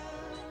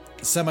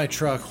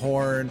 Semi-truck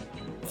horn,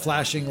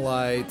 flashing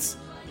lights,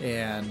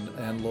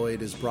 and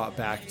Lloyd is brought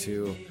back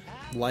to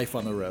life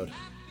on the road.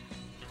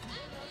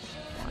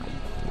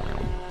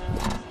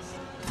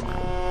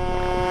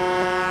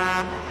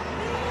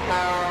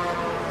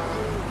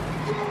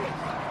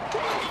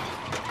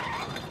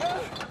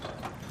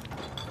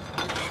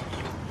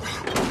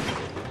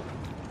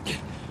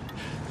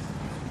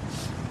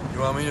 You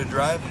want me to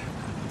drive?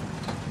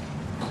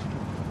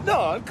 No,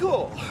 I'm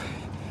cool.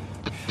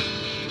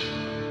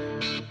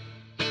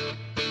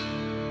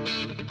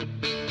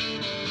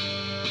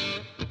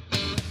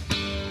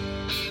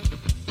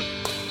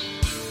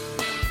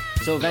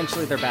 So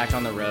eventually they're back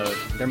on the road.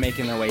 They're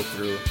making their way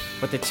through.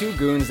 But the two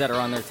goons that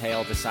are on their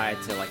tail decide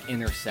to like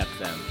intercept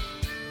them.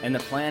 And the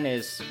plan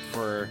is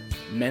for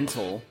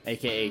Mental,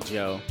 aka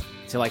Joe,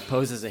 to like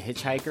pose as a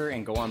hitchhiker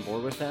and go on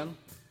board with them,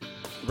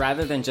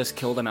 rather than just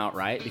kill them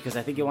outright, because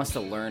I think he wants to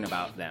learn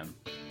about them.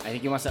 I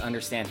think he wants to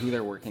understand who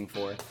they're working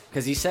for.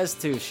 Because he says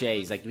to Shay,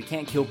 he's like, we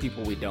can't kill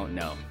people we don't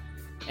know.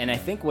 And I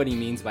think what he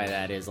means by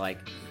that is like,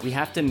 we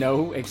have to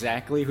know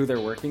exactly who they're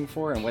working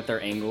for and what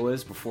their angle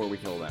is before we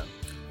kill them.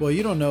 Well,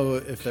 you don't know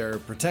if they're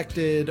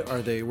protected.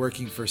 Are they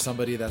working for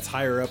somebody that's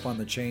higher up on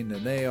the chain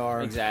than they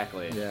are?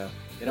 Exactly. Yeah.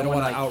 They don't want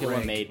to like outrank.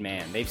 kill a made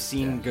man. They've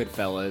seen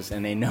Goodfellas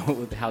and they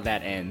know how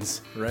that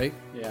ends. Right?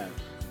 Yeah.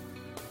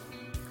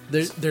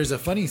 There's a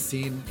funny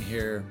scene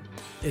here.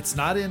 It's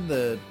not in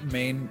the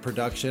main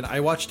production. I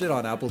watched it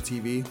on Apple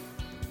TV.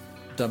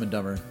 Dumb and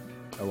Dumber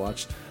I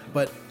watched.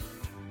 But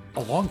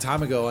a long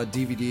time ago on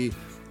DVD,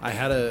 I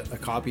had a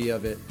copy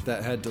of it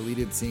that had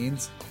deleted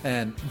scenes.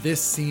 And this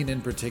scene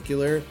in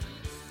particular,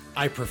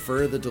 I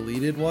prefer the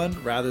deleted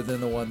one rather than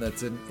the one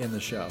that's in the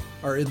show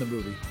or in the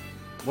movie.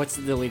 What's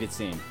the deleted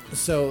scene?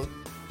 So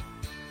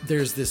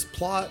there's this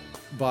plot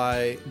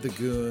by the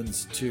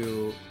goons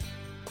to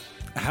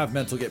have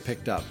Mental get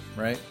picked up,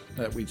 right?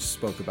 That we just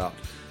spoke about.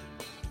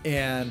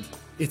 And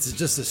it's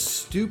just a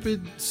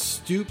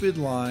stupid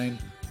line,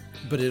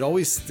 but it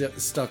always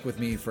stuck with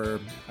me for,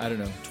 I don't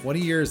know, 20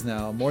 years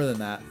now. More than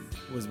that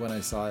was when I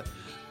saw it.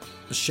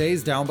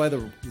 Shay's down by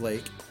the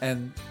lake,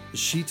 and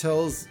she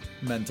tells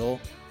Mental,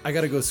 I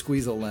gotta go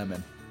squeeze a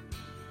lemon.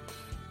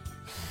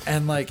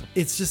 And like,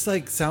 it's just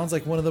like, sounds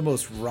like one of the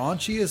most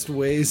raunchiest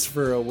ways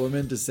for a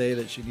woman to say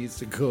that she needs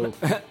to go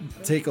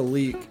take a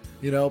leak,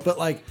 you know? But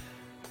like,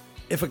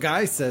 if a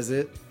guy says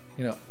it,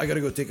 you know, I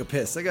gotta go take a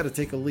piss, I gotta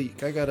take a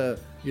leak, I gotta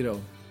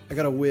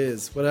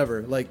whiz,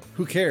 whatever. Like,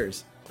 who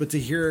cares? But to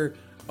hear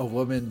a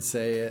woman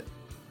say it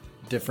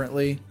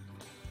differently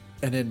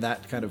and in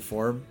that kind of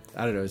form,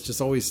 I don't know, it's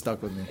just always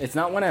stuck with me. It's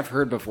not one I've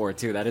heard before,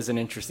 too. That is an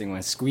interesting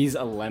one. Squeeze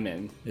a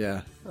lemon.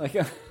 Yeah. Like,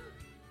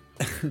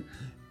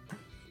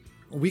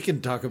 we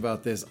can talk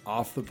about this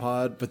off the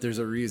pod, but there's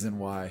a reason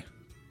why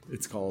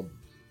it's called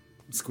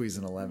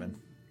squeezing a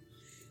lemon.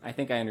 I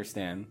think I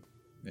understand.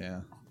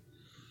 Yeah.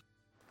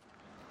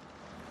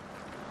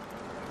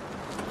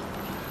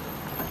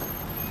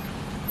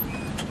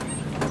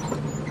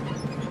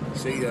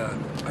 Say,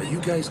 are you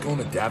guys going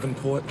to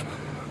Davenport?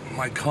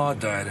 My car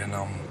died and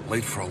I'm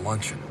late for a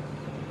luncheon.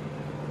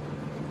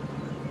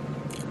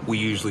 We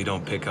usually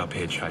don't pick up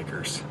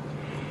hitchhikers.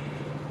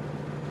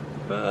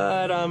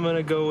 But I'm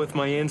gonna go with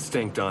my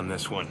instinct on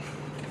this one.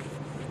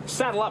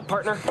 Saddle up,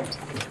 partner.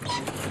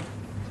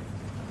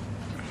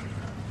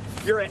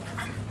 You're it.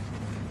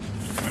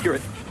 You're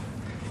it.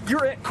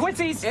 You're it.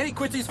 Quincy's! Any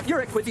quincies? You're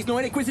it, quincies. No,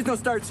 any quincies, no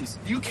startsies.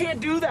 You can't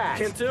do that!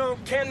 Can't do?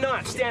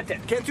 Cannot. Stamped it.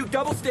 Can't do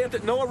double stamped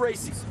it, no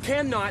erases.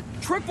 Cannot.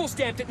 Triple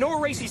stamped it. No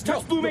erases.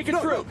 Touch blue, make it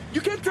true.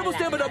 You can't triple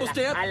stamp a double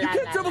stamp. You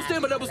can't triple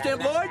stamp a double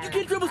stamp, Lloyd. You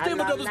can't triple stamp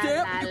a double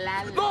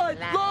stamp.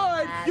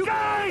 Lloyd, you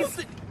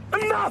guys!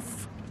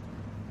 Enough!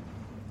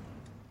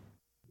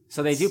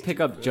 So they do pick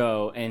up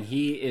Joe, and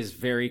he is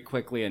very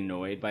quickly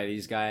annoyed by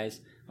these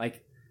guys.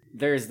 Like,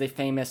 there's the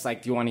famous,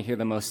 like, do you want to hear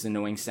the most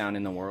annoying sound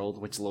in the world,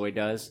 which Lloyd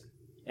does?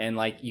 And,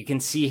 like, you can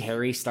see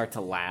Harry start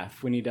to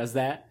laugh when he does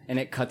that, and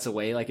it cuts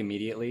away, like,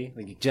 immediately.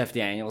 Like, Jeff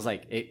Daniels,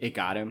 like, it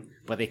got him,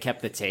 but they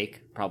kept the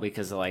take, probably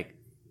because of, like,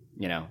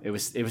 you know, it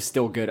was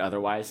still good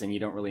otherwise, and you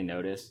don't really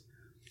notice.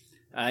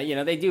 You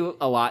know, they do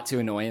a lot to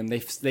annoy him. They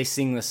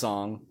sing the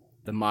song,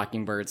 the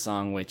Mockingbird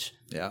song, which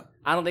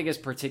I don't think is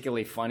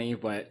particularly funny,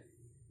 but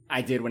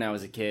I did when I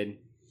was a kid.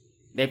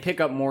 They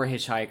pick up more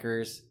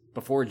hitchhikers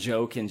before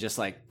Joe can just,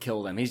 like,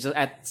 kill them. He's just,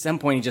 at some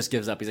point, he just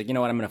gives up. He's like, you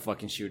know what, I'm going to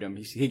fucking shoot him.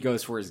 He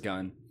goes for his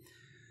gun.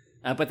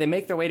 But they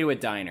make their way to a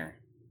diner.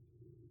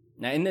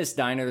 Now, in this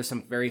diner, there's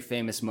some very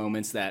famous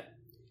moments that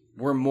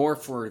were more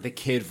for the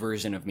kid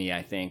version of me,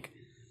 I think.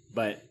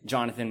 But,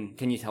 Jonathan,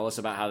 can you tell us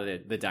about how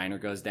the diner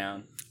goes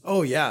down?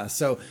 Oh, yeah.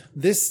 So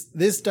this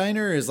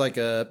diner is like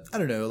a, I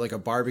don't know, like a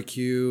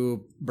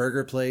barbecue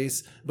burger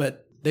place.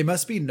 But they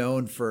must be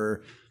known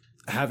for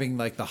having,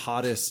 like, the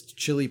hottest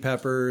chili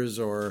peppers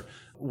or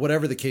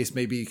whatever the case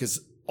may be, because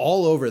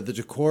all over the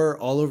decor,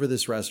 all over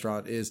this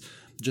restaurant is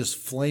just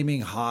flaming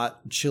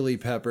hot chili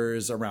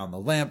peppers around the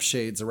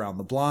lampshades, around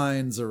the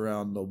blinds,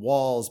 around the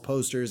walls,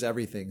 posters,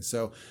 everything.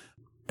 So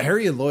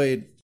Harry and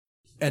Lloyd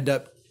end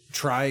up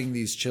trying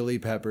these chili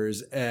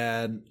peppers,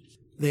 and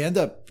they end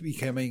up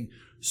becoming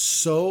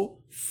so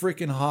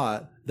freaking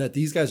hot that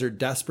these guys are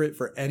desperate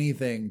for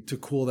anything to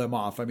cool them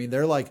off. I mean,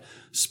 they're like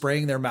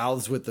spraying their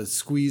mouths with the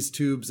squeeze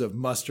tubes of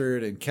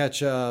mustard and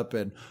ketchup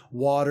and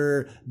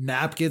water,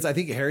 napkins. I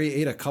think Harry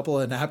ate a couple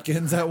of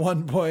napkins at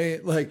one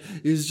point. Like,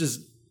 it's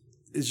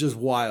just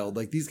wild.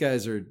 Like, these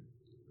guys are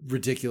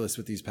ridiculous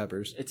with these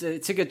peppers.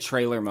 It's a good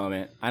trailer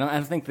moment. I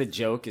don't think the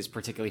joke is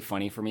particularly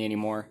funny for me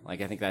anymore. Like,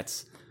 I think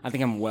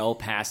I'm well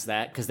past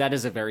that, because that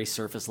is a very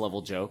surface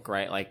level joke,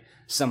 right? Like,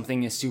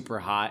 something is super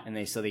hot, and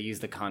they use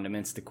the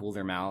condiments to cool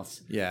their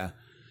mouths. Yeah.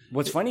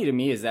 What's funny to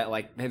me is that,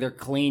 like, they're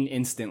clean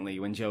instantly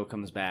when Joe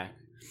comes back.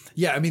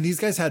 Yeah, I mean, these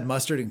guys had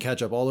mustard and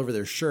ketchup all over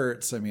their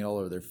shirts. I mean, all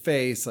over their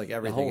face, like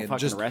everything. The whole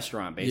fucking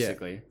restaurant,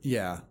 basically.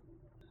 Yeah.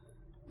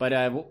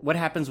 But what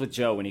happens with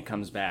Joe when he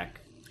comes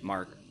back,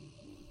 Mark?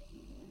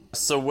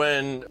 So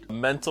when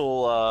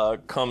Mental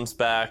comes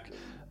back,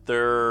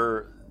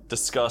 they're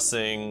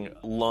discussing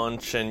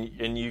lunch,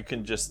 and you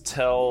can just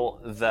tell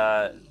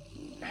that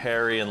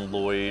Harry and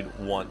Lloyd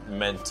want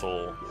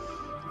Mental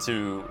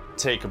to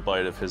take a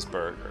bite of his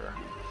burger.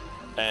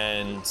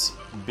 And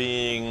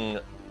being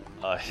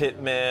a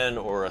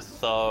hitman or a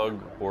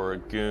thug or a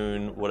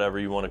goon, whatever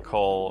you want to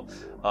call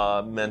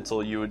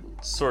Mental, you would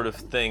sort of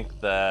think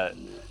that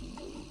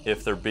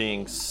if they're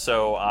being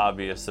so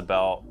obvious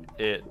about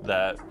it,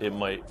 that it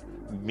might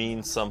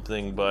mean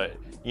something, but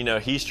you know,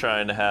 he's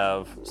trying to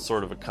have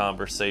sort of a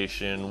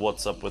conversation.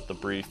 What's up with the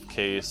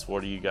briefcase?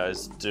 What are you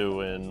guys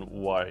doing?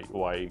 Why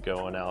are you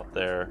going out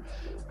there?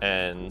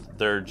 And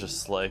they're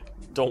just like,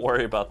 don't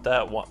worry about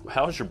that.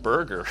 How's your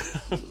burger?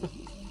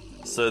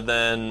 So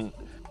then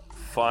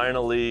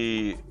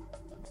finally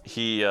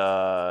he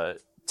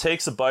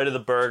takes a bite of the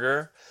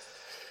burger,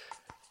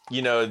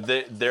 you know,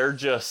 they're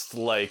just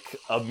like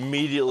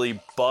immediately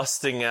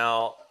busting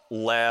out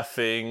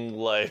laughing,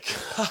 like,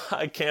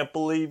 I can't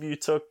believe you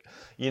took,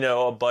 you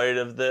know, a bite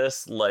of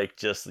this, like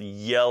just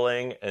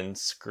yelling and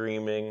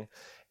screaming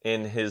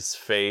in his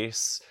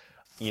face.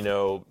 You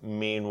know,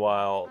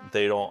 meanwhile,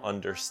 they don't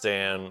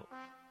understand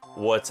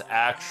what's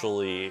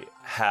actually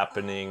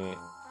happening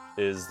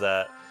is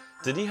that,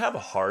 did he have a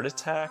heart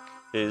attack?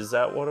 Is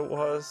that what it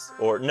was?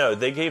 Or no,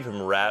 they gave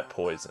him rat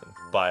poison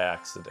by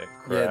accident,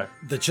 correct?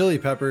 Yeah, the chili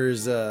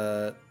peppers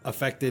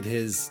affected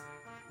his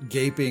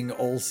gaping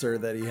ulcer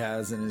that he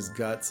has in his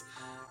guts.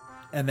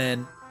 And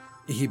then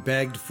he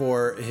begged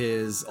for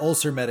his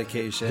ulcer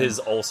medication. His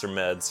ulcer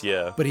meds,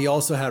 yeah. But he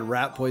also had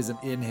rat poison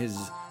in his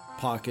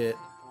pocket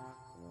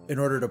in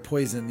order to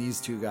poison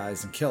these two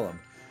guys and kill them.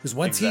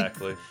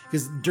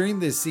 Because during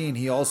this scene,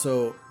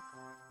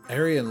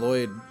 Harry and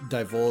Lloyd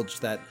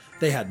divulged that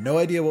they had no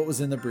idea what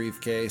was in the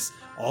briefcase.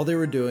 All they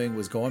were doing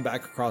was going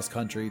back across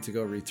country to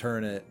go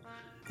return it.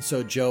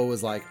 So Joe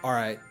was like, all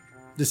right,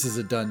 this is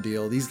a done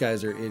deal. These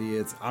guys are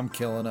idiots. I'm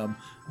killing them.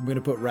 I'm going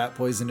to put rat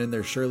poison in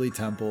their Shirley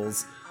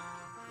temples.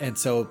 And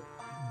so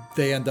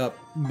they end up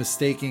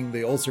mistaking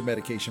the ulcer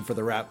medication for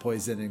the rat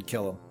poison and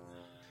kill him.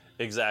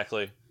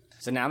 Exactly.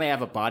 So now they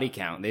have a body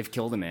count. They've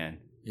killed a man.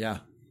 Yeah.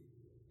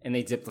 And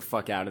they dip the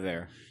fuck out of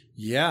there.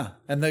 Yeah.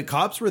 And the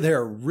cops were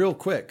there real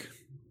quick.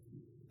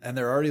 And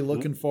they're already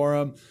looking for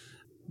him.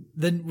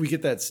 Then we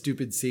get that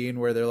stupid scene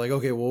where they're like,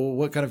 okay, well,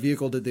 what kind of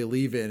vehicle did they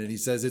leave in? And he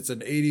says it's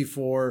an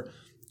 84,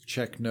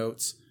 check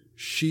notes,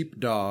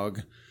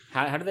 sheepdog.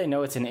 How do they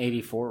know it's an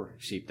 84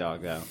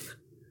 sheepdog, though?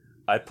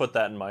 I put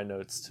that in my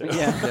notes, too.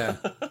 Yeah.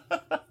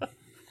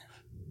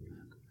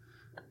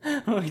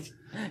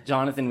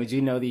 Jonathan, would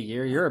you know the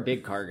year? You're a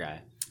big car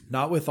guy.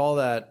 Not with all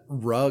that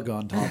rug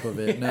on top of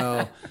it,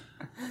 no.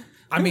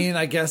 I mean,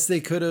 I guess they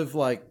could have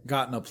like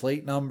gotten a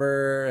plate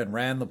number and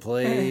ran the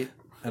plate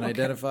and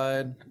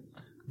identified.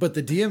 But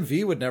the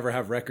DMV would never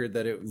have record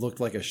that it looked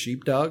like a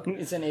sheepdog.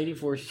 It's an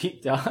 84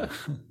 sheepdog.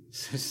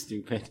 So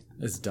stupid.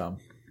 It's dumb.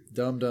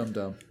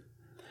 Dumb.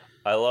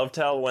 I loved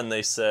how when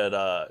they said,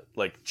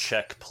 like,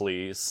 check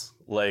please,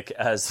 like,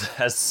 as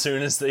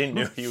soon as they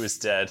knew he was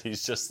dead,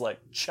 he's just like,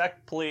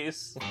 check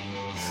please.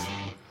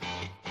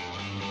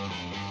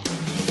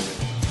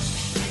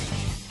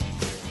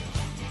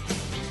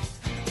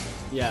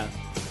 Yeah,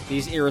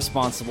 these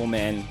irresponsible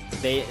men,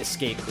 they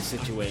escape the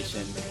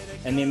situation,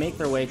 and they make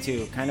their way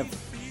to kind of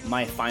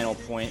my final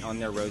point on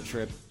their road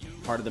trip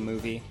part of the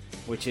movie,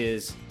 which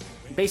is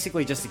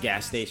basically just a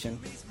gas station,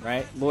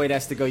 right? Lloyd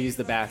has to go use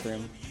the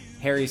bathroom.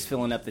 Harry's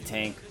filling up the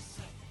tank.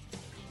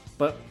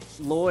 But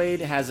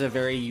Lloyd has a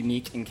very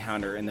unique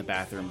encounter in the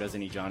bathroom,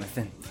 doesn't he,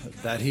 Jonathan?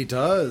 That he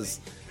does.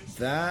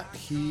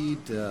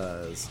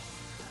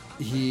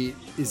 He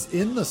is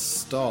in the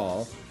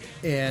stall,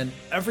 and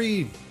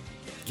every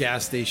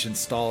gas station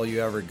stall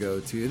you ever go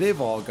to,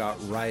 they've all got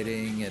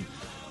writing and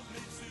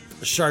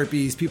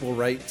Sharpies. People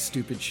write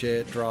stupid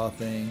shit, draw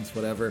things,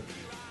 whatever.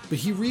 But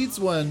he reads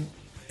one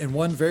in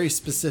one very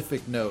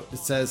specific note. It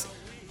says,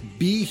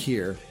 "Be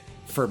here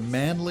for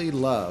manly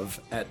love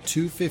at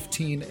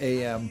 2:15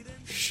 a.m.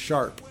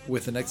 sharp,"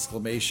 with an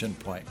exclamation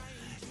point.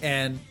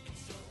 And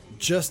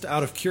just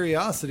out of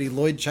curiosity,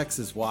 Lloyd checks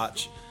his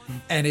watch,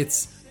 and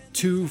it's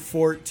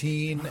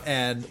 2:14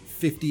 and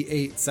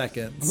 58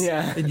 seconds.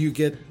 Yeah. And you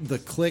get the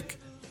click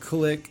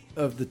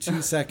of the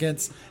 2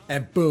 seconds,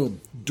 and boom,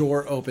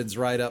 door opens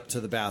right up to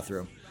the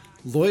bathroom.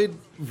 Lloyd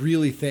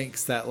really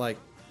thinks that like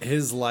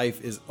his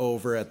life is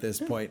over at this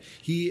point.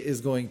 He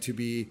is going to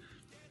be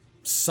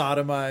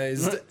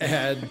sodomized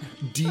and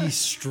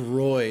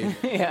destroyed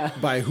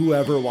by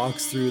whoever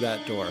walks through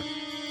that door.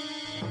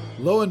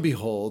 Lo and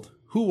behold,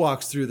 who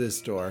walks through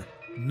this door?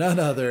 None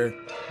other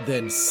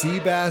than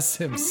Seabass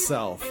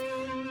himself.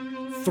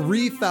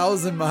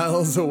 3,000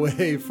 miles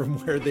away from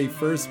where they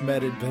first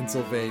met in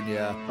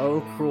Pennsylvania.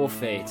 Oh, cruel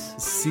fate.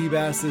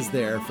 Seabass is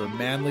there for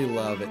manly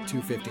love at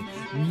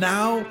 2:15.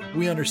 Now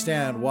we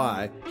understand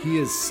why he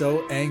is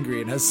so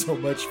angry and has so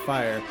much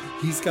fire.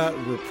 He's got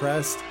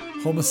repressed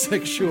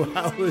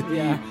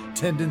homosexuality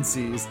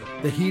tendencies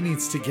that he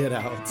needs to get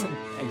out.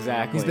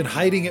 Exactly. He's been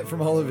hiding it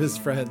from all of his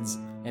friends.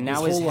 And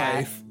now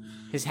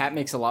his hat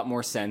makes a lot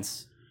more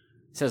sense.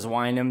 It says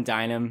wine 'em,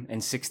 dine 'em,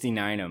 and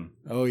 69 'em.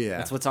 Oh, yeah.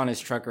 That's what's on his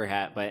trucker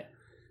hat, but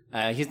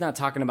he's not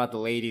talking about the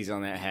ladies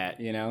on that hat,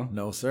 you know?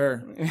 No,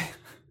 sir.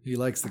 He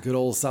likes the good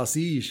old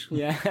sausage.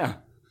 Yeah.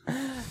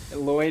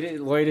 Lloyd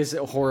is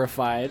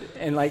horrified.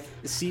 And, like,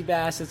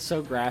 Seabass, it's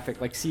so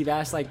graphic. Like,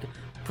 Seabass, like,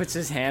 puts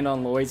his hand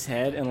on Lloyd's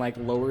head and, like,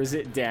 lowers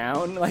it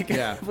down. Like,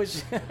 yeah.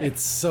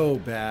 It's so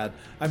bad.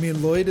 I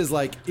mean, Lloyd is,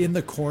 like, in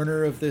the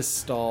corner of this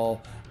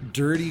stall,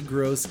 dirty,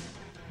 gross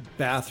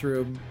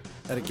bathroom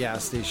at a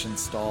gas station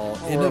stall,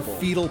 horrible, in a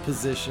fetal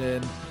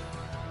position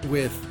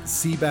with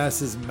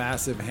Seabass's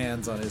massive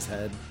hands on his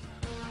head,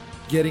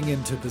 getting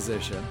into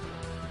position.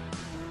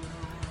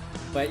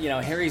 But, you know,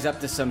 Harry's up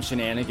to some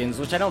shenanigans,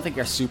 which I don't think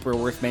are super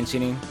worth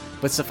mentioning,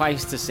 but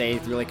suffice to say,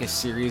 through like a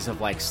series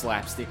of like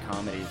slapstick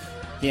comedy,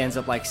 he ends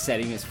up like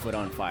setting his foot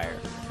on fire.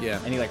 Yeah.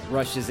 And he like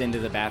rushes into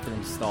the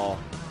bathroom stall,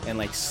 and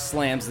like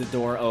slams the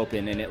door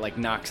open, and it like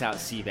knocks out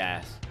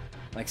Seabass.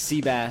 Like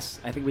Seabass,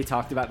 I think we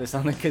talked about this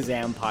on the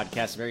Kazam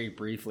podcast very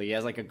briefly. He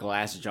has like a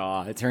glass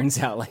jaw. It turns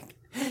out like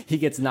he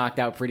gets knocked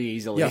out pretty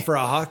easily. Yeah, for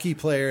a hockey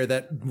player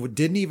that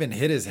didn't even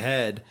hit his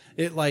head,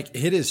 it like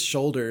hit his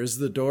shoulders.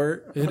 The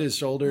door hit his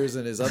shoulders,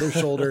 and his other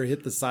shoulder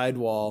hit the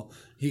sidewall.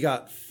 He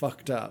got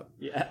fucked up.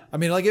 Yeah. I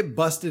mean, like it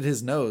busted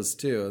his nose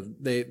too.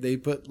 They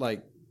put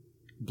like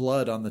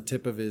blood on the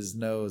tip of his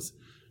nose.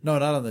 No,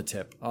 not on the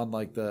tip. On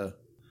like the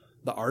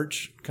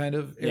arch kind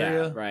of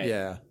area. Yeah, right.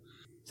 Yeah.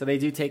 So they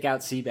do take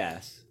out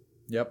Seabass.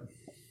 Yep.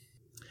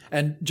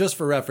 And just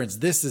for reference,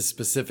 this is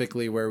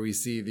specifically where we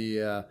see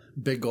the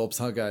Big Gulps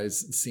Huh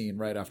Guys scene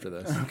right after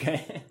this.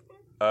 Okay.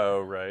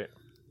 Oh, right.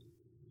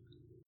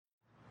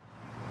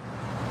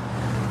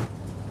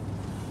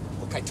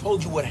 Look, I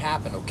told you what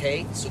happened,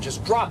 okay? So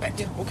just drop it.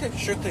 Yeah, okay,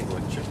 sure thing,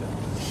 Lloyd, sure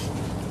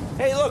thing.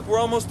 Hey, look, we're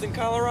almost in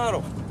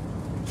Colorado.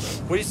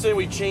 What do you say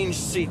we change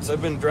seats?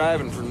 I've been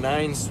driving for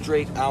 9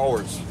 straight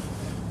hours.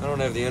 I don't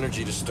have the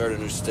energy to start a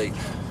new state.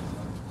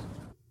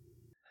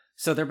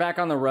 So they're back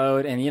on the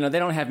road, and, they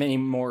don't have any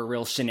more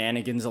real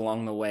shenanigans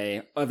along the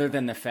way, other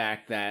than the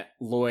fact that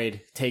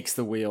Lloyd takes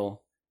the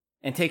wheel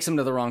and takes them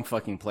to the wrong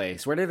fucking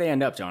place. Where did they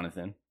end up,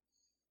 Jonathan?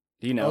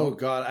 Do you know? Oh,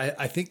 God.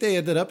 I think they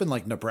ended up in,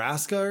 like,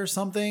 Nebraska or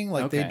something.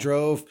 Like, Okay. they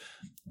drove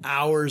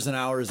hours and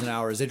hours and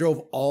hours. They drove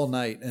all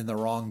night in the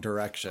wrong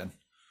direction.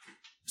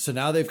 So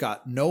now they've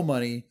got no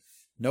money,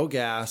 no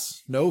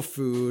gas, no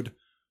food,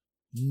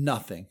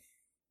 nothing.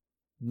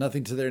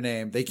 Nothing to their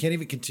name. They can't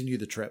even continue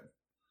the trip.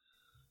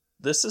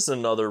 This is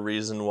another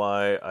reason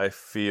why I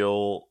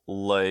feel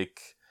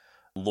like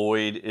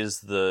Lloyd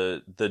is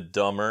the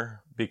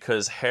dumber,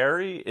 because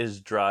Harry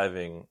is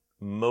driving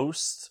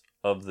most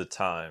of the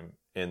time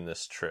in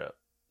this trip,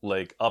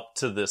 like up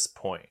to this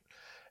point.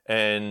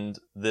 And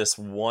this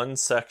one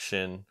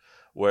section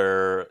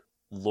where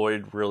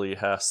Lloyd really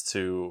has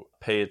to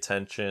pay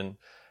attention,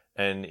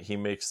 and he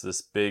makes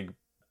this big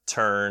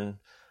turn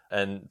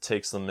and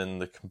takes them in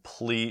the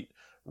complete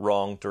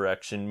wrong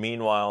direction.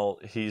 Meanwhile,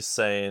 he's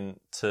saying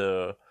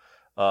to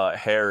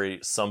Harry,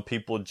 some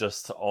people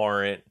just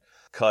aren't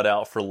cut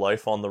out for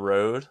life on the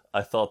road.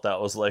 I thought that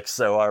was like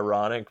so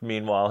ironic.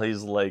 Meanwhile,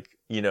 he's like,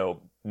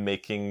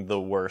 making the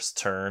worst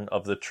turn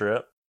of the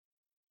trip.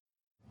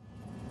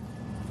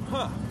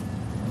 Huh.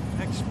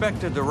 I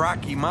expected the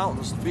Rocky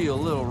Mountains to be a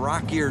little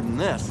rockier than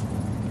this.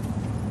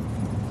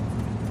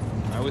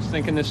 I was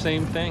thinking the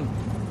same thing.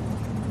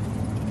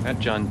 That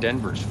John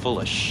Denver's full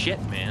of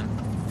shit, man.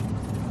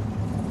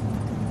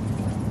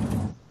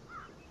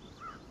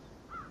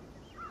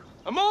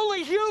 I'm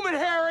only human,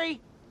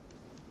 Harry!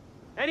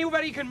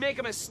 Anybody can make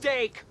a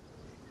mistake.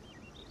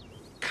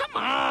 Come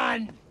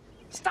on!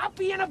 Stop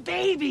being a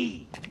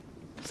baby!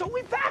 So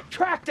we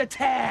backtracked a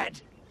tad.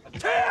 A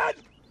tad?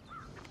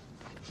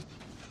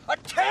 A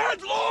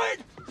tad,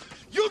 Lloyd?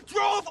 You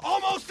drove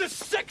almost a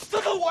sixth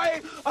of the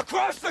way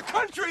across the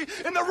country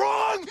in the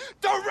wrong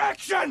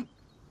direction!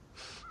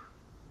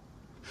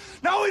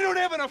 Now we don't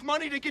have enough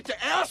money to get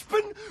to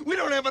Aspen. We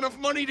don't have enough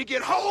money to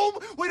get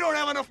home. We don't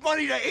have enough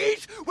money to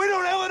eat. We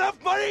don't have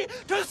enough money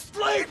to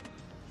sleep.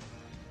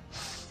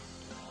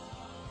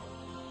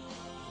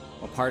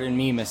 Well, pardon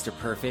me, Mr.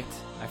 Perfect.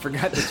 I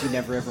forgot that you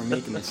never ever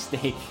make a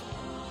mistake.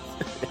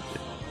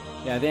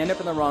 Yeah, they end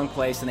up in the wrong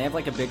place, and they have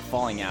like a big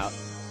falling out.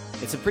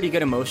 It's a pretty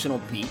good emotional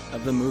beat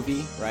of the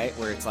movie, right?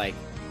 Where it's like,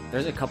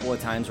 there's a couple of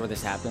times where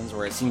this happens,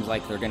 where it seems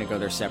like they're going to go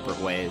their separate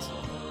ways.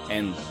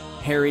 And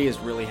Harry has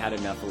really had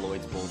enough of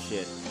Lloyd's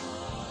bullshit.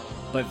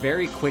 But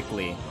very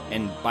quickly,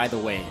 and by the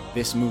way,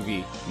 this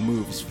movie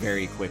moves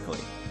very quickly.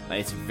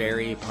 It's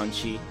very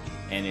punchy,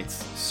 and it's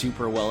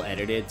super well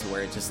edited to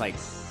where it just like,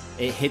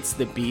 it hits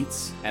the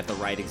beats at the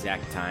right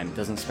exact time. It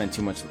doesn't spend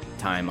too much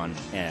time on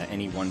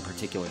any one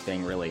particular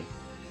thing, really.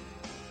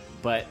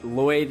 But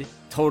Lloyd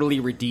totally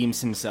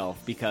redeems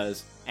himself,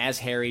 because as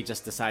Harry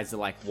just decides to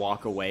like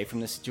walk away from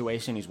the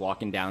situation, he's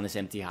walking down this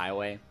empty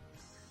highway,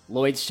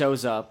 Lloyd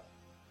shows up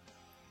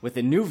with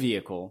a new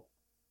vehicle.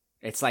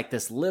 It's like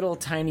this little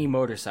tiny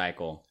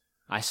motorcycle.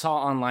 I saw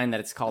online that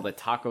it's called a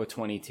Taco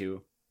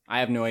 22. I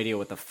have no idea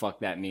what the fuck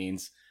that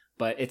means,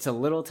 but it's a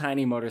little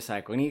tiny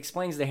motorcycle. And he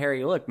explains to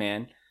Harry, look,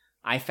 man,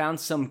 I found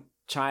some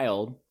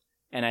child,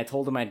 and I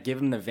told him I'd give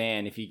him the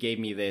van if he gave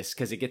me this,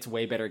 because it gets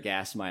way better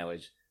gas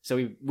mileage.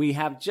 So we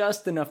have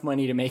just enough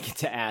money to make it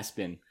to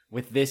Aspen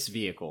with this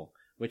vehicle,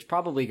 which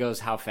probably goes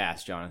how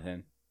fast,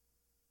 Jonathan?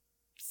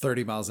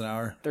 30 miles an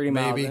hour. 30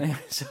 miles. Maybe.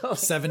 So,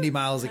 70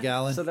 miles a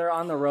gallon. So they're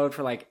on the road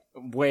for like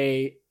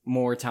way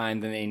more time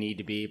than they need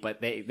to be,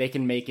 but they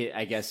can make it,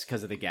 I guess,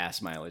 because of the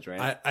gas mileage,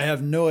 right? I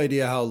have no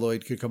idea how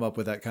Lloyd could come up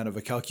with that kind of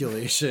a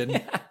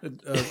calculation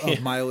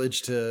of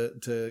mileage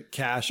to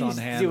cash He's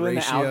on hand doing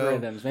ratio.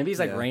 the algorithms. Maybe he's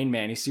like Rain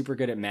Man. He's super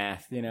good at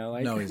math,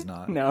 Like, no, he's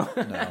not. No.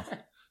 No.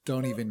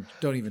 Don't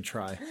even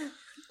try.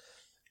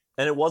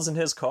 And it wasn't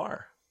his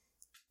car.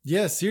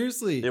 Yeah,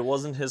 seriously. It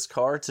wasn't his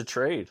car to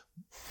trade.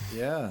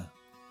 Yeah.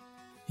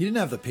 He didn't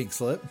have the pink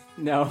slip.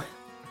 No.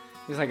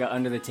 It was like an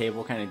under the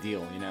table kind of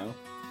deal, Yeah.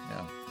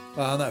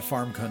 Well, on that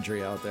farm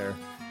country out there,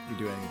 you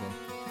do anything.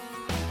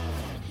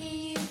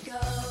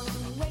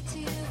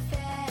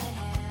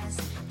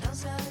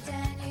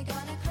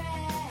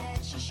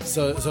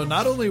 So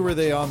not only were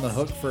they on the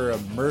hook for a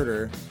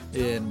murder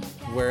in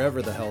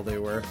wherever the hell they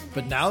were,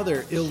 but now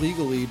they're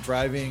illegally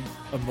driving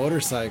a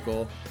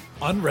motorcycle,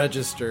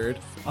 unregistered,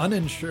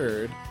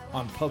 uninsured,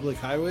 on public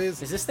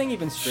highways. Is this thing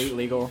even street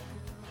legal?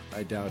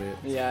 I doubt it.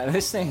 Yeah,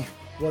 this thing.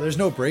 Well, there's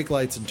no brake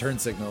lights and turn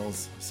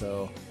signals,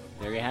 so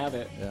there you have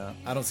it. Yeah,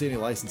 I don't see any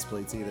license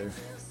plates either.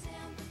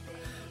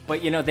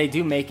 But, they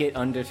do make it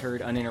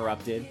undeterred,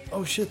 uninterrupted.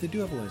 Oh, shit, they do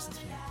have a license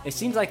plate. It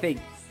seems like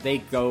they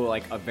go,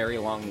 like, a very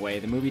long way.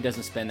 The movie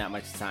doesn't spend that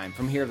much time.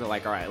 From here, they're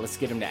like, all right, let's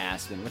get them to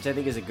Aspen, which I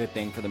think is a good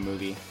thing for the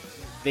movie.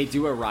 They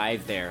do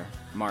arrive there,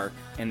 Mark,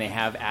 and they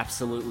have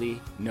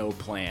absolutely no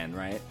plan,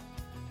 right?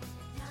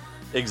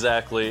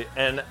 Exactly.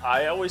 And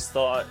I always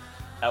thought,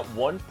 at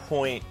one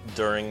point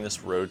during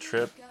this road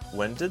trip,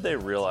 when did they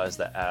realize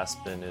that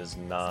Aspen is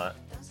not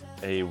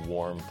a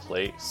warm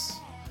place?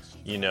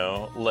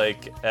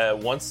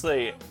 Once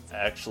they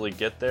actually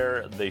get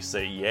there, they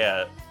say,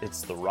 yeah,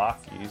 it's the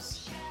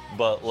Rockies.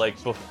 But,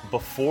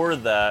 before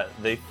that,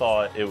 they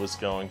thought it was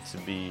going to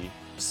be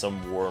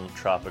some warm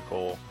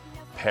tropical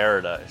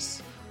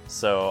paradise.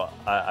 So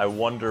I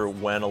wonder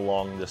when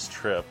along this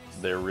trip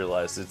they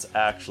realized it's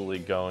actually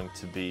going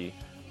to be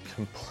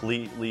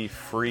completely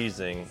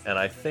freezing. And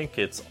I think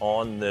it's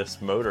on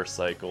this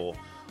motorcycle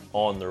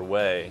on their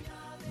way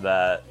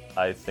that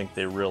I think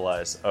they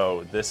realize,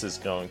 oh, this is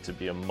going to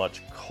be a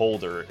much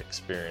colder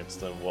experience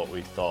than what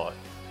we thought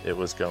it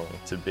was going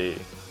to be.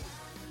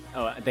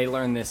 Oh, they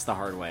learned this the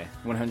hard way,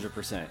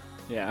 100%.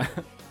 Yeah.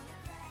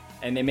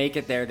 And they make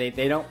it there.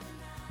 They don't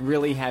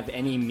really have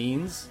any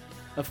means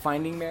of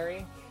finding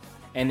Mary,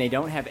 and they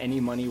don't have any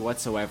money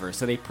whatsoever.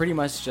 So they pretty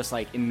much just,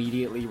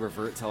 immediately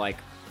revert to,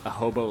 a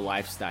hobo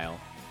lifestyle.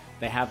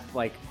 They have,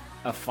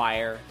 a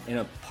fire in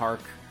a park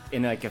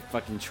in, a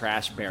fucking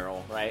trash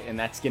barrel, right? And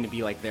that's going to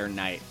be, their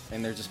night.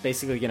 And they're just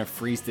basically going to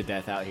freeze to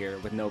death out here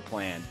with no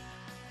plan.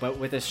 But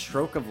with a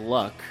stroke of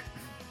luck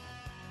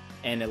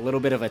and a little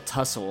bit of a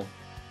tussle,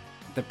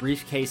 the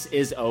briefcase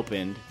is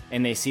opened,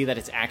 and they see that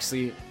it's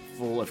actually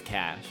full of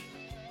cash.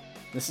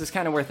 This is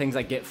kind of where things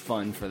get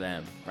fun for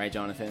them, right,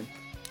 Jonathan?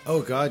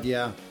 Oh, God,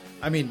 yeah.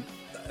 I mean,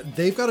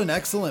 they've got an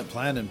excellent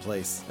plan in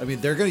place. I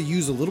mean, they're going to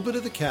use a little bit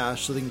of the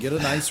cash so they can get a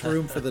nice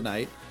room for the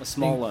night. A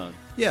small loan.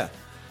 Yeah.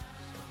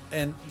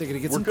 And they're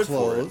going to get some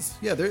clothes.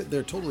 Yeah,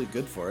 they're totally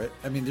good for it.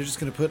 I mean, they're just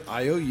going to put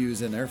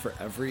IOUs in there for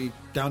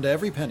down to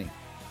every penny.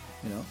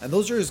 And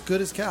those are as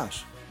good as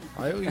cash.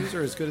 IOUs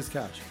are as good as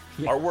cash.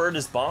 Our word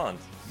is bond.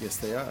 Yes,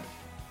 they are.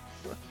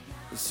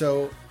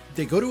 So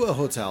they go to a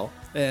hotel,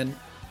 and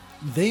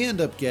they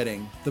end up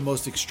getting the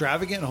most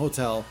extravagant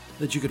hotel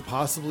that you could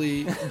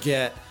possibly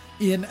get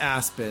in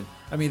Aspen.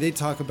 I mean, they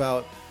talk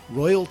about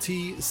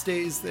royalty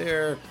stays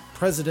there,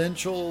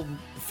 presidential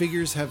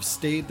figures have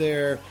stayed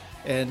there,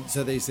 and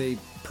so they say,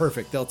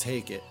 perfect, they'll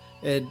take it.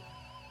 And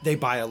they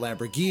buy a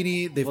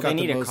Lamborghini. They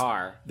need a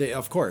car.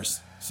 Of course.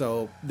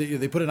 So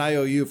they put an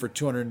IOU for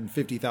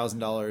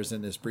 $250,000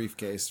 in this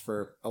briefcase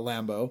for a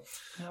Lambo.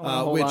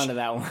 Hold on to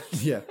that one.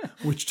 Yeah,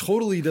 which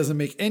totally doesn't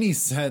make any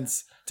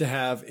sense to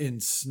have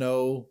in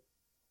snow.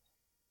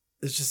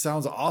 It just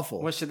sounds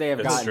awful. What should they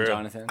have gotten,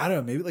 Jonathan? I don't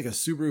know, maybe a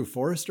Subaru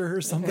Forester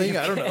or something.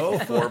 I don't know.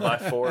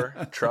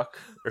 4x4 truck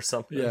or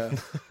something. Yeah,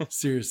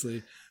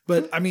 seriously.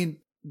 But I mean,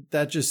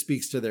 that just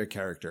speaks to their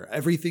character.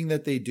 Everything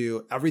that they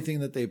do, everything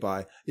that they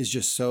buy is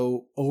just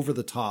so over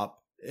the top.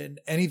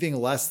 And anything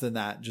less than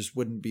that just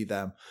wouldn't be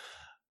them.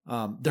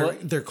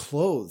 Their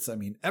clothes, I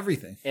mean,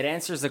 everything. It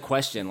answers the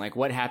question,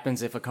 what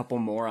happens if a couple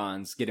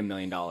morons get $1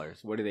 million?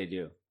 What do they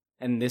do?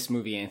 And this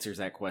movie answers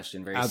that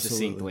question very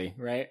succinctly,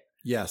 right?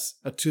 Yes,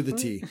 to the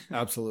T.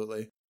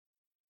 Absolutely.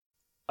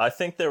 I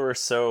think they were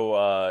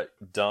so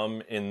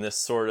dumb in this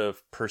sort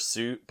of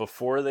pursuit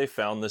before they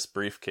found this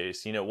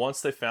briefcase.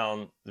 Once they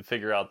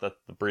figure out that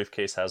the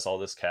briefcase has all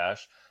this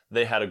cash,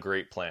 they had a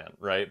great plan,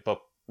 right?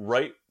 But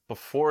right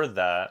before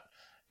that,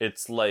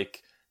 it's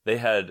like they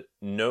had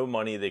no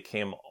money. They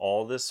came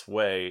all this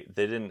way.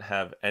 They didn't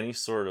have any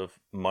sort of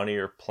money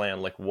or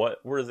plan.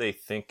 What were they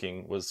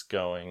thinking was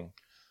going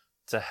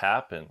to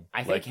happen?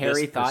 I think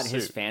Harry thought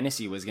his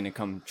fantasy was going to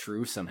come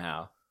true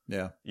somehow.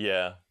 Yeah.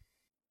 Yeah.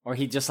 Or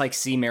he'd just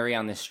see Mary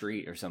on the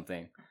street or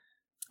something.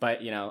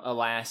 But,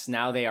 alas,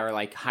 now they are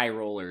high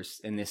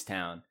rollers in this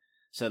town.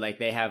 So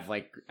they have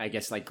I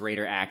guess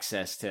greater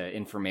access to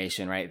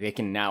information, right? They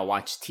can now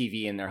watch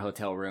TV in their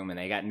hotel room, and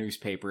they got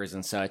newspapers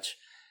and such.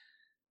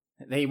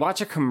 They watch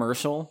a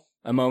commercial,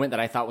 a moment that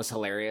I thought was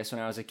hilarious when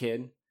I was a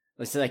kid.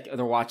 It's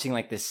they're watching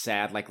this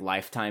sad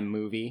Lifetime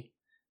movie,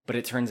 but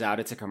it turns out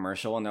it's a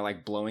commercial, and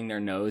they're blowing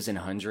their nose in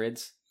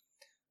hundreds.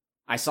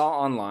 I saw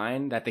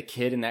online that the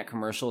kid in that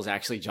commercial is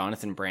actually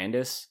Jonathan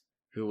Brandis,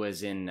 who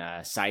was in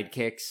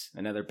Sidekicks,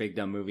 another Big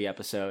Dumb Movie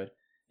episode.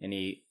 And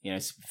he,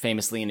 is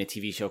famously in a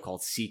TV show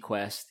called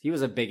Sequest. He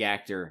was a big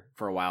actor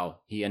for a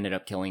while. He ended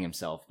up killing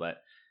himself,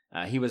 but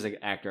he was an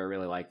actor I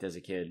really liked as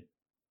a kid.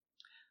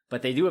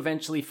 But they do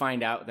eventually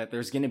find out that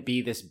there's going to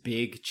be this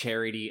big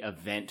charity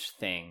event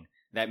thing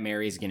that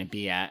Mary's going to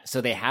be at. So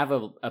they have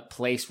a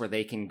place where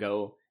they can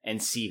go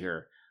and see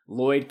her.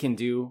 Lloyd can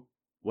do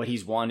what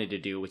he's wanted to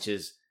do, which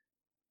is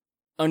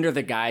under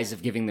the guise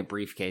of giving the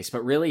briefcase,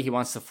 but really he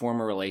wants to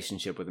form a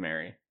relationship with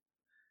Mary.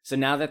 So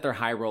now that they're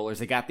high rollers,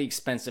 they got the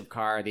expensive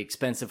car, the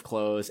expensive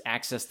clothes,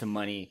 access to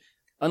money,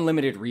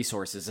 unlimited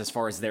resources as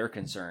far as they're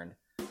concerned.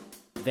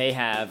 They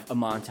have a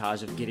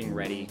montage of getting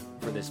ready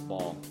for this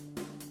ball,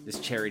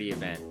 this charity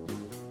event.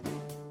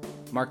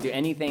 Mark, do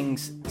any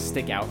things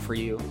stick out for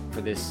you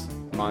for this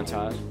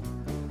montage?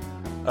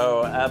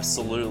 Oh,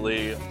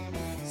 absolutely.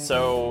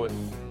 So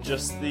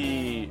just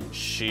the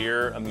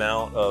sheer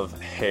amount of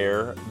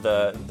hair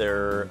that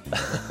they're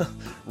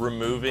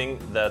removing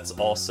that's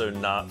also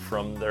not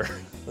from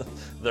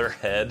their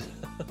head.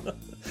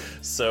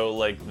 So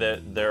like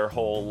their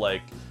whole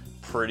like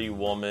Pretty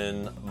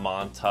Woman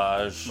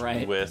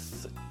montage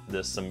with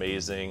this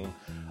amazing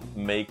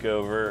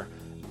makeover.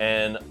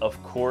 And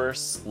of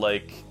course,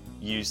 like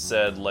you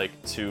said, like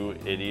two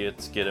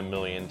idiots get $1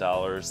 million.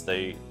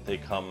 They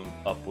come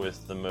up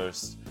with the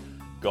most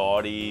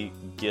gaudy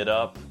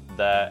get-up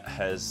that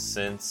has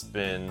since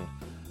been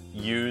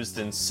used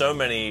in so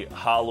many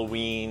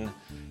Halloween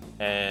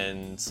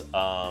and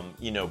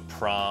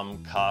prom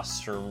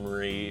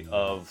costumery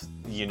of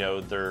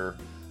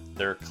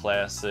their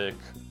classic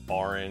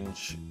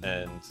orange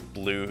and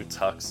blue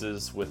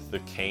tuxes with the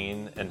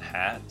cane and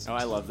hat. Oh,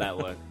 I love that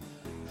look.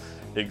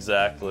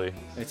 Exactly.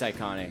 It's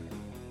iconic.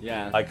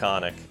 Yeah.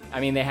 Iconic. I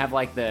mean, they have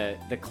like the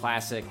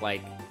classic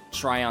like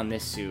try on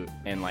this suit,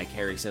 and like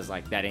Harry says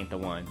like that ain't the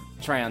one.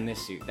 Try on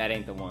this suit, that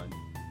ain't the one.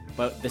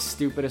 But the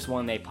stupidest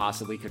one they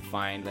possibly could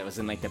find that was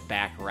in like the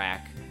back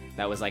rack,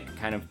 that was like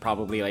kind of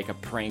probably like a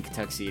prank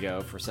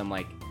tuxedo for some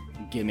like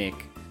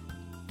gimmick.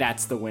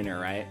 That's the winner,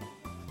 right?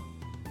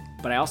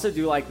 But I also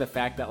do like the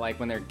fact that like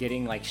when they're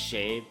getting like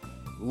shaved,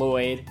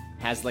 Lloyd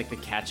has like the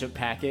ketchup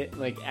packet,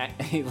 like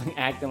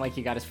acting like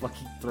he got his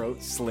fucking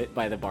throat slit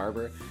by the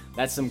barber.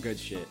 That's some good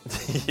shit.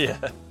 Yeah.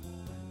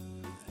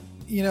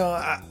 You know,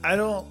 I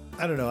don't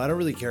know. I don't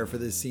really care for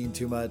this scene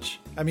too much.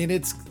 I mean,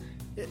 it's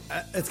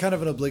kind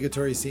of an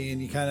obligatory scene.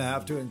 You kind of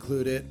have to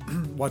include it.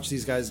 Watch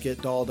these guys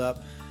get dolled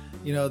up.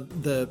 You know,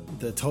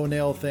 the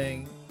toenail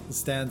thing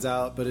stands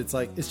out, but it's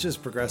like it's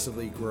just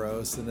progressively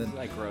gross. And then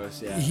like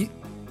gross, yeah.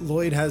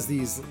 Lloyd has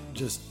these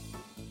just,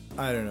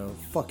 I don't know,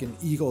 fucking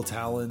eagle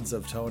talons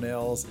of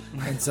toenails.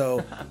 And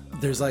so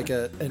there's like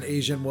an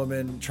Asian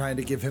woman trying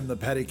to give him the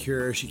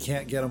pedicure. She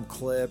can't get them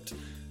clipped.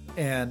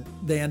 And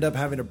they end up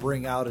having to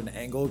bring out an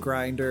angle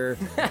grinder.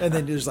 And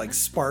then there's like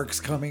sparks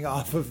coming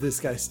off of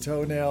this guy's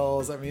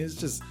toenails. I mean,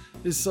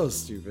 it's so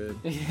stupid.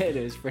 It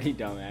is pretty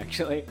dumb,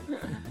 actually.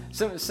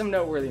 Some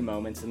noteworthy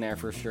moments in there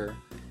for sure.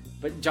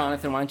 But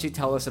Jonathan, why don't you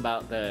tell us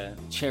about the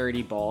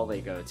charity ball they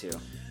go to?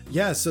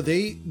 Yeah, so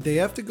they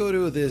have to go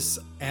to this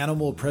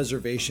animal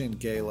preservation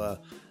gala,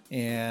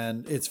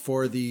 and it's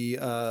for the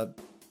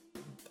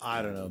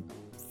I don't know,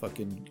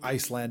 fucking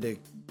Icelandic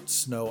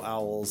snow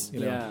owls,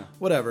 you know, yeah,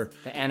 whatever.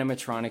 The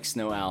animatronic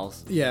snow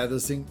owls. Yeah,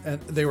 those things, and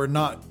the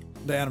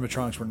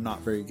animatronics were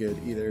not very good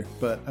either.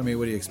 But I mean,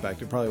 what do you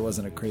expect? It probably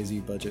wasn't a crazy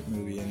budget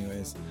movie,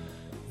 anyways.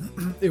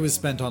 It was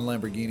spent on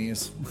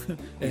Lamborghinis,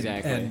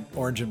 and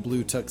orange and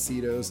blue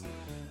tuxedos.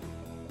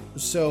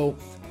 So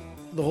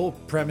the whole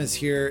premise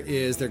here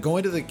is they're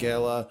going to the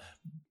gala.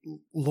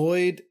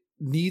 Lloyd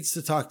needs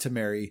to talk to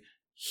Mary.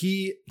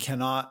 He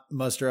cannot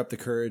muster up the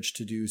courage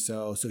to do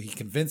so. So he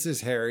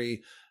convinces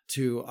Harry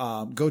to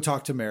go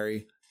talk to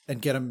Mary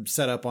and get him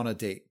set up on a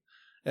date.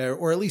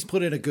 Or at least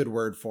put in a good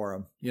word for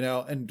him, you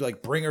know, and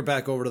like bring her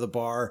back over to the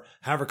bar,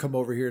 have her come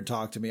over here and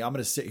talk to me. I'm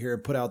going to sit here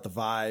and put out the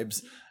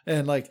vibes.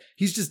 And like,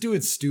 he's just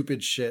doing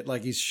stupid shit.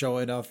 Like he's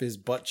showing off his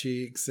butt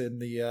cheeks and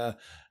the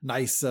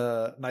nice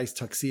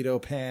tuxedo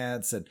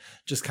pants and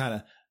just kind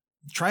of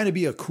trying to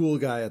be a cool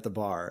guy at the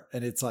bar.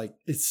 And it's like,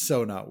 it's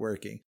so not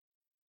working.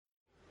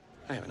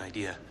 I have an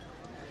idea.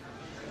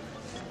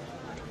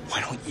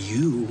 Why don't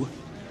you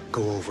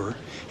go over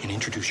and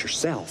introduce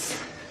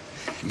yourself?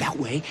 That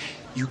way,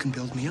 you can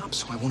build me up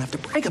so I won't have to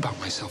brag about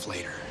myself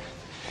later.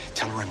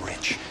 Tell her I'm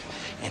rich,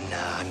 and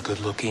I'm good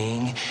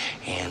looking,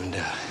 and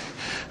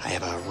I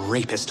have a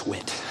rapist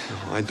wit.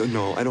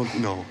 No, I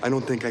don't know. I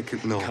don't think I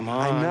could. No. Come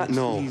on. I'm not.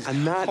 No. Please.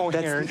 I'm not. Oh,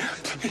 That's. Aaron.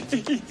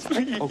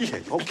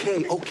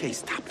 Okay.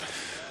 Stop.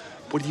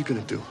 What are you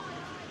gonna do?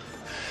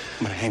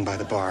 I'm gonna hang by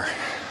the bar.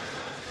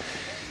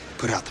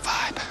 Put out the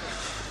vibe.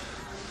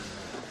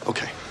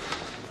 Okay.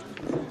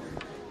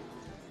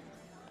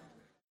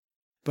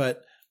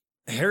 But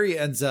Harry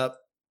ends up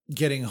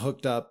getting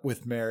hooked up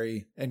with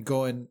Mary and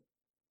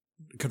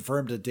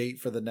confirmed a date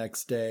for the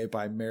next day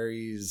by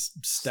Mary's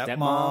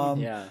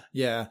stepmom.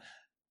 Yeah.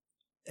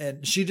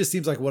 And she just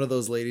seems like one of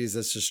those ladies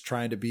that's just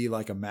trying to be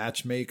like a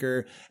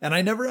matchmaker. And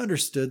I never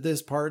understood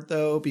this part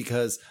though,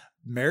 because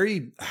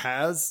Mary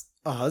has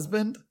a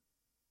husband,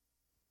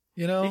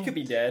 you know? He could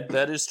be dead.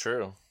 That is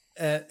true.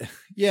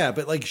 Yeah,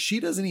 but like she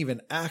doesn't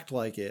even act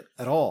like it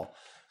at all.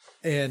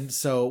 And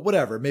so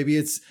whatever,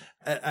 maybe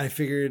I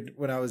figured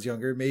when I was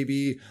younger,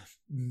 maybe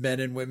men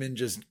and women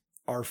just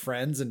are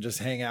friends and just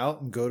hang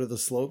out and go to the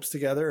slopes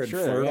together and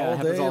flirt all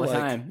day. All the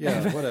time.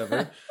 Yeah,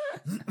 whatever.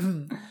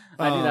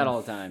 I do that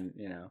all the time,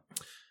 you know.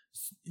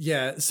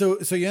 Yeah, so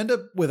you end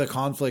up with a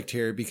conflict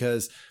here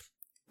because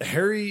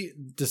Harry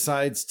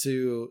decides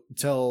to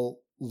tell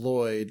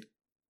Lloyd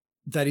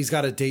that he's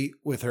got a date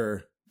with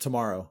her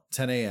tomorrow,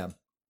 10 a.m.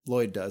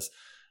 Lloyd does.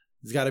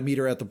 He's got to meet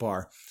her at the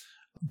bar.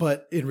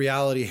 But in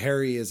reality,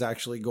 Harry is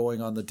actually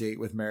going on the date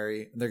with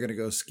Mary, and they're going to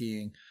go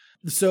skiing.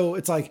 So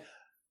it's like,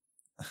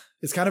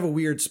 it's kind of a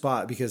weird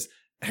spot because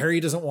Harry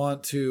doesn't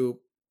want to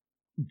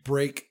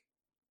break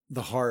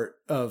the heart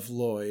of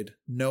Lloyd,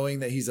 knowing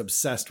that he's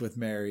obsessed with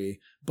Mary,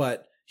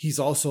 but he's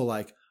also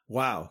like,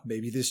 wow,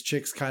 maybe this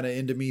chick's kind of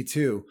into me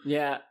too.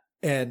 Yeah.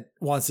 And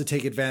wants to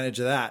take advantage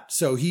of that.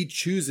 So he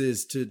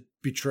chooses to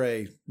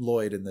betray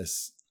Lloyd in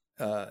this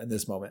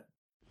moment.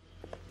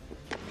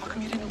 How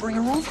come you didn't bring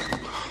her over?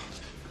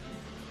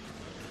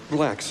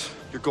 Relax.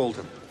 You're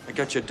golden. I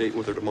got you a date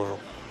with her tomorrow.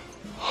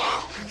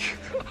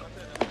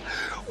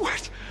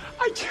 What?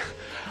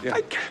 Yeah.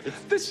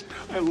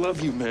 I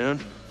love you, man.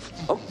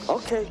 Oh,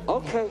 okay.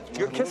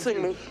 You're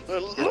kissing me.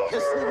 You're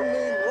kissing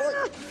me.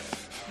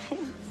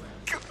 What?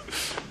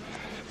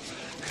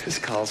 This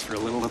calls for a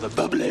little of the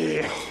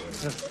bubbly.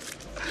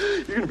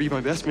 You're gonna be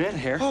my best man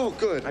here. Oh,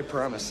 good. I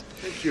promise.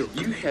 Thank you.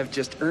 You have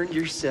just earned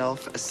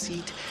yourself a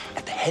seat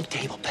at the head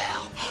table,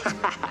 pal.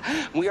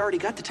 We already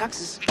got the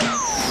tuxes.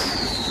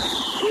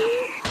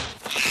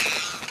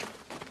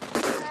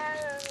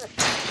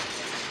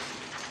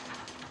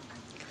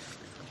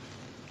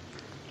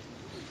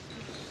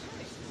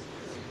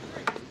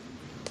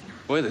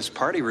 Boy, this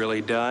party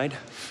really died.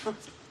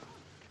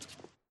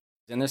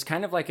 And there's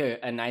kind of like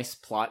a nice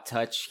plot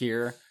touch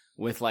here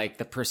with like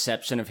the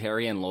perception of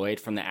Harry and Lloyd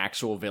from the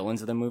actual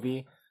villains of the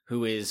movie,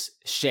 who is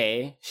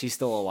Shay, she's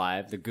still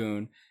alive, the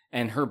goon,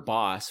 and her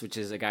boss, which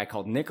is a guy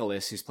called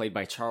Nicholas, who's played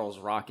by Charles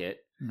Rocket.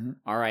 Mm-hmm.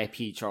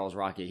 R.I.P. Charles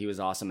Rocket. He was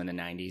awesome in the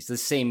 90s. The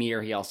same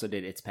year he also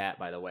did It's Pat,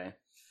 by the way.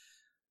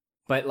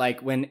 But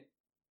like when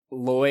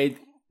Lloyd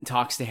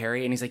talks to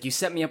Harry and he's like, you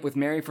set me up with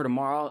Mary for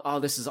tomorrow? Oh,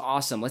 this is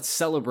awesome. Let's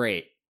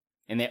celebrate.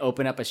 And they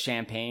open up a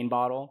champagne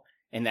bottle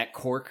and that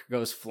cork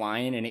goes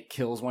flying and it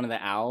kills one of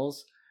the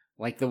owls.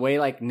 Like the way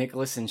like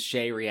Nicholas and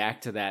Shay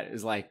react to that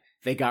is like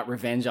they got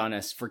revenge on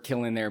us for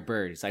killing their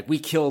bird. It's like we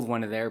killed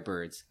one of their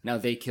birds. Now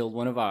they killed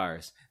one of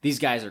ours. These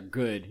guys are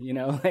good, you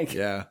know? Like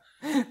yeah.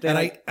 And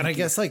I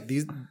guess like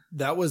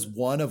that was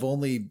one of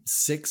only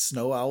 6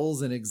 snow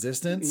owls in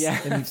existence. Yeah.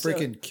 And he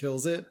freaking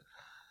kills it.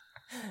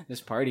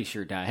 This party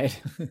sure died.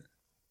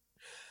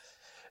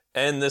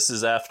 And this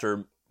is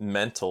after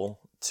Mental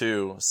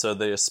too, so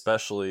they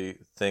especially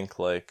think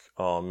like,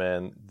 oh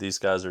man, these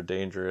guys are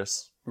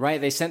dangerous. Right,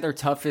 they sent their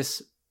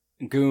toughest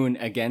goon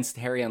against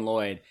Harry and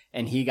Lloyd,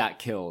 and he got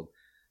killed.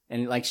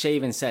 And like Shay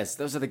even says,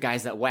 those are the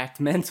guys that whacked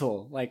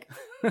Mental. Like,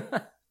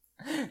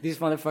 these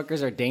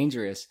motherfuckers are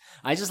dangerous.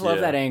 I just love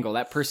that angle,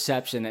 that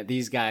perception that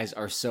these guys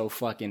are so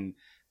fucking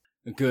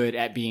good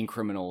at being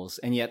criminals,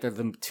 and yet they're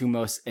the 2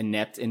 most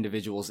inept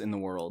individuals in the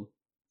world.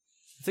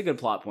 It's a good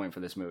plot point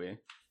for this movie.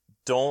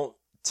 Don't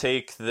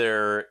take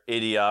their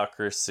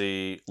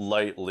idiocracy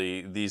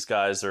lightly. These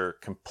guys are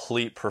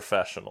complete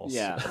professionals.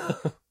 Yeah.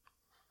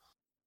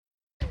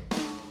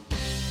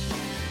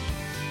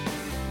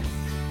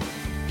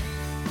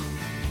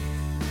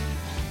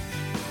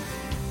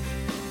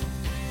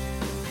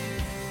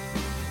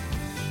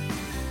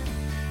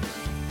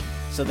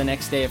 So the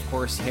next day, of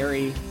course,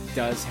 Harry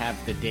does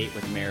have the date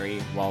with Mary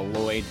while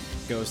Lloyd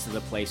goes to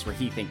the place where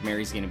he thinks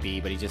Mary's going to be,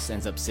 but he just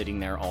ends up sitting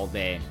there all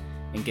day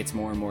and gets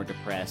more and more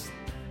depressed.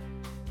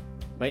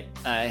 But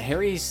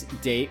Harry's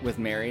date with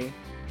Mary,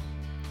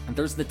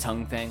 there's the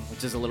tongue thing,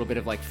 which is a little bit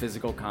of like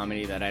physical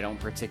comedy that I don't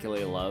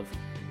particularly love.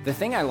 The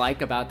thing I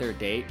like about their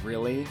date,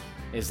 really,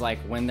 is like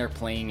when they're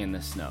playing in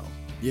the snow.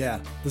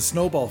 Yeah, the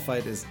snowball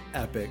fight is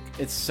epic.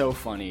 It's so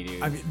funny,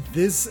 dude. I mean,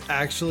 this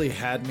actually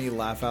had me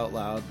laugh out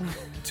loud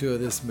to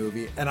this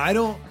movie. And I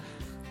don't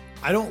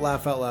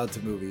laugh out loud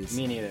to movies.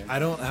 Me neither. I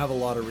don't have a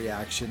lot of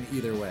reaction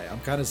either way. I'm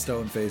kind of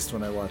stone-faced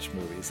when I watch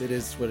movies. It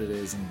is what it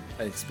is, and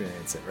I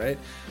experience it, right?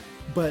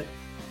 But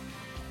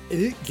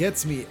it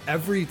gets me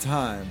every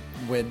time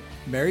when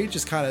Mary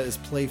just kind of is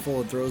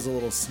playful and throws a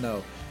little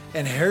snow,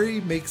 and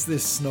Harry makes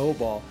this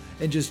snowball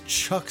and just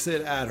chucks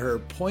it at her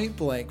point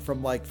blank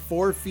from like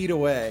 4 feet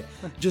away,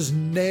 just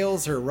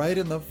nails her right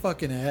in the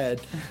fucking head.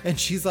 And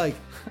she's like,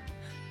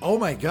 oh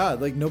my God,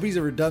 like nobody's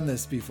ever done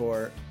this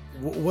before.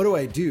 What do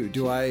I do?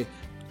 Do I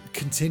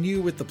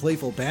continue with the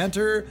playful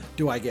banter?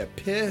 Do I get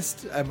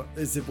pissed?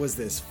 Was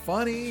this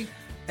funny?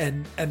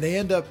 And they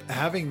end up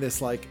having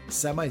this like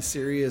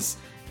semi-serious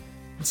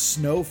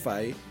snow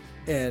fight,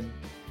 and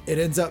it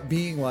ends up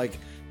being like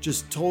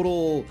just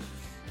total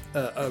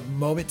a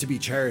moment to be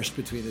cherished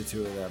between the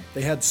two of them.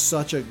 They had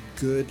such a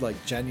good, like,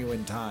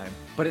 genuine time.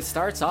 But it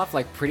starts off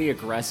like pretty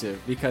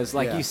aggressive because,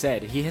 like you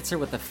said, he hits her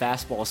with the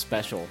fastball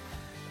special,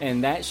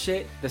 and that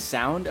shit, the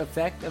sound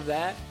effect of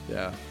that,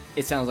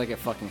 it sounds like it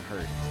fucking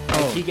hurt.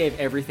 Like, he gave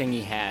everything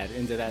he had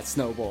into that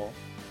snowball.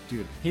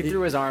 Dude, he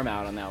threw his arm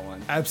out on that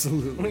one.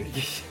 Absolutely.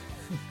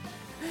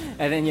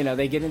 And then, you know,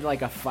 they get into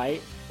like a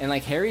fight, and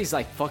like Harry's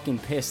like fucking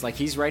pissed. Like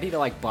he's ready to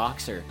like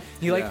box her.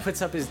 He like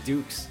puts up his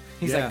dukes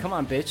He's like, come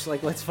on, bitch.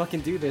 Like, let's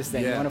fucking do this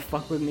then. You want to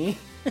fuck with me?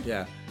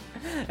 Yeah.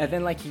 And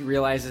then, like, he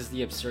realizes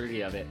the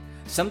absurdity of it.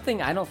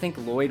 Something I don't think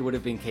Lloyd would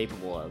have been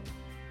capable of.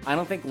 I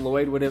don't think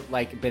Lloyd would have,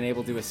 like, been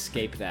able to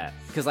escape that.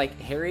 Because, like,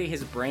 Harry,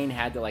 his brain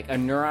had to, like, a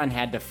neuron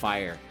had to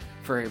fire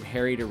for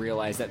Harry to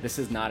realize that this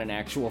is not an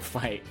actual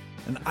fight.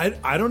 And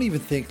I don't even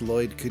think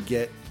Lloyd could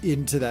get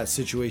into that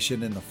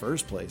situation in the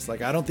first place.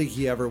 Like, I don't think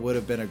he ever would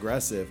have been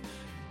aggressive.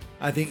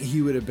 I think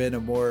he would have been a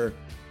more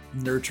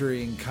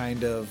nurturing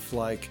kind of,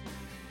 like,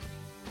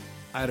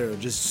 I don't know,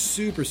 just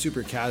super,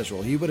 super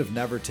casual. He would have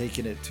never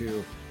taken it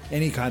to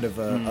any kind of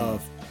a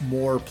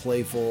more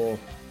playful,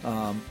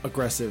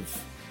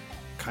 aggressive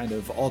kind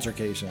of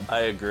altercation. I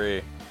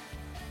agree.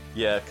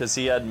 Yeah, because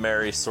he had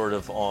Mary sort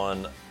of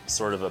on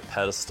sort of a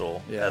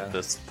pedestal at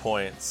this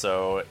point,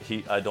 so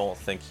I don't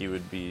think he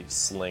would be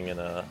slinging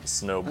a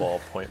snowball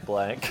point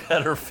blank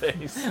at her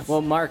face.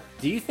 Well, Mark,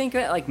 do you think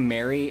that, like,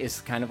 Mary is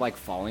kind of like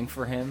falling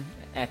for him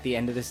at the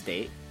end of this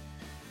date?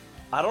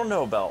 I don't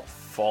know about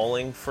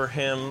falling for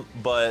him,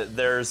 but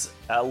there's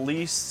at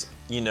least,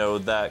 you know,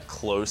 that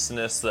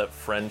closeness, that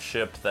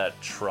friendship, that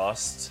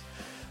trust,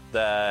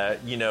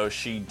 that, you know,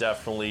 she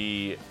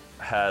definitely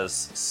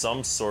has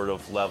some sort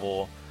of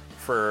level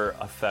for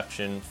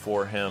affection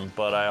for him.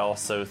 But I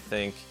also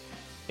think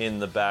in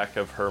the back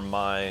of her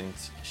mind,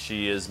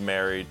 she is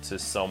married to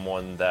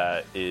someone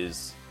that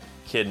is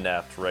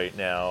kidnapped right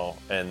now,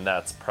 and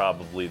that's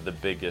probably the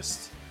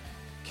biggest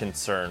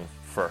concern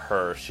for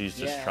her. She's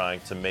just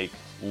trying to make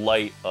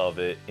light of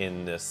it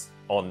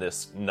on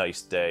this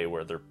nice day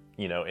where they're,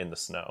 you know, in the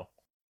snow.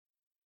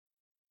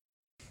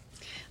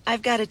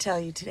 I've got to tell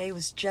you, today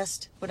was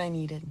just what I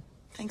needed.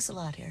 Thanks a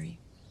lot, Harry.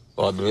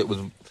 Well,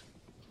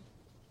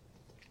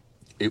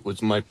 it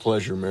was my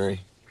pleasure,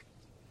 Mary.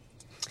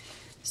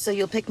 So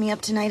you'll pick me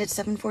up tonight at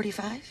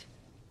 7:45?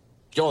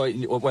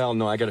 Oh, well,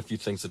 no, I got a few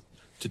things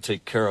to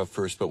take care of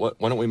first, but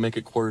why don't we make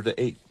it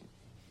 7:45?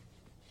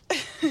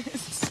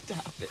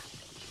 Stop it.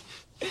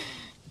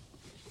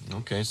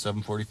 Okay,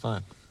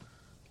 7:45.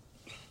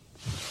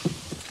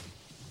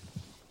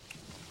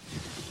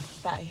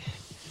 Bye.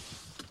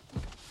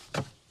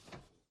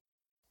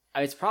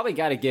 It's probably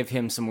got to give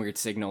him some weird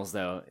signals,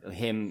 though,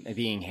 him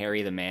being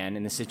Harry the man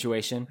in the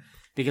situation.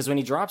 Because when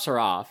he drops her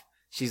off,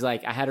 she's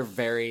like, I had a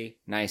very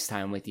nice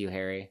time with you,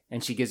 Harry.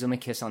 And she gives him a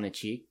kiss on the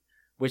cheek,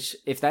 which,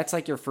 if that's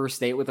like your first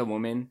date with a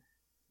woman,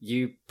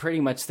 you pretty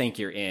much think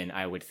you're in,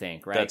 I would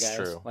think, right, That's guys?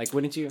 true. Like,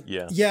 wouldn't you?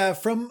 Yeah. Yeah,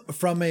 from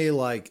a,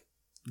 like,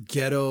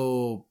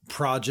 ghetto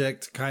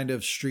project kind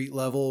of street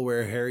level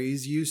where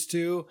Harry's used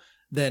to,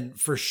 then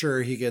for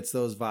sure he gets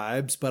those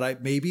vibes.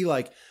 But maybe,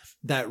 like,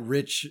 that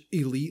rich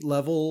elite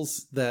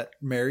levels that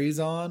Mary's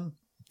on,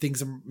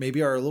 things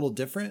maybe are a little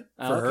different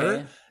for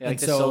her. Yeah, like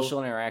the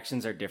social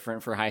interactions are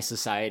different for high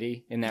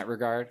society in that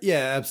regard.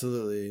 Yeah,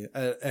 absolutely.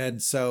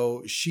 And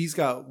so she's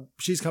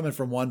coming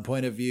from one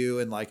point of view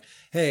and like,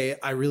 hey,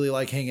 I really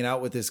like hanging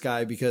out with this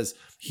guy because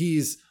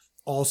he's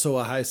also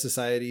a high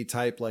society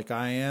type like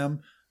I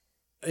am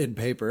in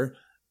paper.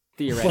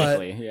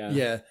 Theoretically,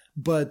 Yeah.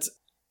 But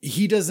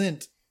he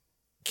doesn't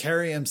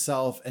carry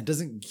himself and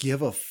doesn't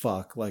give a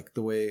fuck like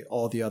the way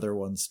all the other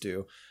ones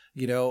do,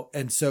 you know?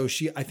 And so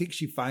I think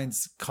she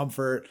finds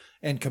comfort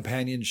and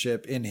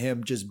companionship in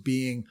him just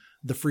being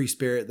the free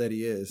spirit that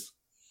he is.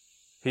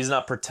 He's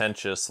not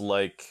pretentious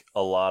like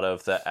a lot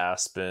of the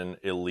Aspen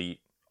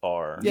elite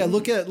are. Yeah,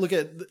 look at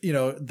you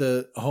know,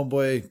 the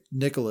homeboy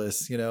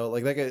Nicholas, you know,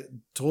 like a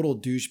total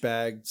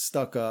douchebag,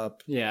 stuck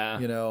up. Yeah.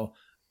 You know,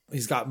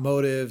 he's got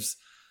motives.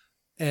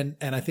 And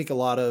I think a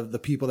lot of the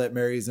people that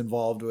Mary's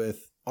involved with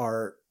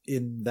are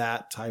in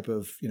that type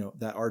of, you know,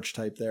 that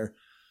archetype there.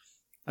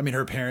 I mean,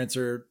 her parents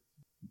are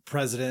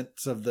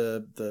presidents of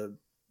the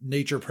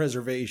nature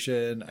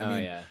preservation. I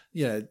mean,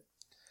 yeah.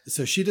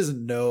 So she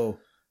doesn't know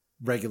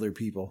regular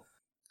people.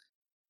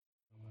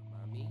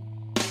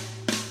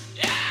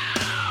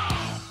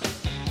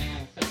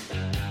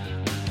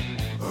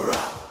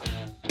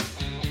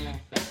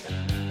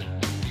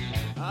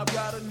 I've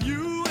got a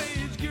new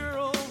age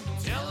girl.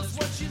 Tell us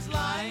what she's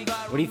like.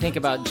 What do you think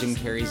about Jim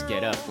Carrey's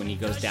get up when he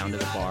goes down to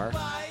the bar,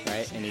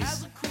 right? And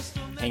he's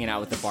hanging out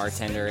with the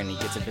bartender and he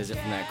gets a visit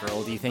from that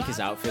girl. Do you think his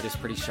outfit is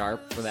pretty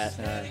sharp for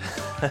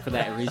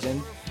that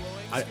region?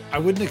 I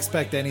wouldn't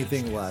expect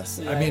anything less.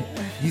 Right. I mean,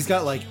 he's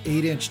got like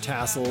 8-inch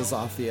tassels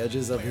off the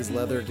edges of his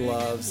leather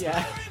gloves.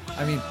 Yeah.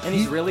 I mean, and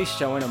he's really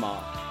showing them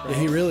off. Right?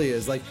 Yeah, he really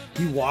is. Like,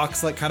 he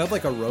walks like kind of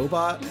like a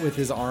robot with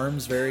his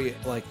arms very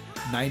like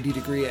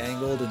 90-degree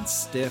angled and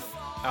stiff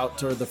out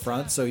toward the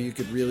front, so you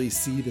could really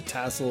see the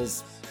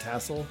tassel.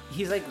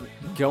 He's like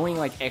going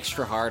like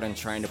extra hard on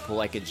trying to pull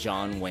like a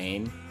John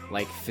Wayne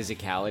like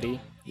physicality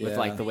with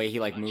like the way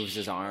he like moves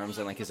his arms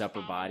and like his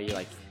upper body.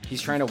 Like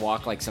he's trying to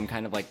walk like some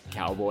kind of like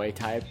cowboy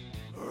type.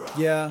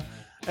 Yeah.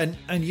 And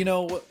you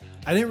know,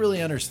 I didn't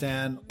really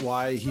understand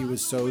why he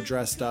was so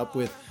dressed up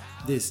with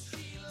this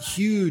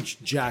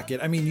huge jacket.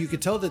 I mean, you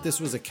could tell that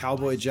this was a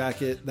cowboy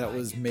jacket that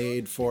was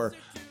made for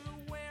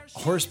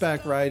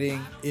horseback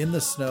riding in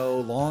the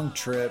snow, long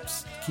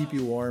trips, keep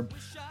you warm.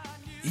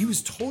 he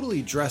was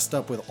totally dressed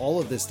up with all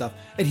of this stuff,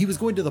 and he was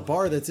going to the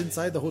bar that's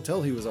inside the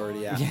hotel he was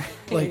already at. Yeah,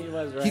 like he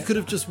was, right? he could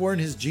have just worn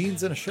his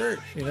jeans and a shirt,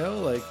 you know,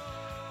 like.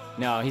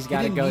 No, he's got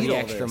to didn't go need the all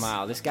extra this.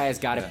 mile. This guy has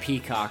got to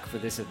peacock for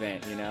this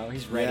event, you know?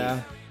 He's ready.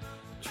 Yeah,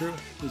 true.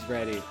 He's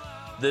ready.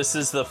 This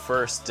is the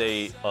first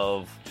date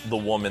of the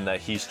woman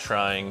that he's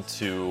trying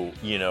to,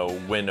 you know,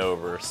 win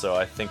over. So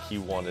I think he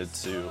wanted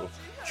to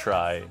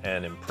try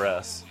and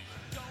impress.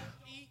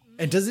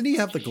 And doesn't he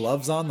have the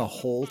gloves on the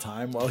whole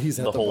time while he's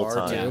at the whole bar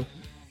time. too? Yeah.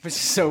 Which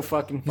is so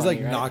fucking funny, He's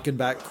like right? knocking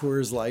back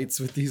Coors Lights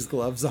with these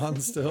gloves on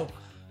still.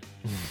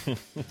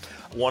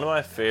 One of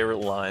my favorite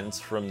lines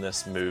from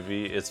this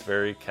movie, it's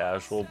very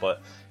casual,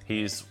 but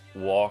he's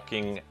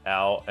walking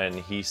out and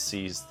he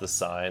sees the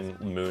sign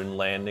moon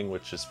landing,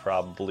 which is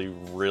probably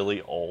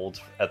really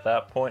old at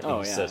that point. And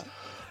Oh, he yeah. says,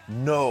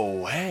 "No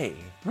way.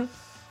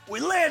 We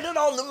landed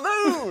on the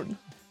moon."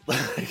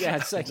 Yeah,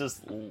 it's like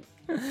just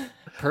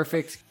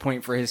perfect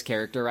point for his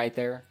character right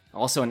there.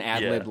 Also an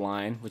ad-lib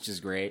line, which is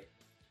great.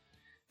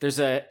 There's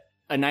a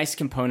nice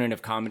component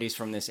of comedies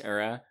from this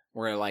era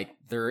where like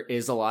there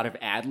is a lot of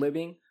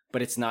ad-libbing,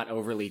 but it's not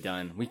overly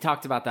done. We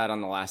talked about that on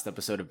the last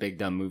episode of Big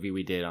Dumb Movie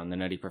we did on The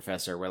Nutty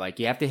Professor, where like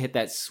you have to hit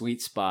that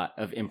sweet spot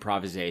of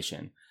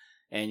improvisation.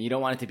 And you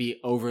don't want it to be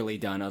overly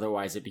done,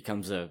 otherwise it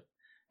becomes a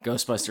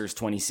Ghostbusters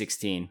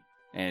 2016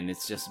 and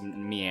it's just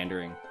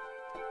meandering.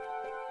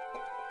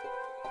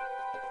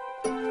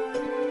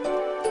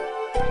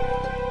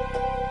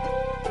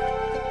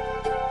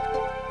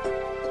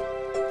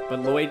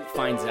 But Lloyd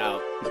finds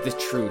out the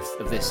truth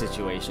of this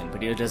situation,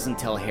 but he doesn't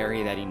tell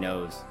Harry that he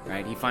knows,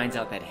 right? He finds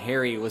out that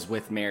Harry was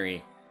with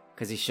Mary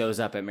because he shows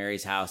up at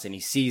Mary's house and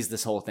he sees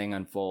this whole thing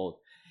unfold.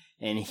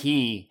 And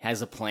he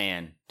has a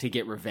plan to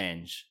get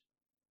revenge.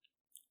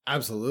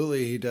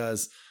 Absolutely, he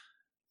does.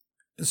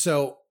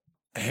 So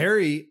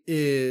Harry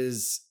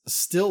is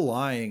still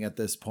lying at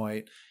this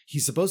point.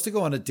 He's supposed to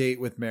go on a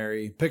date with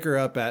Mary, pick her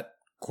up at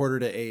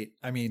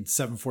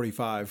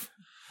 7:45.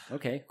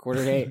 Okay,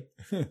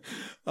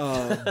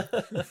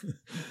 7:45.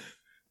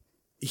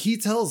 He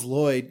tells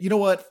Lloyd, you know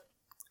what?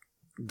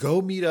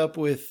 Go meet up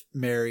with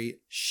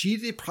Mary.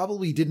 She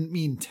probably didn't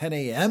mean 10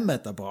 a.m.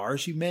 at the bar.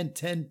 She meant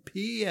 10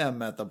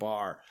 p.m. at the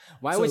bar.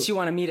 Why would she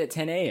want to meet at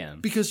 10 a.m.?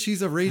 Because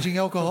she's a raging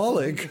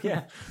alcoholic.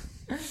 Yeah.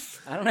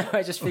 I don't know.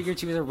 I just figured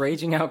she was a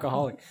raging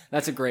alcoholic.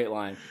 That's a great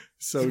line.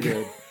 So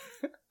good.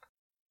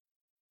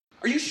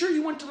 Are you sure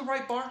you went to the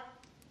right bar?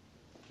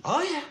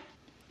 Oh, yeah.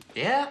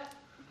 Yeah.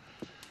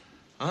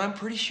 I'm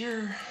pretty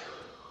sure.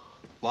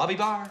 Lobby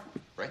bar.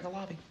 Right in the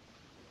lobby.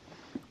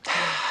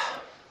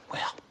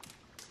 Well,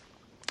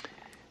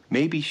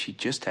 maybe she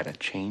just had a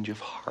change of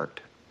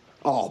heart.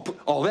 Oh,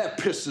 that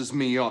pisses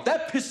me off.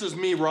 That pisses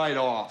me right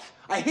off.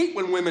 I hate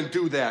when women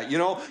do that, you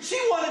know? She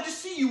wanted to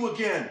see you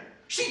again.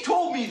 She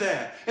told me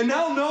that. And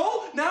now,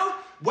 no? Now,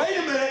 wait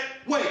a minute.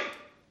 Wait.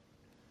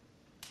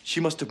 She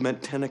must have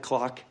meant 10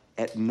 o'clock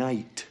at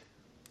night.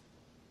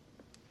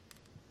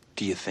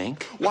 Do you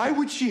think? Why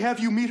would she have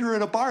you meet her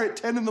at a bar at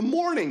 10 in the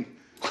morning?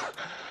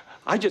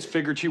 I just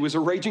figured she was a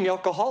raging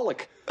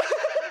alcoholic.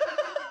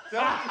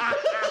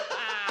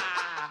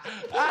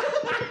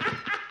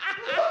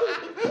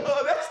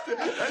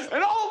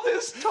 And all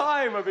this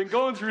time I've been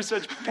going through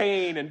such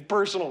pain and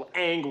personal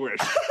anguish.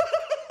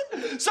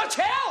 Such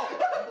hell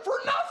for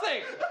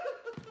nothing.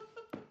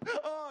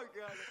 Oh,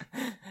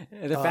 God.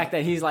 The fact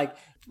that he's like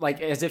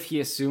as if he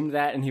assumed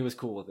that and he was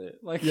cool with it.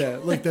 Like, yeah,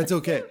 like that's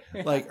okay.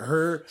 Like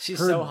she's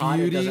her so hot,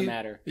 beauty, it doesn't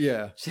matter.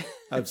 Yeah,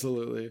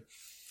 absolutely.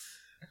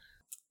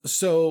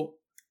 So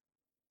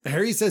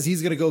Harry says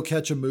he's going to go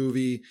catch a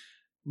movie.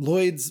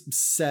 Lloyd's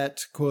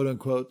set, quote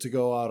unquote, to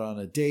go out on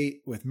a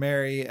date with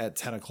Mary at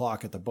 10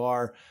 o'clock at the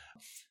bar.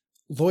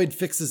 Lloyd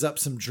fixes up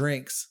some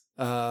drinks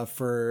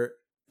for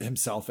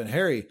himself and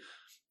Harry.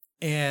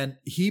 And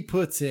he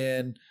puts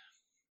in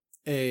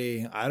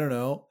a, I don't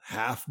know,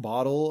 half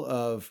bottle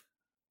of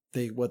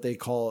what they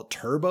call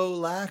Turbo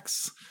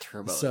Lax.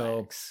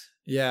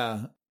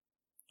 Yeah.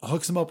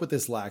 Hooks him up with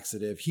this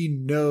laxative. He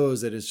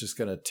knows that it's just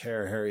going to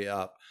tear Harry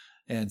up.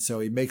 And so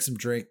he makes him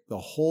drink the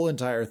whole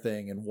entire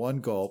thing in one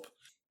gulp.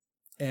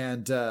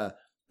 And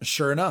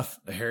sure enough,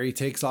 Harry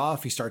takes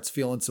off. He starts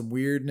feeling some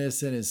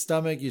weirdness in his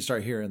stomach. You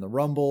start hearing the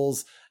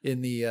rumbles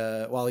in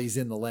the while he's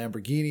in the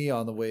Lamborghini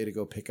on the way to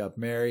go pick up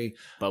Mary.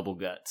 Bubble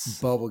guts.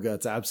 Bubble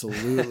guts,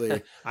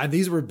 absolutely. And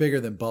these were bigger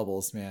than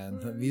bubbles,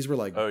 man. These were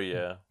like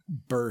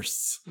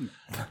bursts.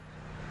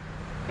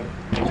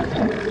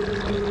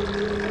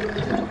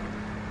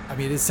 I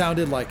mean, it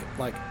sounded like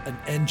an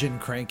engine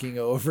cranking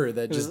over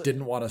that just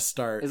didn't want to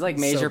start. It's like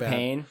Major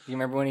Payne. You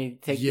remember when he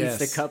eats the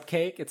Yes.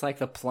 cupcake? It's like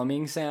the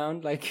plumbing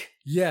sound. Like,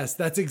 yes,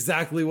 that's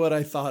exactly what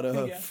I thought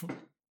of. Yeah.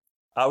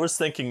 I was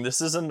thinking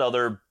this is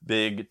another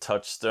big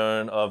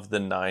touchstone of the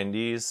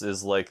 90s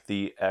is like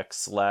the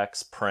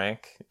X-Lax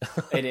prank.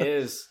 It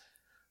is.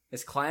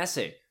 It's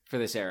classic for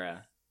this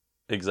era.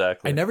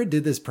 Exactly. I never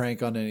did this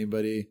prank on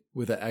anybody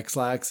with an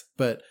X-Lax,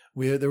 but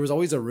there was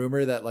always a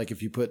rumor that like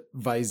if you put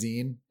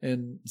Visine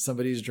in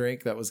somebody's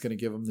drink, that was going to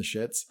give them the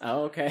shits.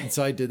 Oh, okay. And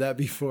so I did that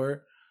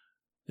before.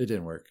 It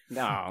didn't work.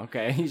 No,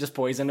 okay. You just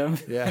poisoned him.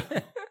 Yeah.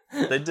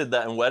 They did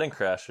that in Wedding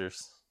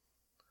Crashers.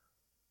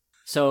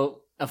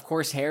 So, of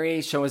course,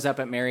 Harry shows up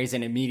at Mary's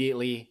and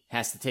immediately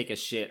has to take a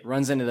shit,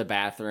 runs into the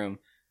bathroom,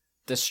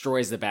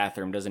 destroys the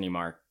bathroom, doesn't he,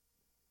 Mark?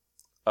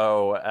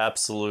 Oh,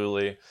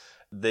 absolutely.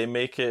 They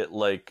make it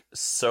like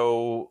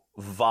so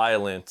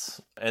violent.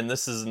 And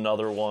this is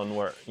another one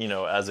where, you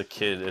know, as a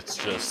kid, it's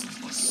just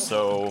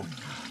so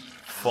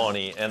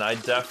funny. And I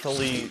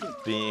definitely,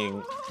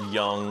 being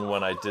young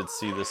when I did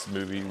see this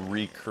movie,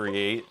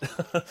 recreate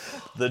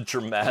the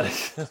dramatic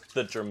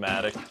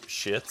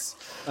shits.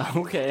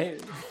 Okay.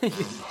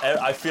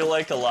 I feel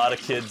like a lot of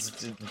kids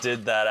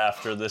did that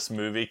after this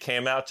movie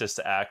came out, just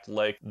to act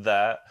like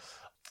that.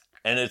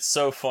 And it's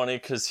so funny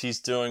because he's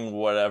doing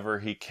whatever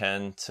he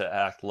can to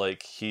act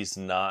like he's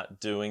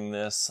not doing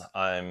this.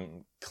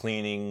 I'm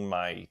cleaning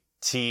my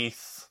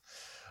teeth.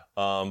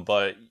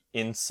 But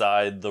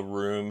inside the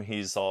room,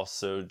 he's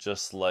also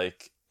just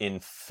like in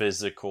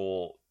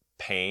physical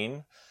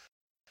pain.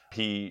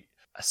 He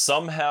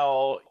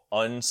somehow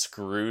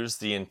unscrews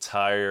the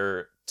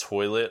entire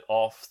toilet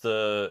off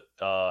the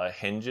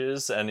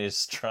hinges and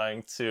is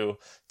trying to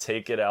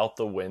take it out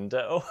the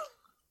window.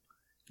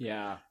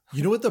 Yeah.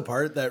 You know what the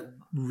part that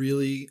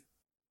really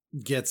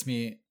gets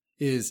me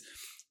is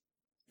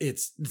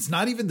it's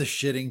not even the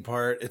shitting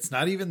part. It's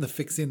not even the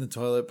fixing the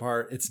toilet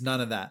part. It's none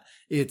of that.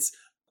 It's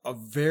a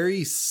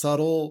very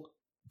subtle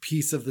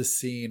piece of the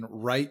scene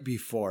right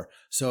before.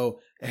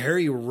 So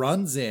Harry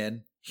runs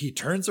in, he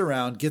turns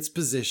around, gets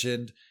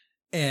positioned,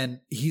 and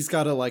he's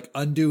got to like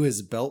undo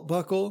his belt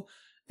buckle.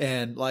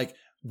 And like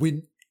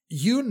when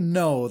you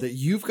know that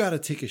you've got to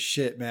take a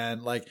shit,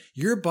 man, like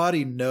your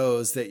body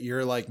knows that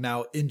you're like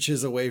now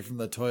inches away from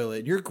the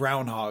toilet. You're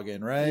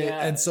groundhogging, right? Yeah,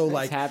 and so that's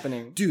like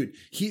happening. Dude,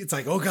 it's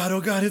like, oh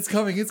God, it's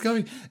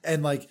coming.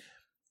 And like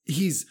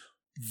he's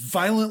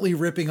violently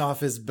ripping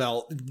off his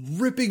belt,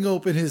 ripping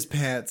open his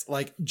pants.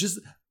 Like just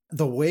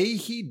the way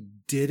he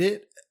did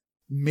it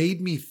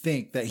made me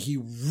think that he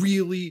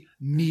really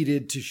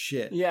needed to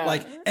shit. Yeah.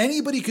 Like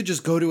anybody could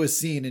just go to a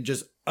scene and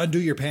just undo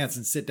your pants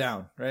and sit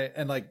down, right?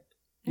 And like,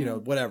 you know,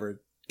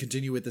 whatever,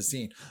 continue with the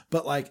scene.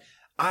 But like,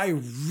 I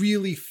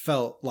really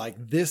felt like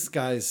this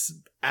guy's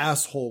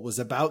asshole was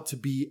about to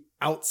be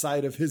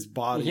outside of his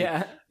body.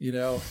 Yeah. You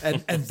know,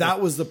 and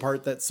that was the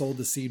part that sold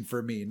the scene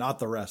for me, not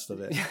the rest of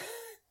it.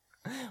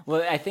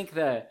 Well, I think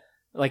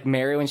like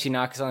Mary, when she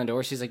knocks on the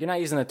door, she's like, "You're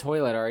not using the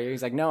toilet, are you?"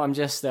 He's like, "No, I'm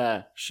just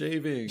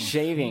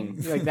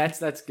shaving." Like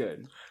that's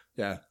good.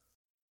 Yeah.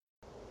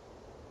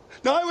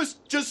 No, I was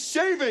just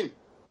shaving.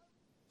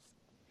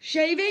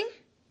 Shaving?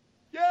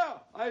 Yeah,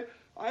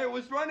 I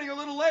was running a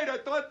little late. I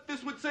thought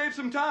this would save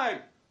some time.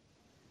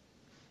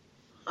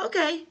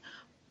 Okay.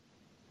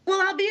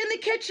 Well, I'll be in the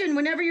kitchen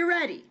whenever you're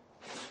ready.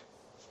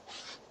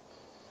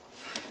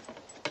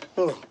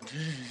 Oh.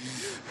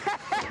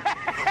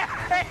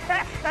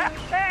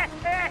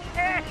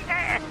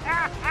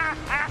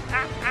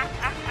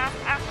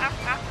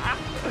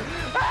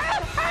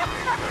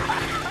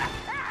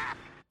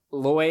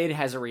 Lloyd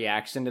has a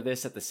reaction to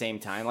this at the same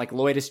time. Like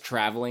Lloyd is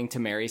traveling to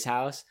Mary's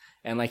house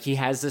and like he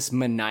has this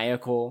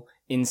maniacal,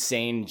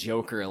 insane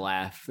Joker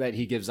laugh that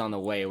he gives on the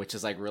way, which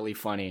is like really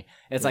funny.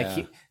 It's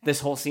like this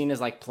whole scene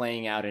is like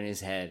playing out in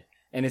his head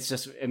and it's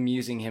just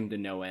amusing him to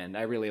no end.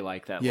 I really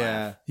like that laugh.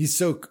 Yeah, he's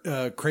so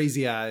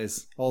crazy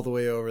eyes all the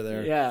way over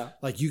there. Yeah.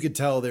 Like you could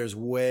tell there's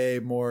way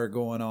more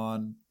going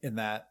on in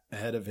that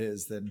head of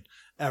his than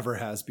ever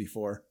has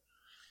before.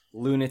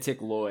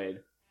 Lunatic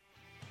Lloyd.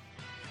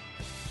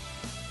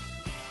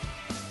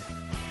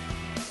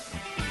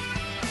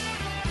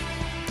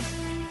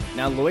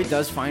 Now, Lloyd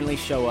does finally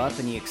show up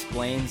and he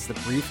explains the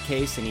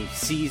briefcase and he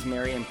sees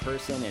Mary in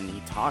person and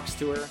he talks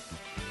to her.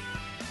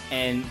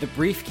 And the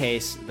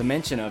briefcase, the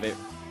mention of it,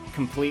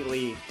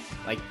 completely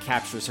like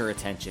captures her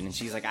attention. And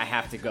she's like, I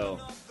have to go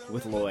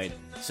with Lloyd.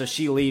 So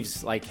she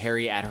leaves like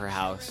Harry at her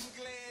house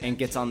and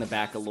gets on the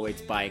back of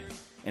Lloyd's bike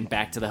and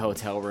back to the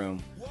hotel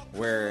room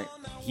where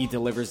he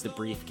delivers the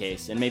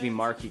briefcase. And maybe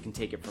Mark, you can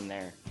take it from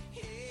there.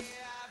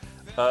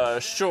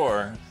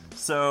 Sure.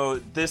 So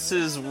this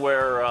is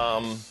where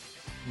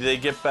they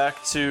get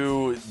back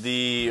to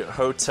the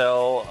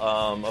hotel.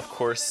 Of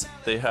course,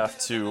 they have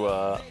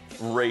to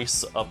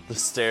race up the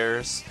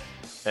stairs,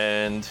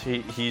 and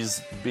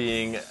he's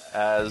being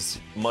as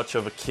much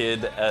of a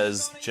kid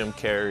as Jim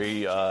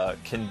Carrey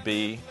can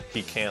be.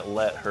 He can't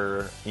let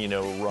her,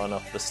 run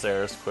up the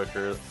stairs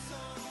quicker,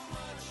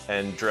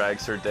 and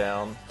drags her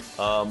down.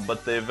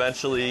 But they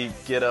eventually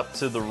get up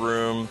to the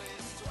room.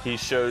 He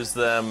shows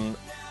them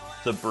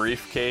the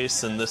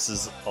briefcase, and this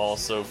is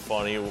also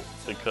funny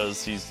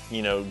because he's,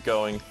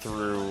 going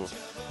through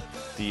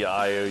the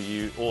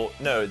IOU. Well,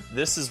 no,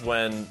 this is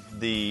when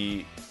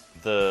the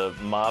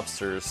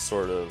mobsters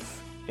sort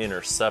of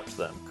intercept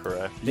them,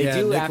 correct? They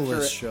do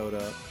Nicholas showed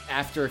up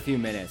after a few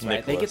minutes,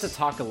 right? They get to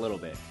talk a little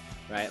bit,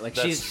 right? Like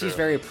she's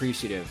very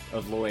appreciative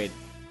of Lloyd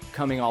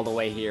coming all the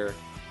way here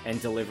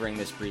and delivering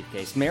this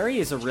briefcase. Mary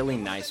is a really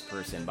nice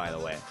person, by the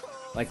way.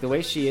 Like the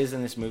way she is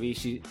in this movie,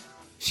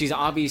 she's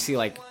obviously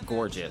like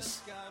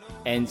gorgeous,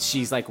 And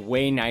she's like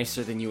way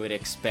nicer than you would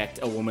expect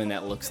a woman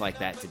that looks like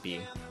that to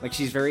be. Like,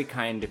 she's very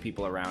kind to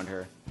people around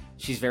her.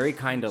 She's very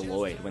kind to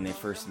Lloyd when they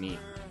first meet.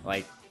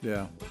 Like,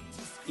 yeah.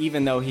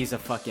 Even though he's a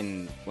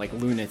fucking like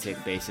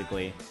lunatic,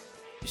 basically,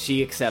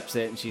 she accepts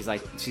it and she's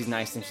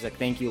nice and she's like,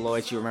 thank you,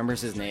 Lloyd. She remembers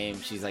his name.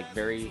 She's like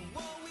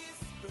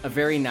a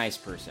very nice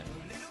person.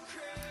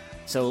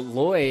 So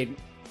Lloyd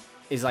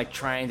is like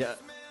trying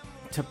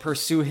to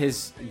pursue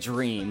his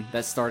dream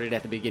that started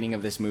at the beginning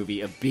of this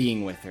movie of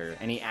being with her.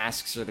 And he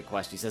asks her the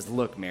question. He says,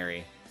 look,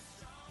 Mary,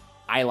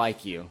 I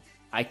like you.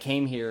 I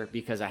came here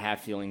because I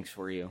have feelings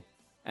for you.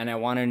 And I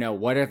want to know,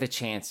 what are the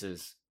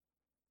chances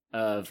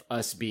of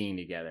us being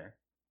together?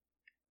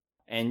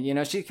 And, you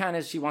know, she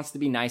wants to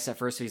be nice at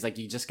first. So he's like,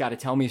 you just got to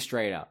tell me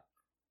straight up.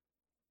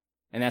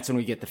 And that's when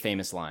we get the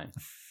famous line.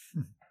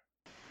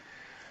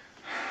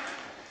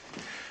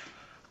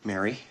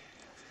 Mary,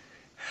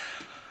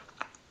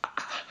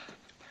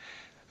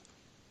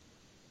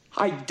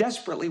 I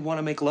desperately want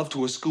to make love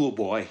to a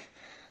schoolboy.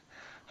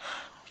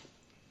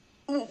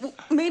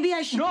 Maybe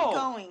I should be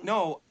going.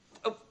 No.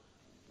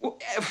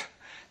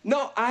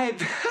 No,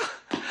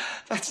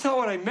 that's not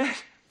what I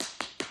meant.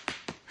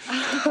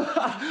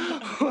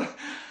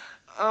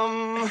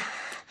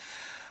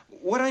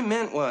 What I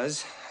meant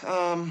was,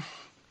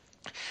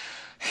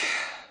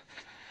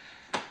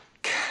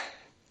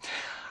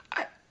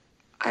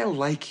 I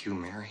like you,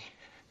 Mary.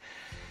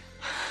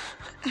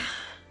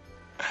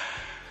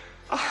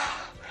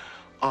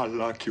 I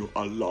like you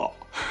a lot.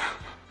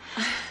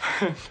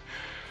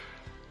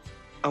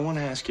 I want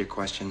to ask you a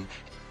question,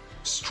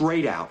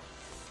 straight out,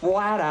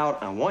 flat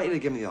out. I want you to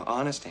give me the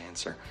honest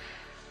answer.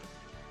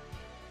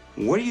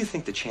 What do you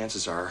think the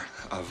chances are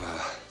of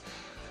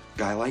a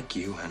guy like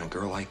you and a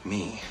girl like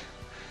me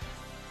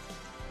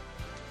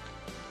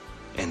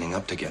ending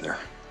up together?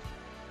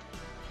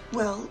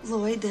 Well,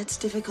 Lloyd, that's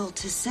difficult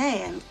to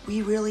say.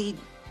 We really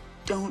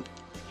don't...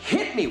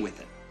 Hit me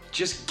with it.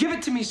 Just give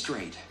it to me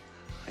straight.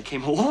 I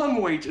came a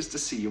long way just to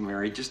see you,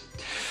 Mary. Just,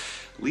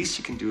 least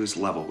you can do is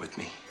level with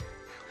me.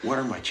 What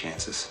are my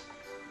chances?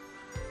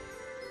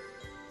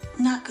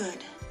 Not good.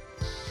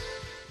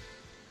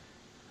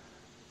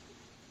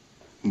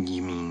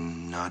 You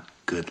mean not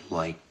good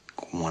like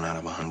 1 out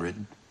of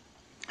 100?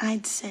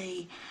 I'd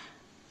say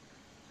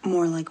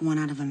more like 1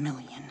 out of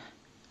 1,000,000.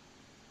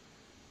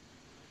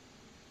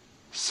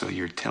 So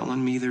you're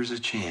telling me there's a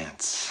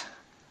chance?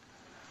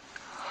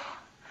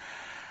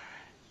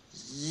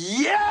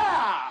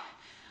 Yeah!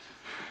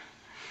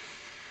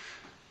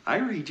 I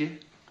read you.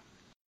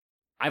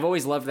 I've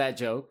always loved that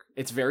joke.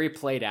 It's very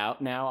played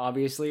out now,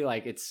 obviously.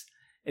 Like, it's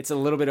a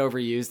little bit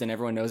overused and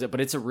everyone knows it, but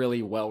it's a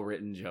really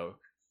well-written joke.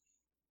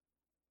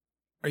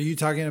 Are you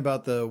talking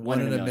about the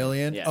 1 in a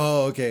million? Yeah.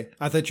 Oh, okay.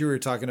 I thought you were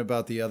talking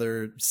about the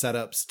other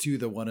setups to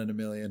the 1 in a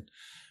million.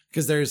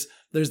 Because there's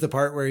the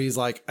part where he's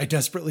like, I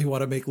desperately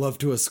want to make love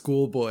to a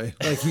schoolboy.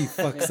 Like, he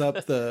fucks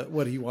up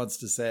what he wants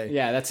to say.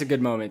 Yeah, that's a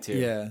good moment too.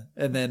 Yeah.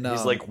 And then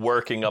he's like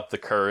working up the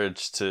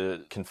courage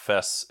to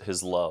confess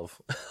his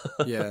love.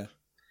 Yeah.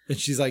 And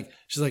she's like,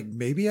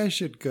 maybe I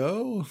should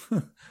go.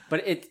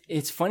 But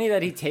it's funny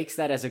that he takes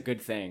that as a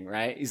good thing,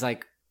 right? He's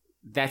like,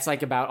 that's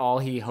like about all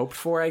he hoped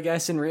for, I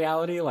guess, in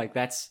reality. Like,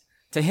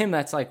 to him,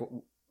 that's like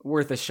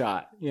worth a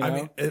shot. You know? I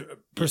mean,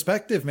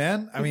 perspective,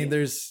 man. I mean,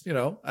 there's,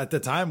 at the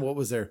time, what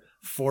was there?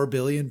 4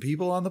 billion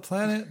people on the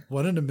planet?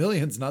 1 in a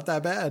million's not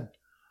that bad.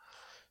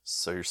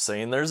 So you're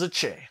saying there's a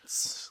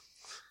chance.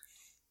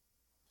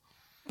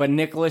 But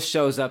Nicholas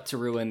shows up to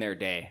ruin their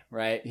day,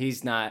 right?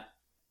 He's not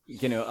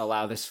going to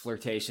allow this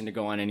flirtation to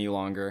go on any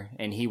longer.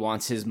 And he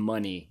wants his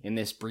money in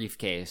this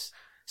briefcase.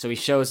 So he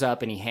shows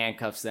up and he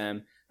handcuffs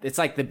them. It's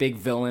like the big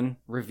villain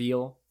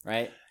reveal,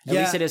 right? At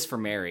least it is for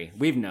Mary.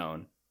 We've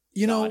known.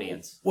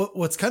 Audience.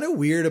 What's kind of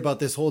weird about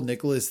this whole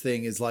Nicholas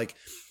thing is, like,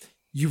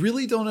 you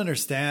really don't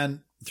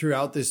understand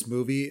throughout this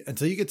movie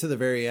until you get to the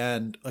very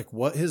end, like,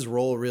 what his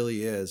role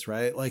really is,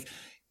 right? Like,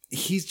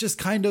 he's just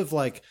kind of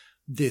like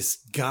this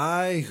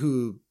guy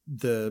who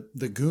the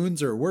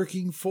goons are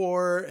working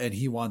for, and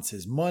he wants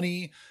his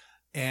money,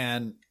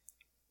 and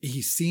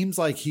he seems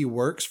like he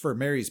works for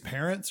Mary's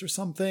parents or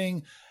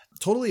something.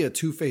 Totally a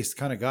two-faced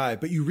kind of guy,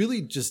 but you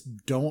really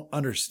just don't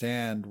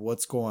understand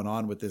what's going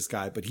on with this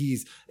guy, but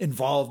he's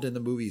involved in the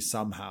movie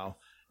somehow.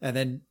 And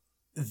then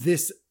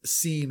this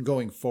scene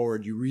going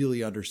forward, you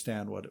really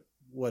understand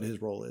what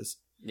his role is.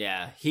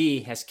 Yeah, he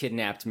has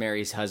kidnapped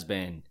Mary's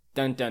husband.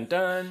 Dun, dun,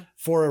 dun.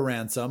 For a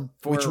ransom,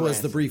 which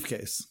was the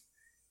briefcase.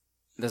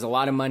 There's a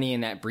lot of money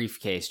in that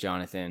briefcase,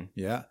 Jonathan.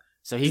 Yeah.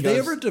 So Did they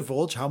ever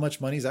divulge how much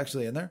money's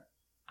actually in there?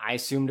 I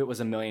assumed it was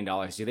 $1 million.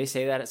 Do they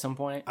say that at some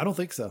point? I don't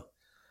think so.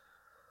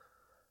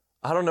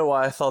 I don't know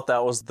why I thought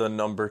that was the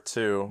number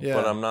 2, Yeah.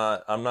 but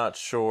I'm not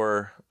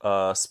sure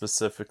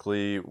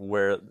specifically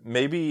where.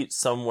 Maybe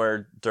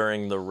somewhere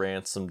during the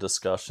ransom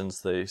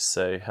discussions they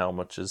say how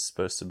much is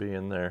supposed to be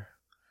in there.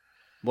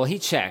 Well, he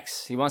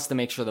checks. He wants to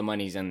make sure the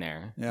money's in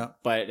there. Yeah.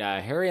 But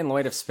Harry and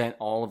Lloyd have spent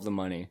all of the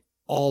money.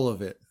 All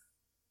of it.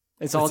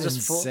 It's all just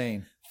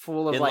insane.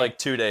 full of in like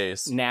 2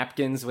 days.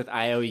 napkins with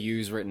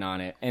IOUs written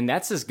on it. And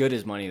that's as good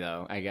as money,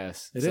 though, I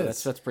guess. It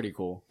is. That's pretty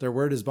cool. Their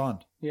word is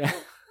bond. Yeah.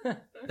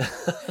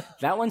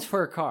 That one's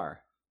for a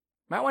car.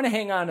 Might want to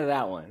hang on to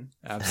that one.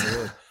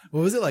 Absolutely.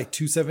 What was it, like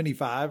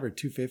 275 or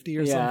 250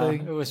 or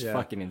something? It was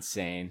fucking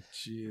insane.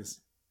 Jeez.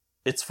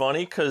 It's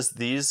funny because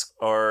these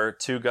are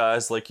two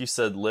guys, like you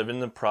said, live in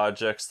the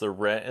projects. The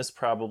rent is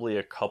probably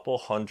a couple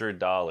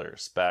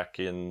 $100 back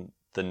in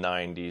the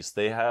 90s.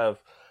 They have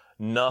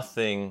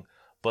nothing,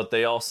 but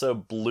they also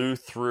blew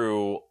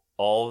through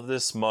all of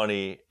this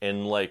money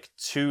in like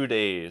 2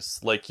 days.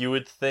 Like, you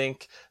would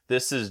think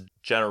this is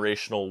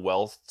generational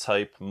wealth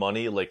type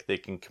money. Like, they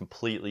can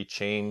completely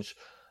change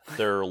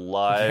their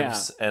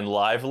lives and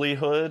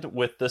livelihood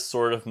with this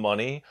sort of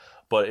money,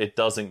 but it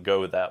doesn't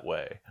go that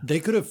way. They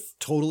could have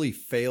totally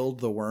failed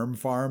the worm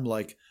farm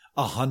like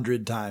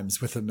 100 times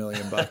with $1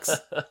 million.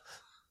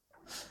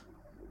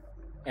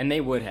 And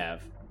they would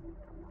have.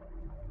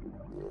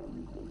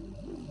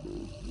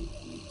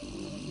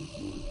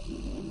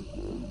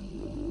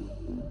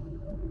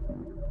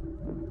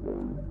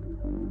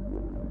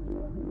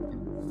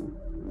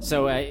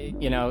 So,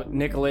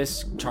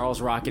 Nicholas,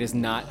 Charles Rocket, is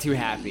not too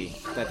happy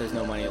that there's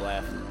no money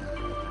left.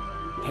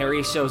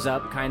 Harry shows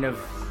up kind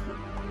of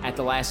at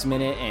the last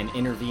minute and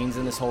intervenes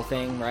in this whole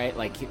thing, right?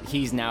 Like,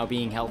 he's now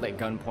being held at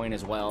gunpoint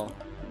as well.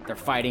 They're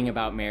fighting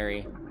about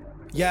Mary.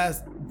 Yeah,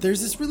 there's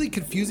this really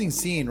confusing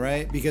scene,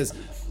 right? Because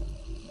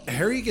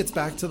Harry gets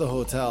back to the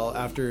hotel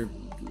after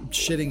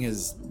shitting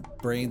his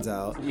brains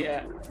out.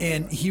 Yeah.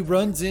 And he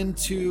runs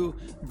into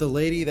the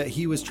lady that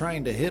he was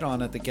trying to hit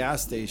on at the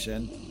gas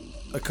station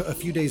a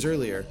few days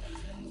earlier,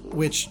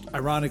 which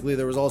ironically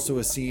there was also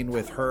a scene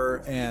with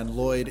her and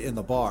Lloyd in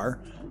the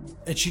bar,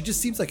 and she just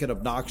seems like an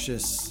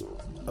obnoxious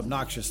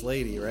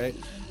lady, right?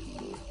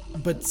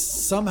 But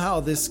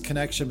somehow this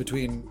connection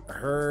between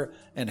her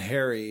and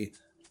Harry,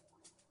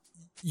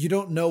 you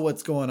don't know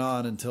what's going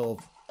on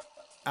until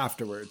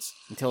afterwards,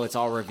 until it's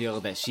all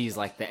revealed that she's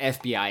like the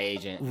FBI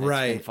agent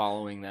that's been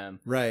following them,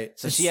 right?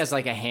 So she has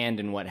like a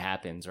hand in what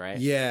happens, right?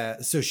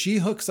 Yeah, so she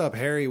hooks up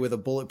Harry with a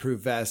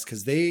bulletproof vest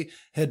because they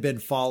had been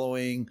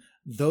following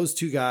those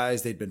two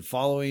guys. They'd been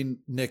following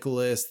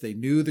Nicholas. They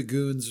knew the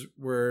goons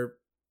were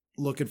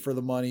looking for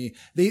the money.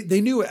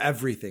 They knew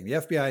everything. The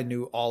FBI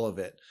knew all of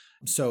it.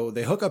 So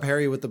they hook up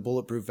Harry with the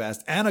bulletproof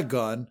vest and a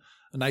gun,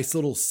 a nice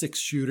little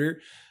 6-shooter.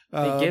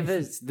 They give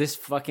this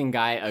fucking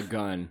guy a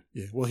gun.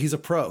 Yeah, well, he's a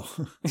pro.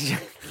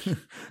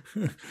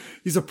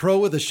 He's a pro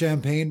with a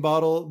champagne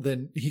bottle,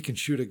 then he can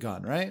shoot a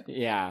gun, right?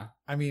 Yeah.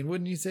 I mean,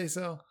 wouldn't you say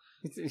so?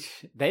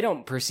 They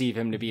don't perceive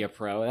him to be a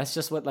pro. That's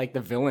just what like the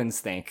villains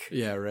think.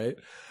 Yeah, right.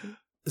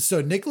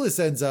 So Nicholas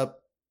ends up,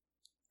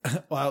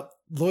 well,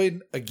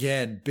 Lloyd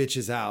again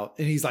bitches out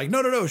and he's like,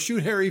 no,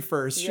 shoot Harry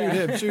first.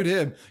 Shoot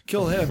him,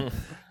 kill him.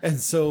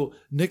 And so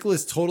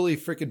Nicholas totally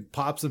freaking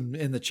pops him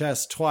in the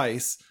chest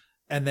twice.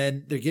 And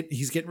then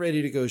he's getting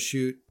ready to go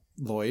shoot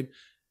Lloyd.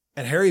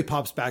 And Harry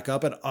pops back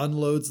up and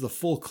unloads the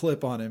full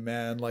clip on him,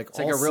 man. It's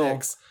like a real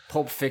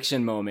Pulp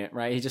Fiction moment,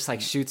 right? He just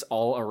like shoots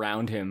all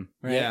around him,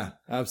 right? Yeah,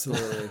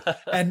 absolutely.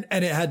 and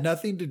it had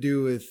nothing to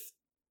do with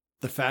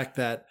the fact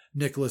that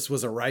Nicholas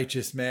was a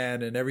righteous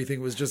man and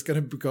everything was just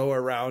going to go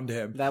around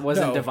him. That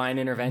wasn't divine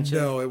intervention?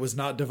 No, it was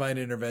not divine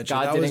intervention.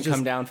 God that didn't was just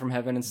come down from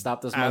heaven and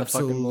stop those motherfucking bullets?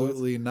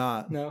 Absolutely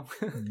not. No.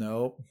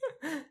 Nope.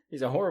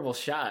 He's a horrible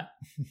shot.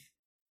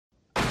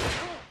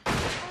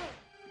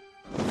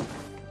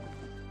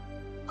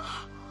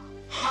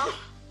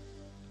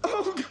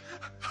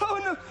 Oh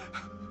no!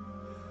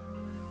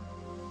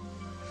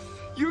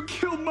 You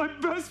killed my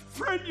best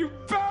friend, you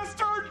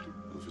bastard!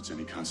 Well, if it's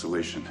any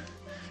consolation,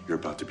 you're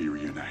about to be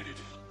reunited.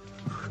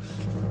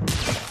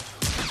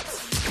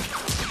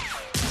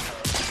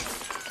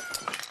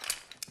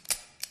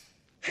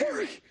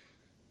 Harry!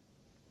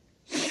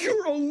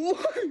 You're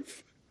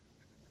alive!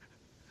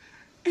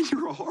 And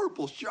you're a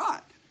horrible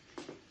shot.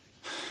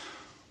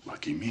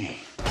 Lucky me.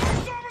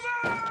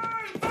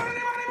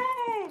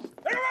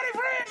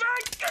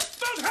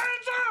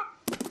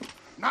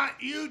 Not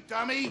you,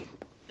 dummy.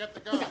 Get the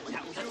gun.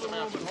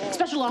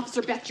 Special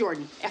Officer Beth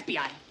Jordan,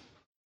 FBI.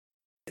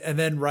 And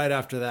then right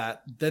after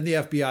that, then the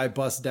FBI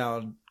busts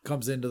down,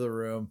 comes into the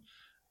room,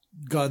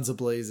 guns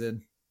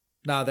ablazing.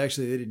 No, they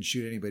didn't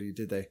shoot anybody,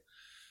 did they?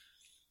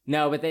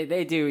 No, but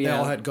they do. They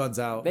all had guns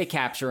out. They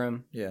capture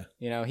him.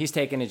 Yeah. He's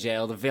taken to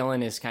jail. The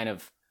villain is kind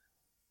of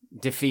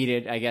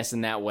defeated, I guess,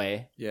 in that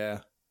way. Yeah.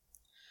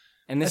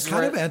 And this it's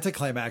kind of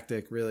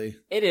anticlimactic, really.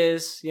 It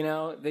is,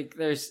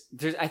 there's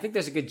I think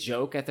there's a good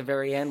joke at the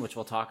very end, which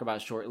we'll talk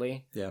about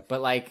shortly. Yeah.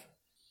 But like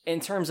in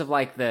terms of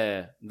like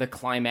the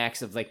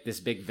climax of like this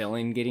big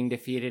villain getting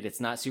defeated, it's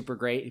not super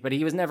great, but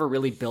he was never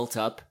really built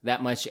up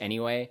that much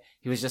anyway.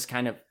 He was just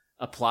kind of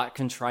a plot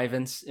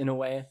contrivance in a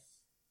way.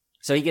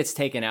 So he gets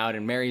taken out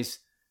and Mary's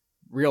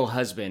real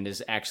husband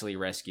is actually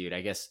rescued.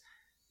 I guess,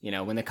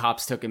 when the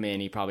cops took him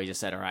in, he probably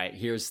just said, all right,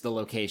 here's the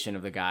location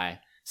of the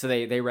guy. So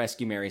they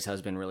rescue Mary's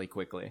husband really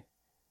quickly.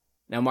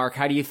 Now, Mark,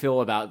 how do you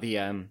feel about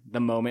the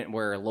moment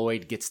where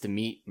Lloyd gets to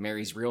meet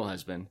Mary's real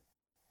husband?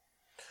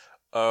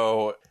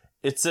 Oh,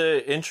 It's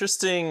a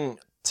interesting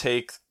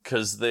take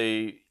because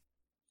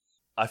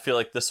I feel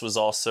like this was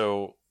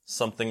also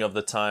something of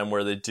the time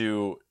where they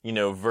do,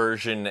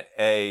 version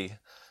A,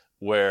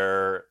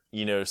 where,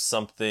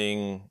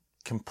 something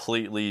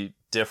completely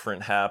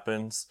different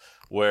happens,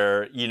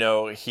 where,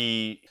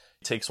 he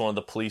takes one of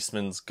the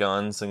policeman's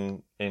guns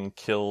and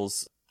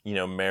kills,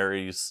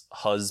 Mary's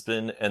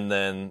husband, and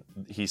then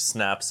he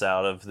snaps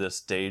out of this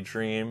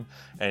daydream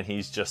and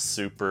he's just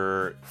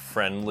super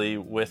friendly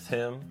with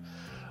him.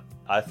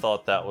 I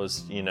thought that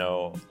was,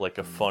 like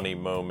a funny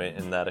moment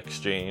in that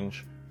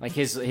exchange. Like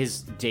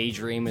his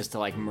daydream is to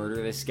like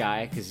murder this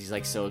guy because he's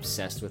like so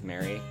obsessed with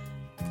Mary.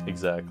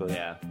 Exactly.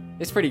 Yeah.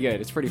 It's pretty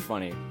good. It's pretty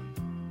funny.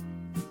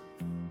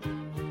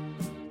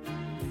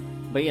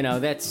 But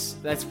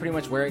that's pretty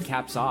much where it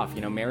caps off.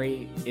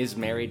 Mary is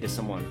married to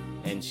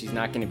someone and she's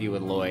not going to be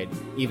with Lloyd,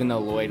 even though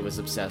Lloyd was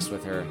obsessed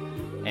with her.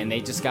 And they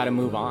just got to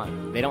move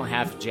on. They don't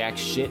have jack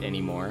shit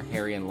anymore,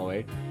 Harry and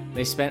Lloyd.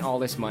 They spent all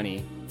this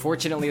money.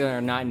 Fortunately,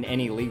 they're not in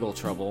any legal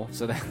trouble,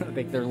 so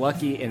they're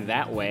lucky in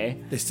that way.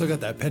 They still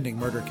got that pending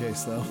murder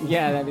case, though.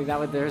 Yeah, I mean,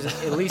 there's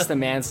at least a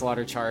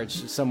manslaughter charge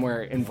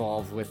somewhere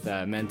involved with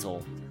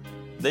mental.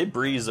 They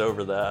breeze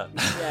over that.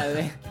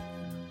 Yeah,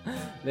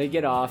 they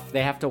get off.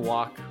 They have to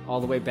walk all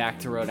the way back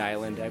to Rhode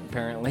Island,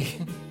 apparently.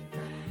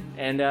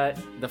 And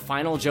the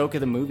final joke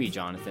of the movie,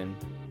 Jonathan,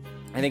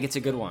 I think it's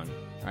a good one,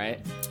 right?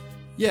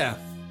 Yeah,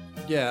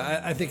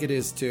 I think it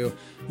is too.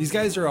 These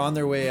guys are on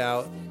their way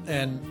out,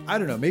 and I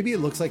don't know, maybe it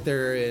looks like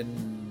they're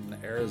in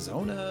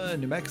Arizona,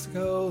 New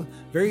Mexico,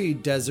 very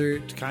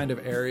desert kind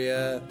of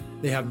area.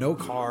 They have no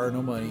car,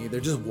 no money.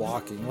 They're just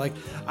walking. Like,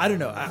 I don't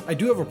know. I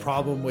do have a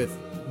problem with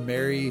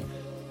Mary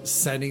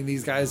sending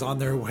these guys on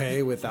their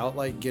way without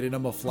like getting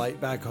them a flight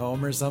back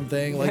home or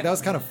something. Like, that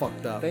was kind of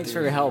fucked up. Thanks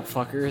for your help,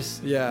 fuckers.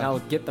 Yeah. Now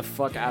get the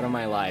fuck out of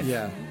my life.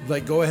 Yeah.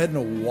 Like, go ahead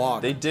and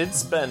walk. They did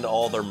spend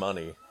all their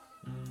money.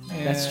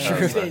 That's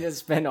true. They just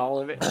spend all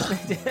of it.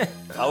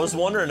 I was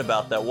wondering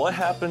about that. What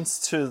happens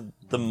to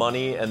the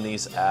money and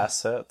these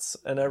assets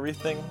and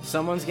everything?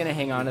 Someone's gonna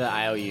hang on to the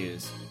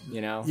IOUs,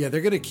 Yeah,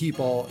 they're gonna keep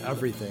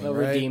everything. They'll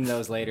right? redeem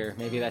those later.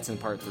 Maybe that's in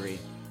part 3.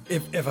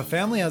 If a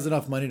family has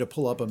enough money to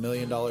pull up $1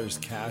 million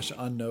cash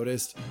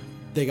unnoticed,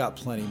 they got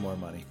plenty more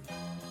money.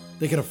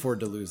 They can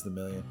afford to lose the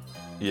million.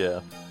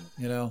 Yeah.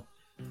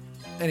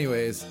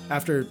 Anyways,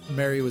 after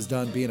Mary was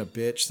done being a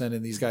bitch,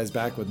 sending these guys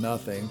back with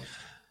nothing,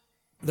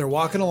 they're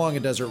walking along a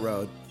desert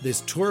road.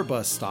 This tour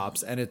bus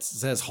stops and it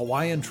says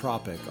Hawaiian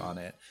Tropic on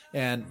it.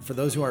 And for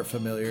those who aren't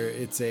familiar,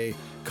 it's a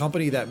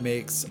company that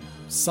makes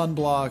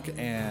sunblock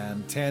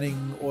and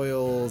tanning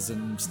oils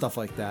and stuff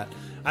like that.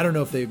 I don't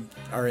know if they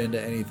are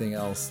into anything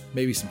else.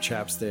 Maybe some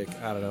chapstick.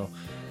 I don't know.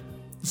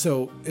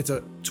 So it's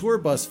a tour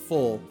bus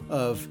full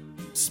of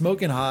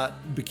smoking hot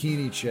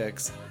bikini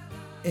chicks.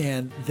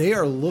 And they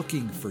are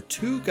looking for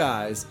 2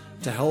 guys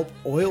to help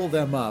oil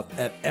them up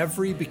at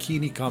every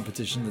bikini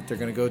competition that they're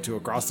going to go to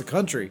across the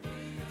country.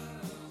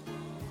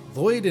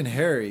 Lloyd and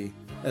Harry,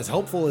 as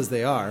helpful as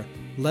they are,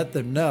 let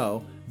them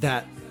know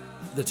that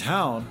the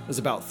town is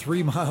about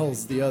 3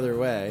 miles the other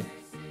way,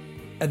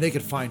 and they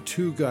could find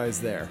 2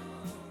 guys there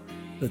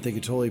that they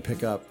could totally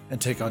pick up and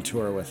take on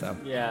tour with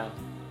them. Yeah.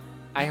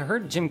 I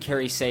heard Jim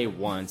Carrey say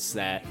once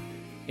that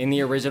in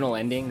the original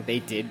ending, they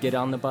did get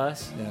on the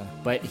bus,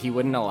 but he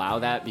wouldn't allow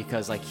that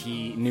because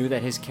he knew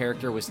that his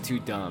character was too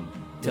dumb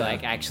to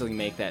actually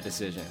make that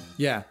decision.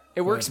 Yeah.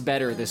 It works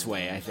better this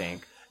way, I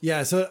think.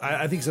 Yeah, so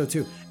I think so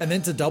too. And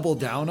then to double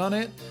down on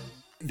it,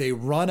 they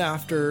run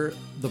after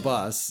the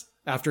bus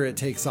after it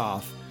takes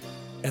off,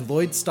 and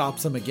Lloyd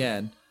stops them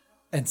again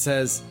and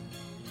says,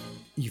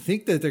 you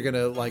think that they're going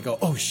to go,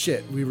 oh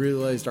shit, we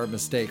realized our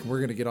mistake, we're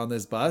going to get on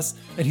this bus?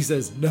 And he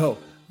says, no.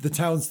 The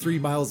town's 3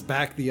 miles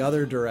back the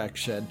other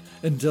direction,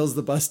 and tells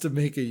the bus to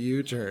make a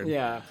U-turn.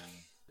 Yeah.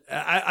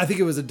 I think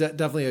it was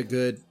definitely a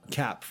good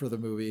cap for the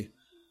movie.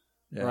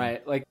 Yeah.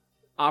 Right.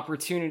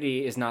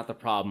 Opportunity is not the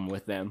problem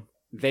with them.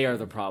 They are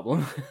the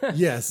problem.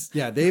 Yes.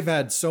 Yeah. They've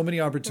had so many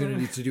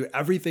opportunities to do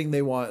everything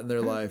they want in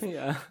their life.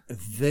 Yeah.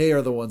 They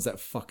are the ones that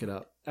fuck it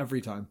up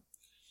every time.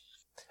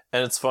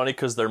 And it's funny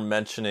because they're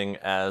mentioning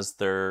as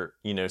they're,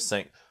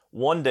 saying,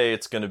 one day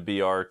it's going to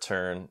be our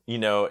turn,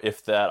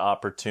 if that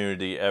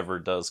opportunity ever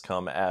does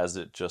come as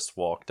it just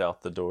walked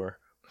out the door.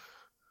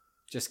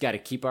 Just got to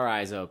keep our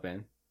eyes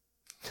open.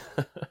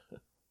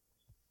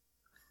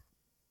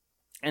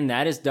 And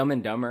that is Dumb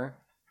and Dumber.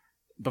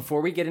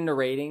 Before we get into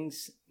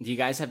ratings, do you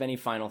guys have any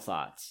final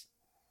thoughts?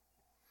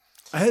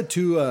 I had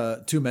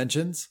two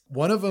mentions.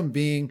 One of them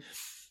being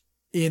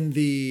in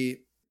the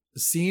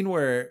scene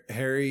where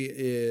Harry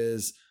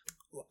is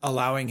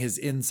allowing his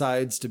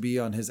insides to be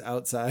on his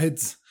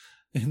outsides.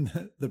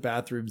 In the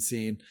bathroom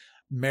scene,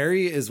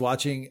 Mary is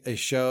watching a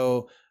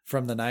show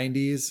from the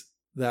 90s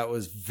that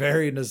was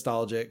very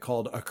nostalgic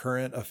called A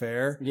Current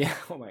Affair. Yeah.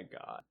 Oh my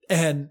God.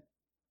 And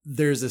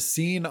there's a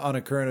scene on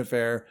A Current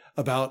Affair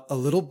about a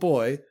little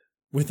boy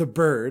with a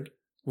bird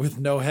with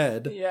no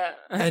head. Yeah.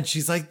 And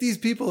she's like, these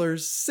people are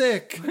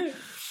sick.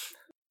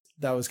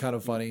 That was kind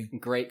of funny.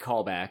 Great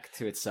callback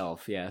to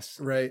itself. Yes.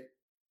 Right.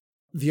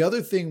 The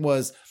other thing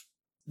was,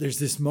 There's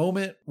this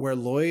moment where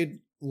Lloyd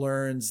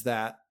learns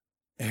that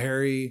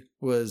Harry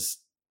was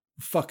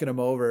fucking him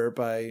over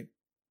by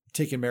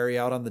taking Mary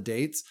out on the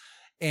dates,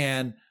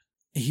 and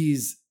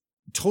he's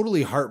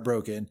totally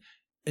heartbroken.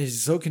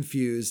 He's so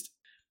confused.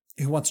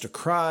 He wants to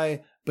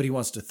cry, but he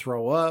wants to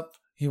throw up.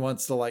 He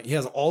wants to he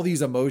has all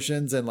these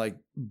emotions and like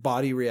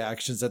body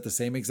reactions at the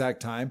same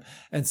exact time.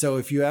 And so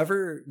if you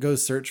ever go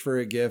search for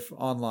a GIF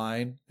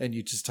online and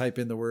you just type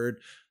in the word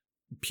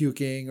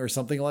puking or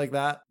something like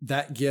that,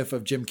 that GIF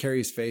of Jim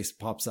Carrey's face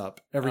pops up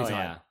every time.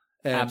 Yeah.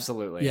 And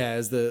Absolutely. Yeah,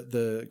 as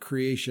the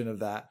creation of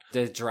that.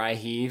 The dry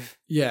heave.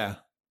 Yeah.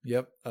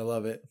 Yep. I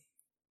love it.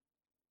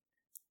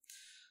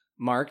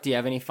 Mark, do you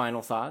have any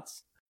final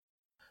thoughts?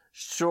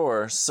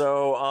 Sure.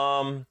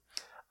 So,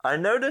 I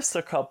noticed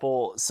a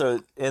couple.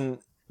 So in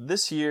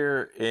this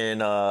year in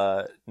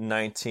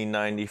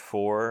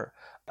 1994,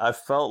 I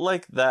felt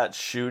like that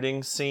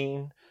shooting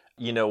scene,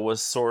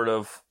 was sort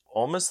of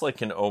almost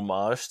like an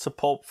homage to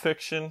Pulp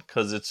Fiction,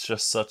 because it's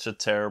just such a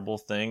terrible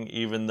thing,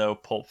 even though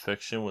Pulp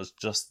Fiction was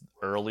just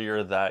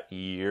earlier that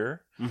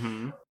year.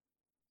 Mm-hmm.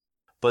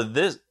 But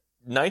this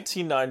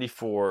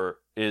 1994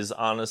 is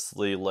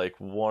honestly like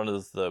one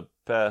of the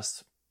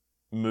best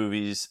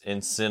movies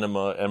in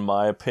cinema, in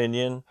my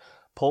opinion.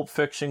 Pulp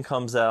Fiction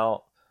comes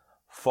out,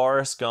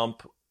 Forrest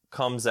Gump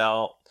comes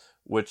out,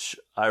 which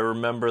I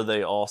remember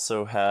they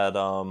also had,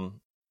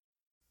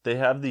 they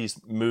have these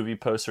movie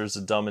posters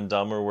of Dumb and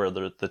Dumber where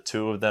the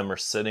two of them are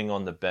sitting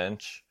on the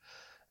bench,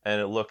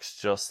 and it looks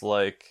just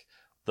like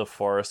the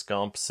Forrest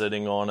Gump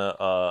sitting on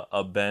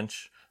a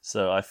bench.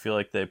 So I feel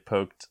like they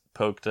poked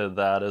at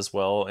that as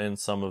well in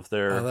some of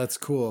their... Oh, that's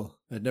cool.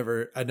 I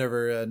never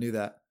knew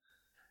that.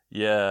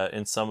 Yeah,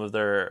 in some of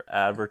their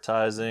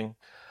advertising.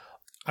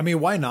 I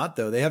mean, why not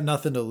though? They have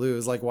nothing to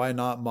lose. Like, why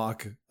not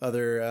mock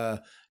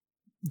other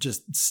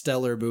just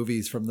stellar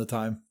movies from the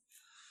time?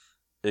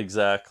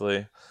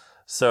 Exactly.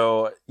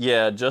 So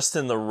yeah, just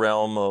in the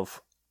realm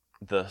of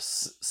the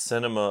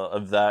cinema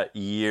of that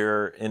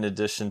year, in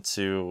addition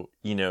to,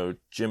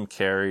 Jim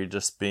Carrey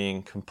just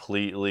being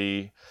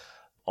completely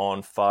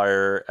on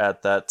fire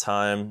at that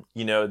time,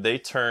 they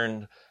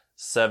turned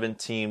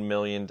 $17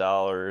 million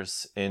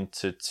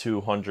into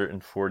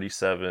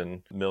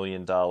 $247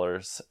 million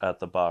at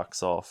the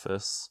box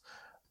office,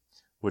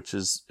 which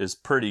is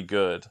pretty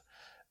good.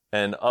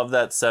 And of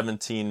that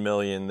 17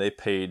 million, they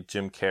paid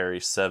Jim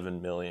Carrey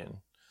 7 million.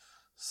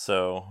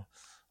 So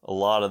a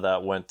lot of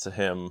that went to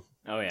him.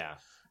 Oh yeah.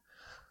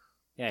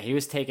 Yeah, he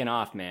was taking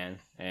off, man.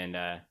 And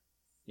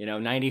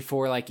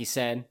 94, like you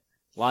said,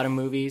 a lot of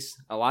movies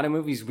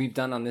we've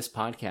done on this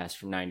podcast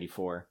from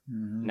 94.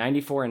 Mm-hmm.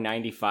 94 and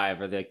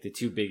 95 are the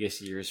two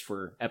biggest years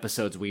for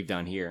episodes we've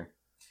done here.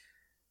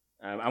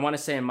 I want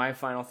to say in my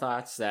final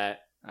thoughts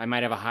that I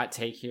might have a hot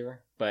take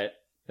here, but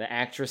the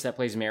actress that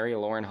plays Mary,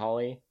 Lauren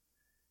Holly,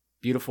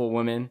 beautiful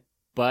woman,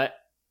 but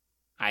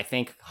I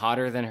think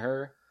hotter than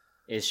her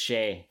is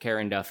Shay,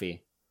 Karen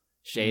Duffy.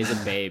 Shay's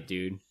a babe,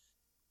 dude.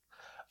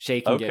 Shay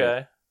can get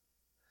it.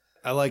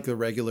 I like the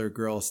regular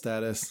girl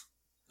status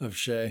of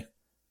Shay.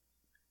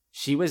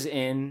 She was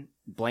in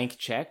Blank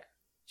Check.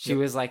 She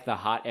was like the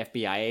hot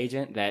FBI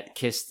agent that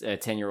kissed a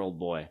 10-year-old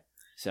boy.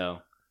 So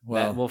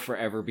that will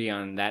forever be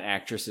on that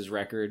actress's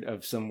record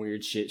of some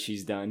weird shit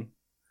she's done.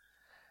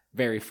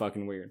 Very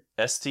fucking weird.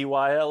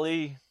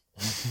 STYLE.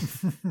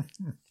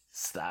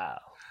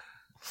 Style.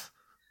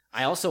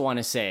 I also want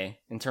to say,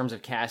 in terms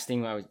of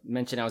casting, I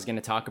mentioned I was going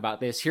to talk about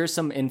this. Here's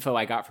some info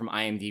I got from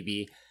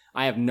IMDb.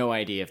 I have no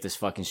idea if this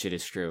fucking shit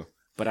is true,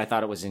 but I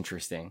thought it was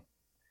interesting.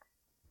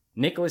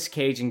 Nicolas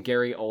Cage and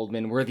Gary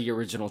Oldman were the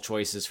original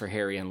choices for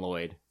Harry and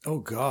Lloyd. Oh,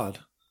 God.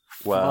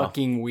 Wow.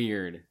 Fucking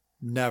weird.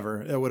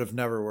 Never. It would have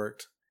never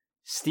worked.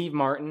 Steve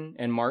Martin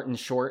and Martin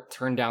Short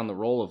turned down the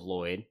role of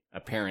Lloyd,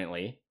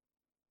 apparently.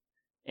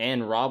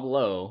 And Rob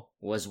Lowe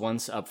was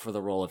once up for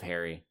the role of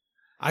Harry.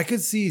 I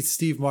could see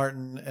Steve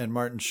Martin and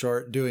Martin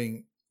Short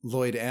doing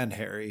Lloyd and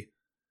Harry.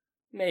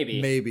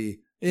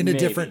 Maybe. In a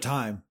different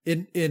time.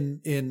 In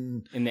the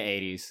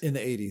 80s. In the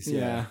 80s,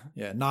 yeah.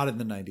 Yeah, not in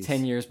the 90s.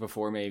 10 years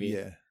before, maybe.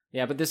 Yeah.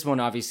 Yeah, but this one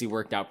obviously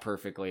worked out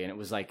perfectly, and it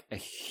was like a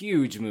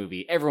huge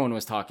movie. Everyone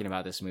was talking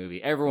about this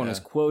movie. Everyone was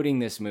quoting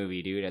this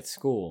movie, dude, at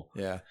school.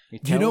 Yeah.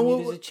 You know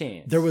what? There's a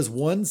chance. There was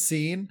one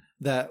scene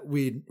that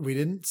we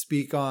didn't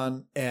speak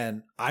on,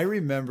 and I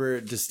remember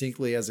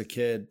distinctly as a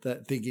kid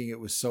that thinking it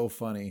was so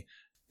funny.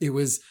 It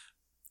was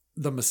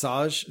the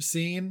massage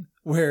scene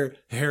where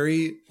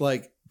Harry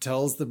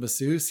tells the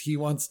masseuse he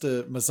wants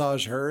to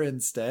massage her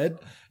instead,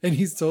 and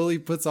he totally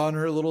puts on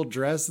her little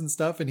dress and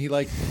stuff, and he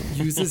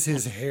uses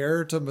his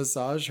hair to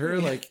massage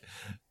her.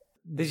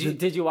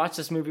 Did you watch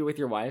this movie with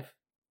your wife?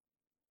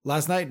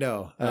 Last night?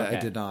 No, Okay. I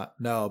did not.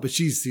 No, but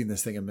she's seen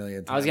this thing a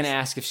million times. I was going to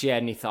ask if she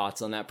had any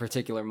thoughts on that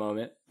particular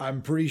moment.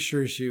 I'm pretty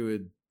sure she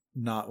would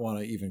not want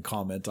to even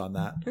comment on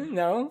that.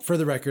 No. For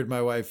the record,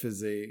 my wife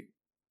is a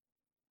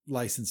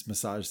licensed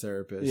massage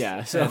therapist.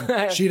 Yeah,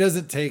 so she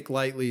doesn't take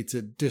lightly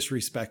to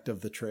disrespect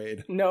of the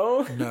trade.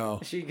 No? No.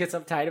 She gets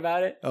uptight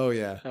about it? Oh,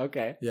 yeah.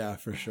 Okay. Yeah,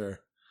 for sure.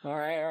 All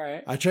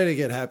right. I try to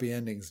get happy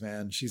endings,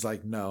 man. She's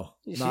like, no,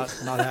 not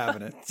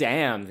having it.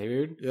 Damn,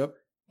 dude. Yep.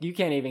 You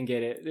can't even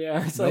get it.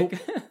 Yeah, it's Nope.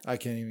 like I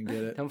can't even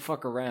get it. don't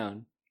fuck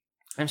around.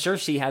 I'm sure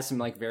she has some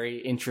like very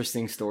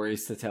interesting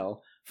stories to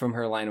tell from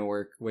her line of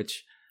work,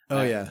 which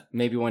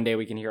maybe one day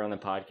we can hear on the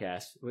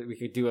podcast. We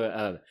could do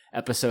a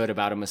episode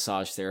about a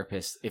massage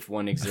therapist if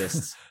one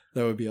exists.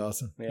 That would be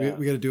awesome. Yeah.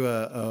 We got to do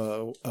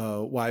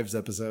a wives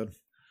episode.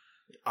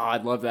 Oh,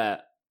 I'd love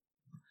that.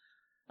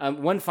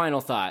 One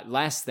final thought.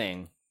 Last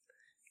thing.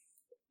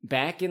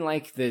 Back in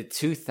like the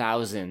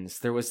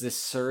 2000s, there was this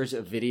surge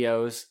of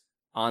videos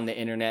on the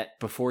internet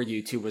before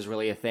YouTube was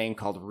really a thing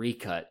called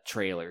recut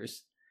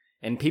trailers.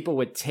 And people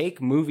would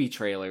take movie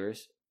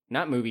trailers,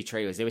 not movie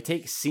trailers, they would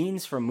take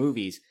scenes from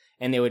movies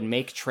and they would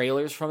make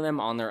trailers from them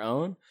on their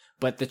own.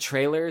 But the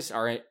trailers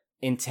are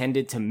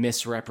intended to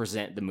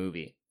misrepresent the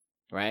movie,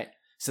 right?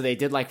 So they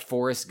did like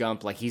Forrest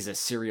Gump, like he's a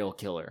serial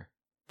killer,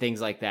 things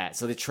like that.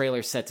 So the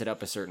trailer sets it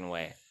up a certain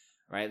way.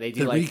 Right, they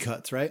do like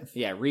recuts, right?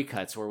 Yeah,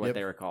 recuts were what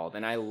they were called,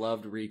 and I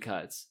loved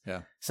recuts.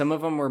 Yeah, some of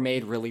them were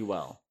made really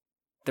well.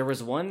 There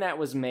was one that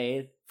was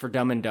made for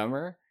Dumb and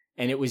Dumber,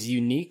 and it was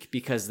unique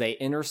because they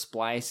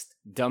interspliced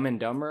Dumb and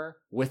Dumber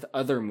with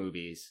other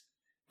movies.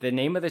 The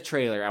name of the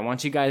trailer, I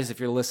want you guys, if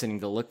you're listening,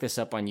 to look this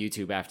up on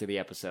YouTube after the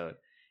episode.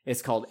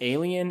 It's called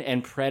Alien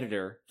and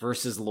Predator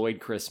versus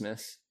Lloyd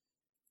Christmas.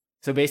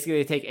 So basically,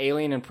 they take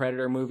Alien and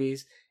Predator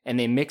movies and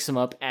they mix them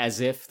up as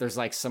if there's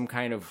like some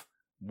kind of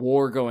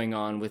war going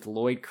on with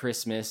Lloyd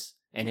Christmas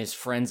and his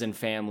friends and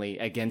family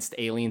against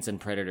aliens and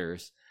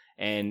predators,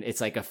 and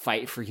it's like a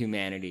fight for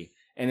humanity,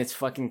 and it's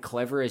fucking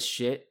clever as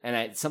shit, and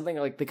it's something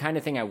like the kind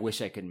of thing I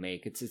wish I could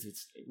make. It's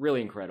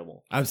really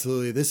incredible.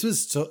 Absolutely. This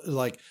was so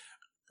like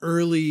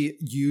early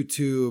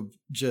YouTube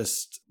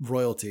just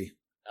royalty.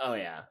 Oh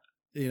yeah.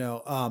 You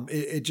know,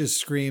 it just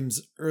screams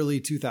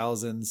early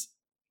 2000s,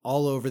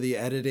 all over the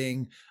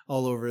editing,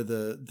 all over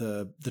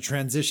the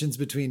transitions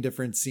between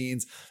different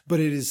scenes, but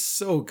it is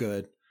so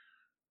good.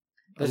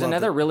 There's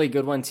another really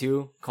good one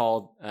too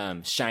called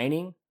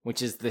Shining,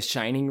 which is the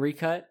Shining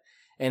recut,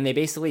 and they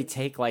basically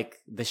take like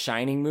the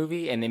Shining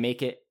movie and they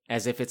make it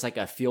as if it's like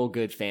a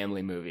feel-good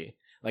family movie,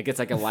 like it's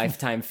like a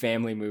Lifetime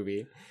family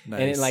movie. Nice.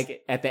 And it,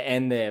 like at the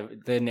end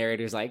the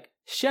narrator's like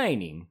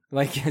Shining,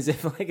 like as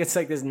if like it's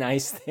like this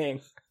nice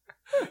thing.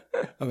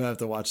 I'm gonna have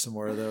to watch some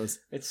more of those.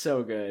 It's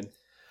so good.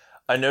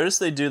 I noticed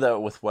they do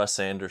that with Wes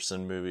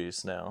Anderson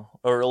movies now,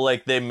 or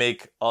like they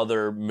make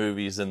other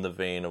movies in the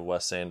vein of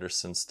Wes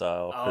Anderson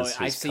style because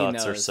his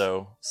cuts are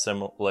so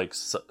so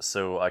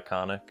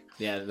iconic.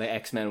 Yeah, the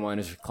X-Men one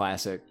is a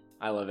classic.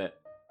 I love it.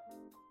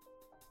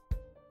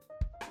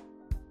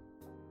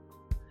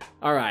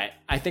 All right,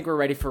 I think we're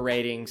ready for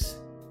ratings.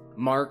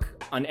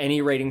 Mark, on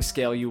any rating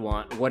scale you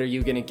want, what are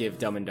you gonna give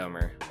Dumb and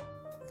Dumber?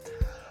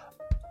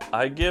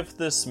 I give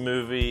this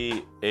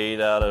movie 8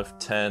 out of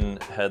 10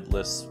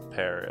 headless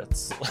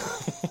parrots.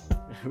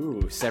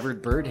 Ooh, severed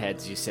bird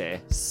heads, you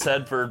say?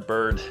 Severed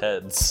bird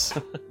heads.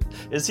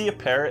 Is he a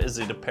parrot? Is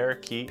he a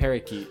parakeet?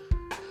 Parakeet.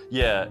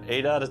 Yeah,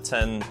 8 out of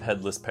 10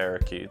 headless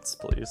parakeets,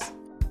 please.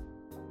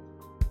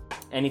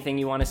 Anything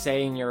you want to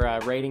say in your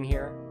rating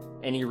here?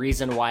 Any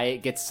reason why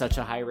it gets such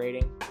a high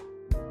rating?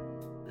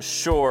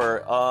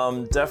 Sure.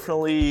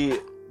 Definitely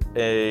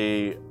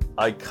a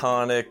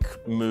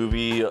iconic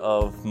movie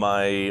of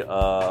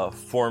my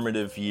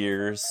formative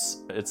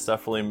years. It's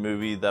definitely a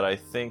movie that I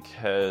think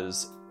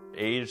has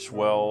aged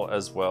well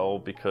as well,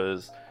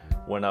 because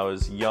when I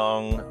was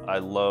young, I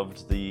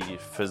loved the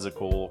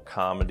physical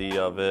comedy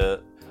of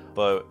it.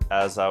 But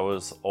as I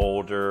was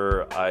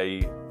older,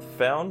 I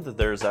found that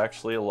there's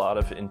actually a lot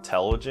of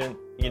intelligent,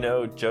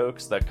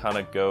 jokes that kind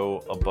of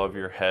go above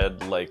your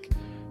head, like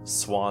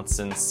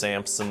Swanson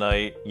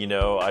Samsonite.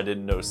 I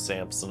didn't know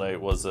Samsonite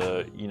was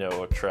a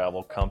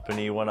travel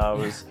company when I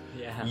was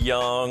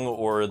young,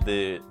 or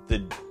the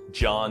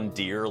John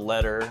Deere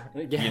letter.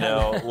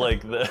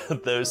 Like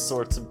those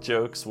sorts of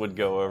jokes would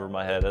go over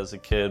my head as a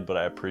kid, but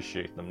I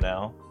appreciate them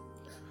now.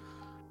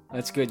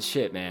 That's good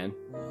shit, man.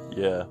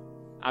 Yeah.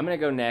 I'm gonna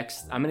go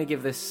next. I'm gonna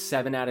give this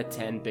 7 out of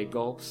 10 big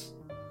gulps.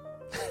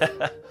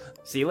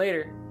 See you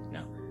later.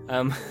 No.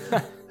 I'm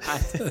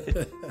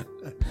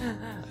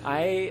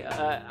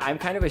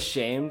kind of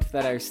ashamed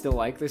that I still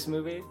like this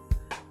movie.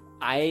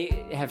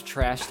 I have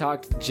trash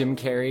talked Jim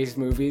Carrey's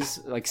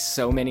movies like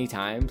so many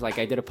times. Like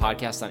I did a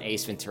podcast on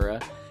Ace Ventura,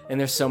 and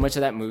there's so much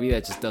of that movie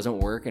that just doesn't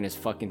work and is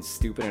fucking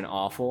stupid and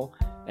awful.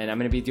 And I'm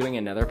going to be doing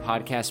another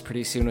podcast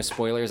pretty soon with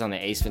spoilers on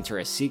the Ace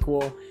Ventura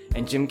sequel.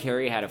 And Jim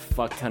Carrey had a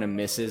fuck ton of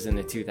misses in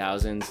the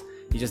 2000s.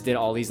 He just did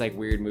all these like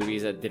weird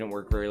movies that didn't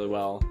work really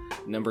well.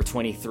 Number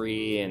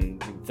 23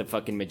 and The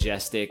fucking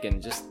Majestic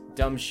and just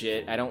dumb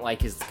shit. I don't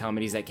like his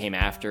comedies that came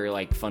after,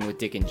 like Fun with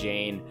Dick and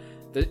Jane.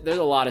 There's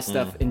a lot of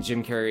stuff in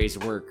Jim Carrey's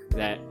work,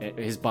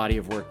 his body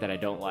of work, that I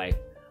don't like.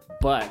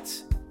 But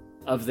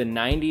of the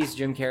 90s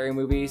Jim Carrey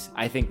movies,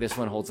 I think this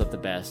one holds up the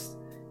best.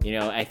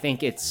 I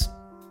think it's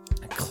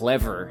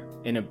clever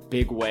in a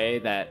big way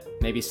that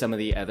maybe some of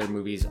the other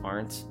movies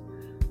aren't.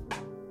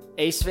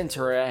 Ace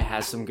Ventura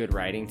has some good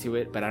writing to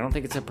it, but I don't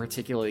think it's a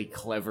particularly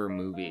clever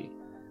movie.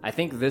 I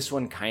think this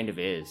one kind of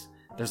is.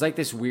 There's like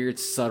this weird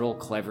subtle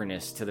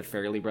cleverness to the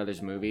Farrelly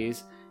Brothers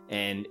movies,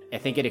 and I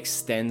think it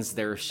extends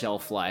their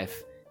shelf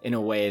life in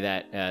a way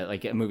that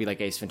like a movie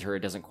like Ace Ventura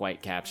doesn't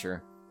quite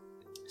capture.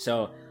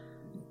 So,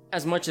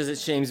 as much as it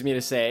shames me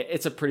to say,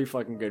 it's a pretty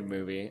fucking good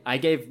movie. I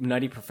gave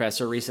Nutty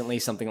Professor recently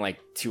something like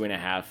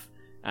 2.5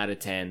 out of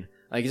 10.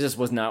 Like, it just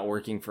was not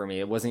working for me.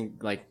 It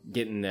wasn't like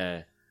getting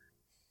the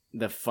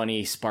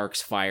funny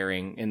sparks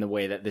firing in the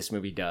way that this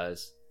movie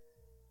does.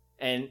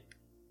 And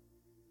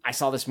I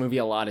saw this movie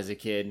a lot as a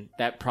kid.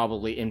 That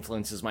probably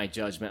influences my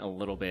judgment a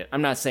little bit.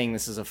 I'm not saying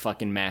this is a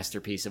fucking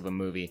masterpiece of a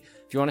movie.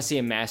 If you want to see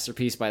a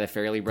masterpiece by the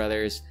Farrelly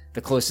Brothers,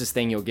 the closest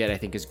thing you'll get, I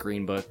think, is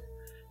Green Book.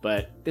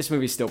 But this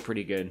movie's still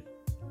pretty good.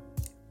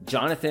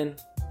 Jonathan,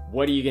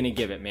 what are you going to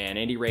give it, man?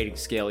 Any rating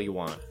scale you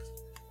want.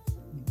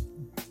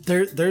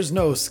 There's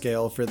no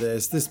scale for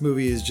this. This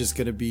movie is just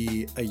going to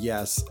be a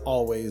yes,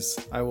 always.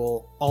 I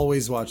will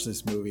always watch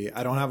this movie.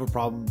 I don't have a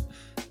problem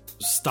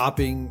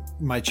stopping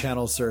my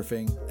channel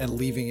surfing and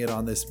leaving it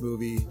on this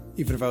movie,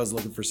 even if I was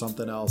looking for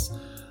something else.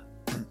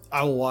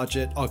 I will watch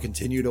it. I'll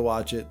continue to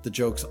watch it. The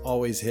jokes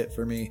always hit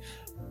for me.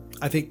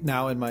 I think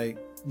now in my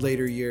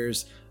later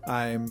years,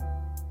 I'm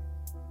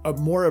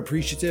more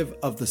appreciative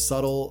of the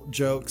subtle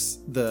jokes,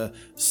 the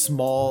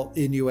small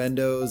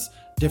innuendos,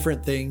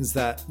 different things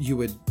that you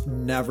would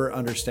never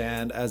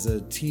understand as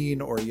a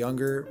teen or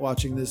younger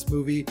watching this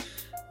movie.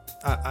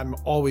 I'm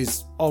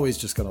always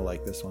just gonna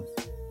like this one.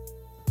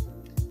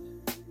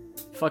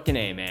 Fucking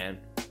A, man.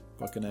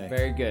 Fucking A.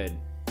 Very good.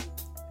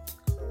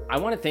 I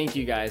want to thank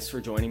you guys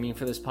for joining me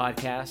for this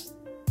podcast.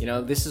 You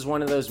know, this is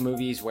one of those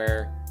movies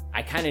where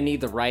I kind of need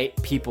the right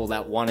people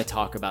that want to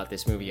talk about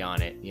this movie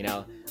on it. You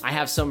know, I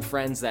have some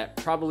friends that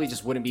probably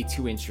just wouldn't be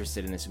too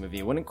interested in this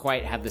movie, wouldn't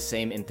quite have the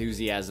same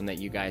enthusiasm that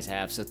you guys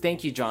have. So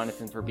thank you,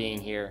 Jonathan, for being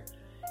here.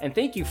 And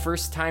thank you,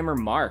 first timer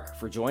Mark,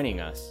 for joining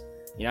us.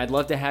 You know, I'd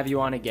love to have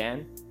you on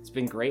again. It's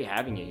been great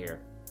having you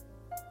here.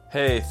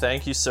 Hey,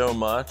 thank you so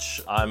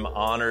much. I'm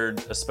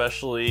honored,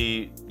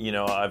 especially, you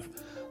know, I've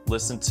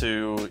listened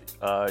to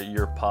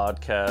your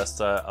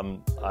podcast.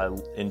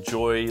 I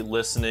enjoy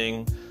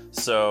listening.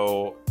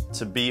 So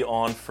to be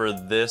on for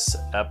this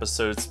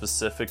episode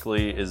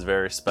specifically is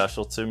very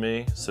special to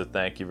me. So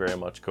thank you very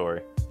much,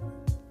 Corey.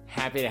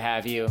 Happy to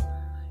have you.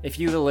 If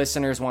you, the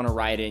listeners, want to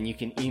write in, you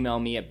can email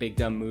me at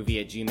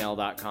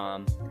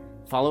bigdumbmovie@gmail.com.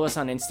 Follow us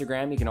on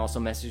Instagram. You can also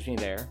message me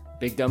there,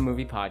 Big Dumb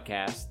Movie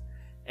Podcast.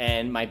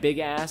 And my big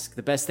ask,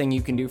 the best thing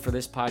you can do for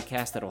this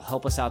podcast that'll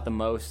help us out the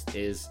most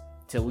is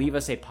to leave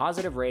us a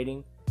positive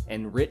rating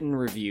and written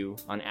review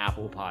on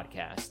Apple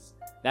Podcasts.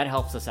 That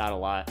helps us out a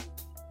lot.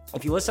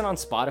 If you listen on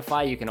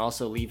Spotify, you can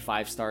also leave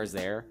 5 stars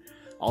there.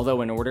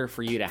 Although in order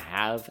for you to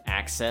have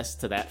access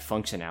to that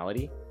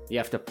functionality, you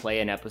have to play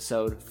an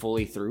episode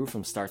fully through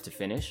from start to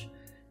finish.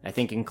 I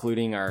think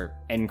including our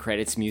end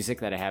credits music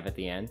that I have at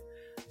the end.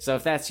 So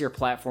if that's your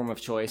platform of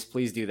choice,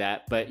 please do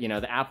that. But, you know,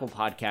 the Apple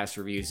Podcast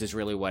reviews is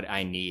really what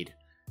I need.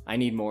 I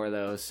need more of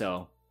those,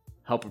 so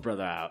help a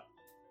brother out.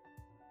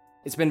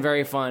 It's been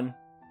very fun.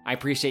 I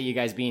appreciate you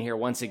guys being here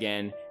once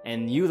again.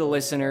 And you, the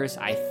listeners,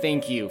 I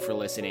thank you for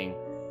listening.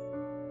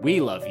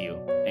 We love you,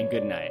 and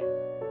good night.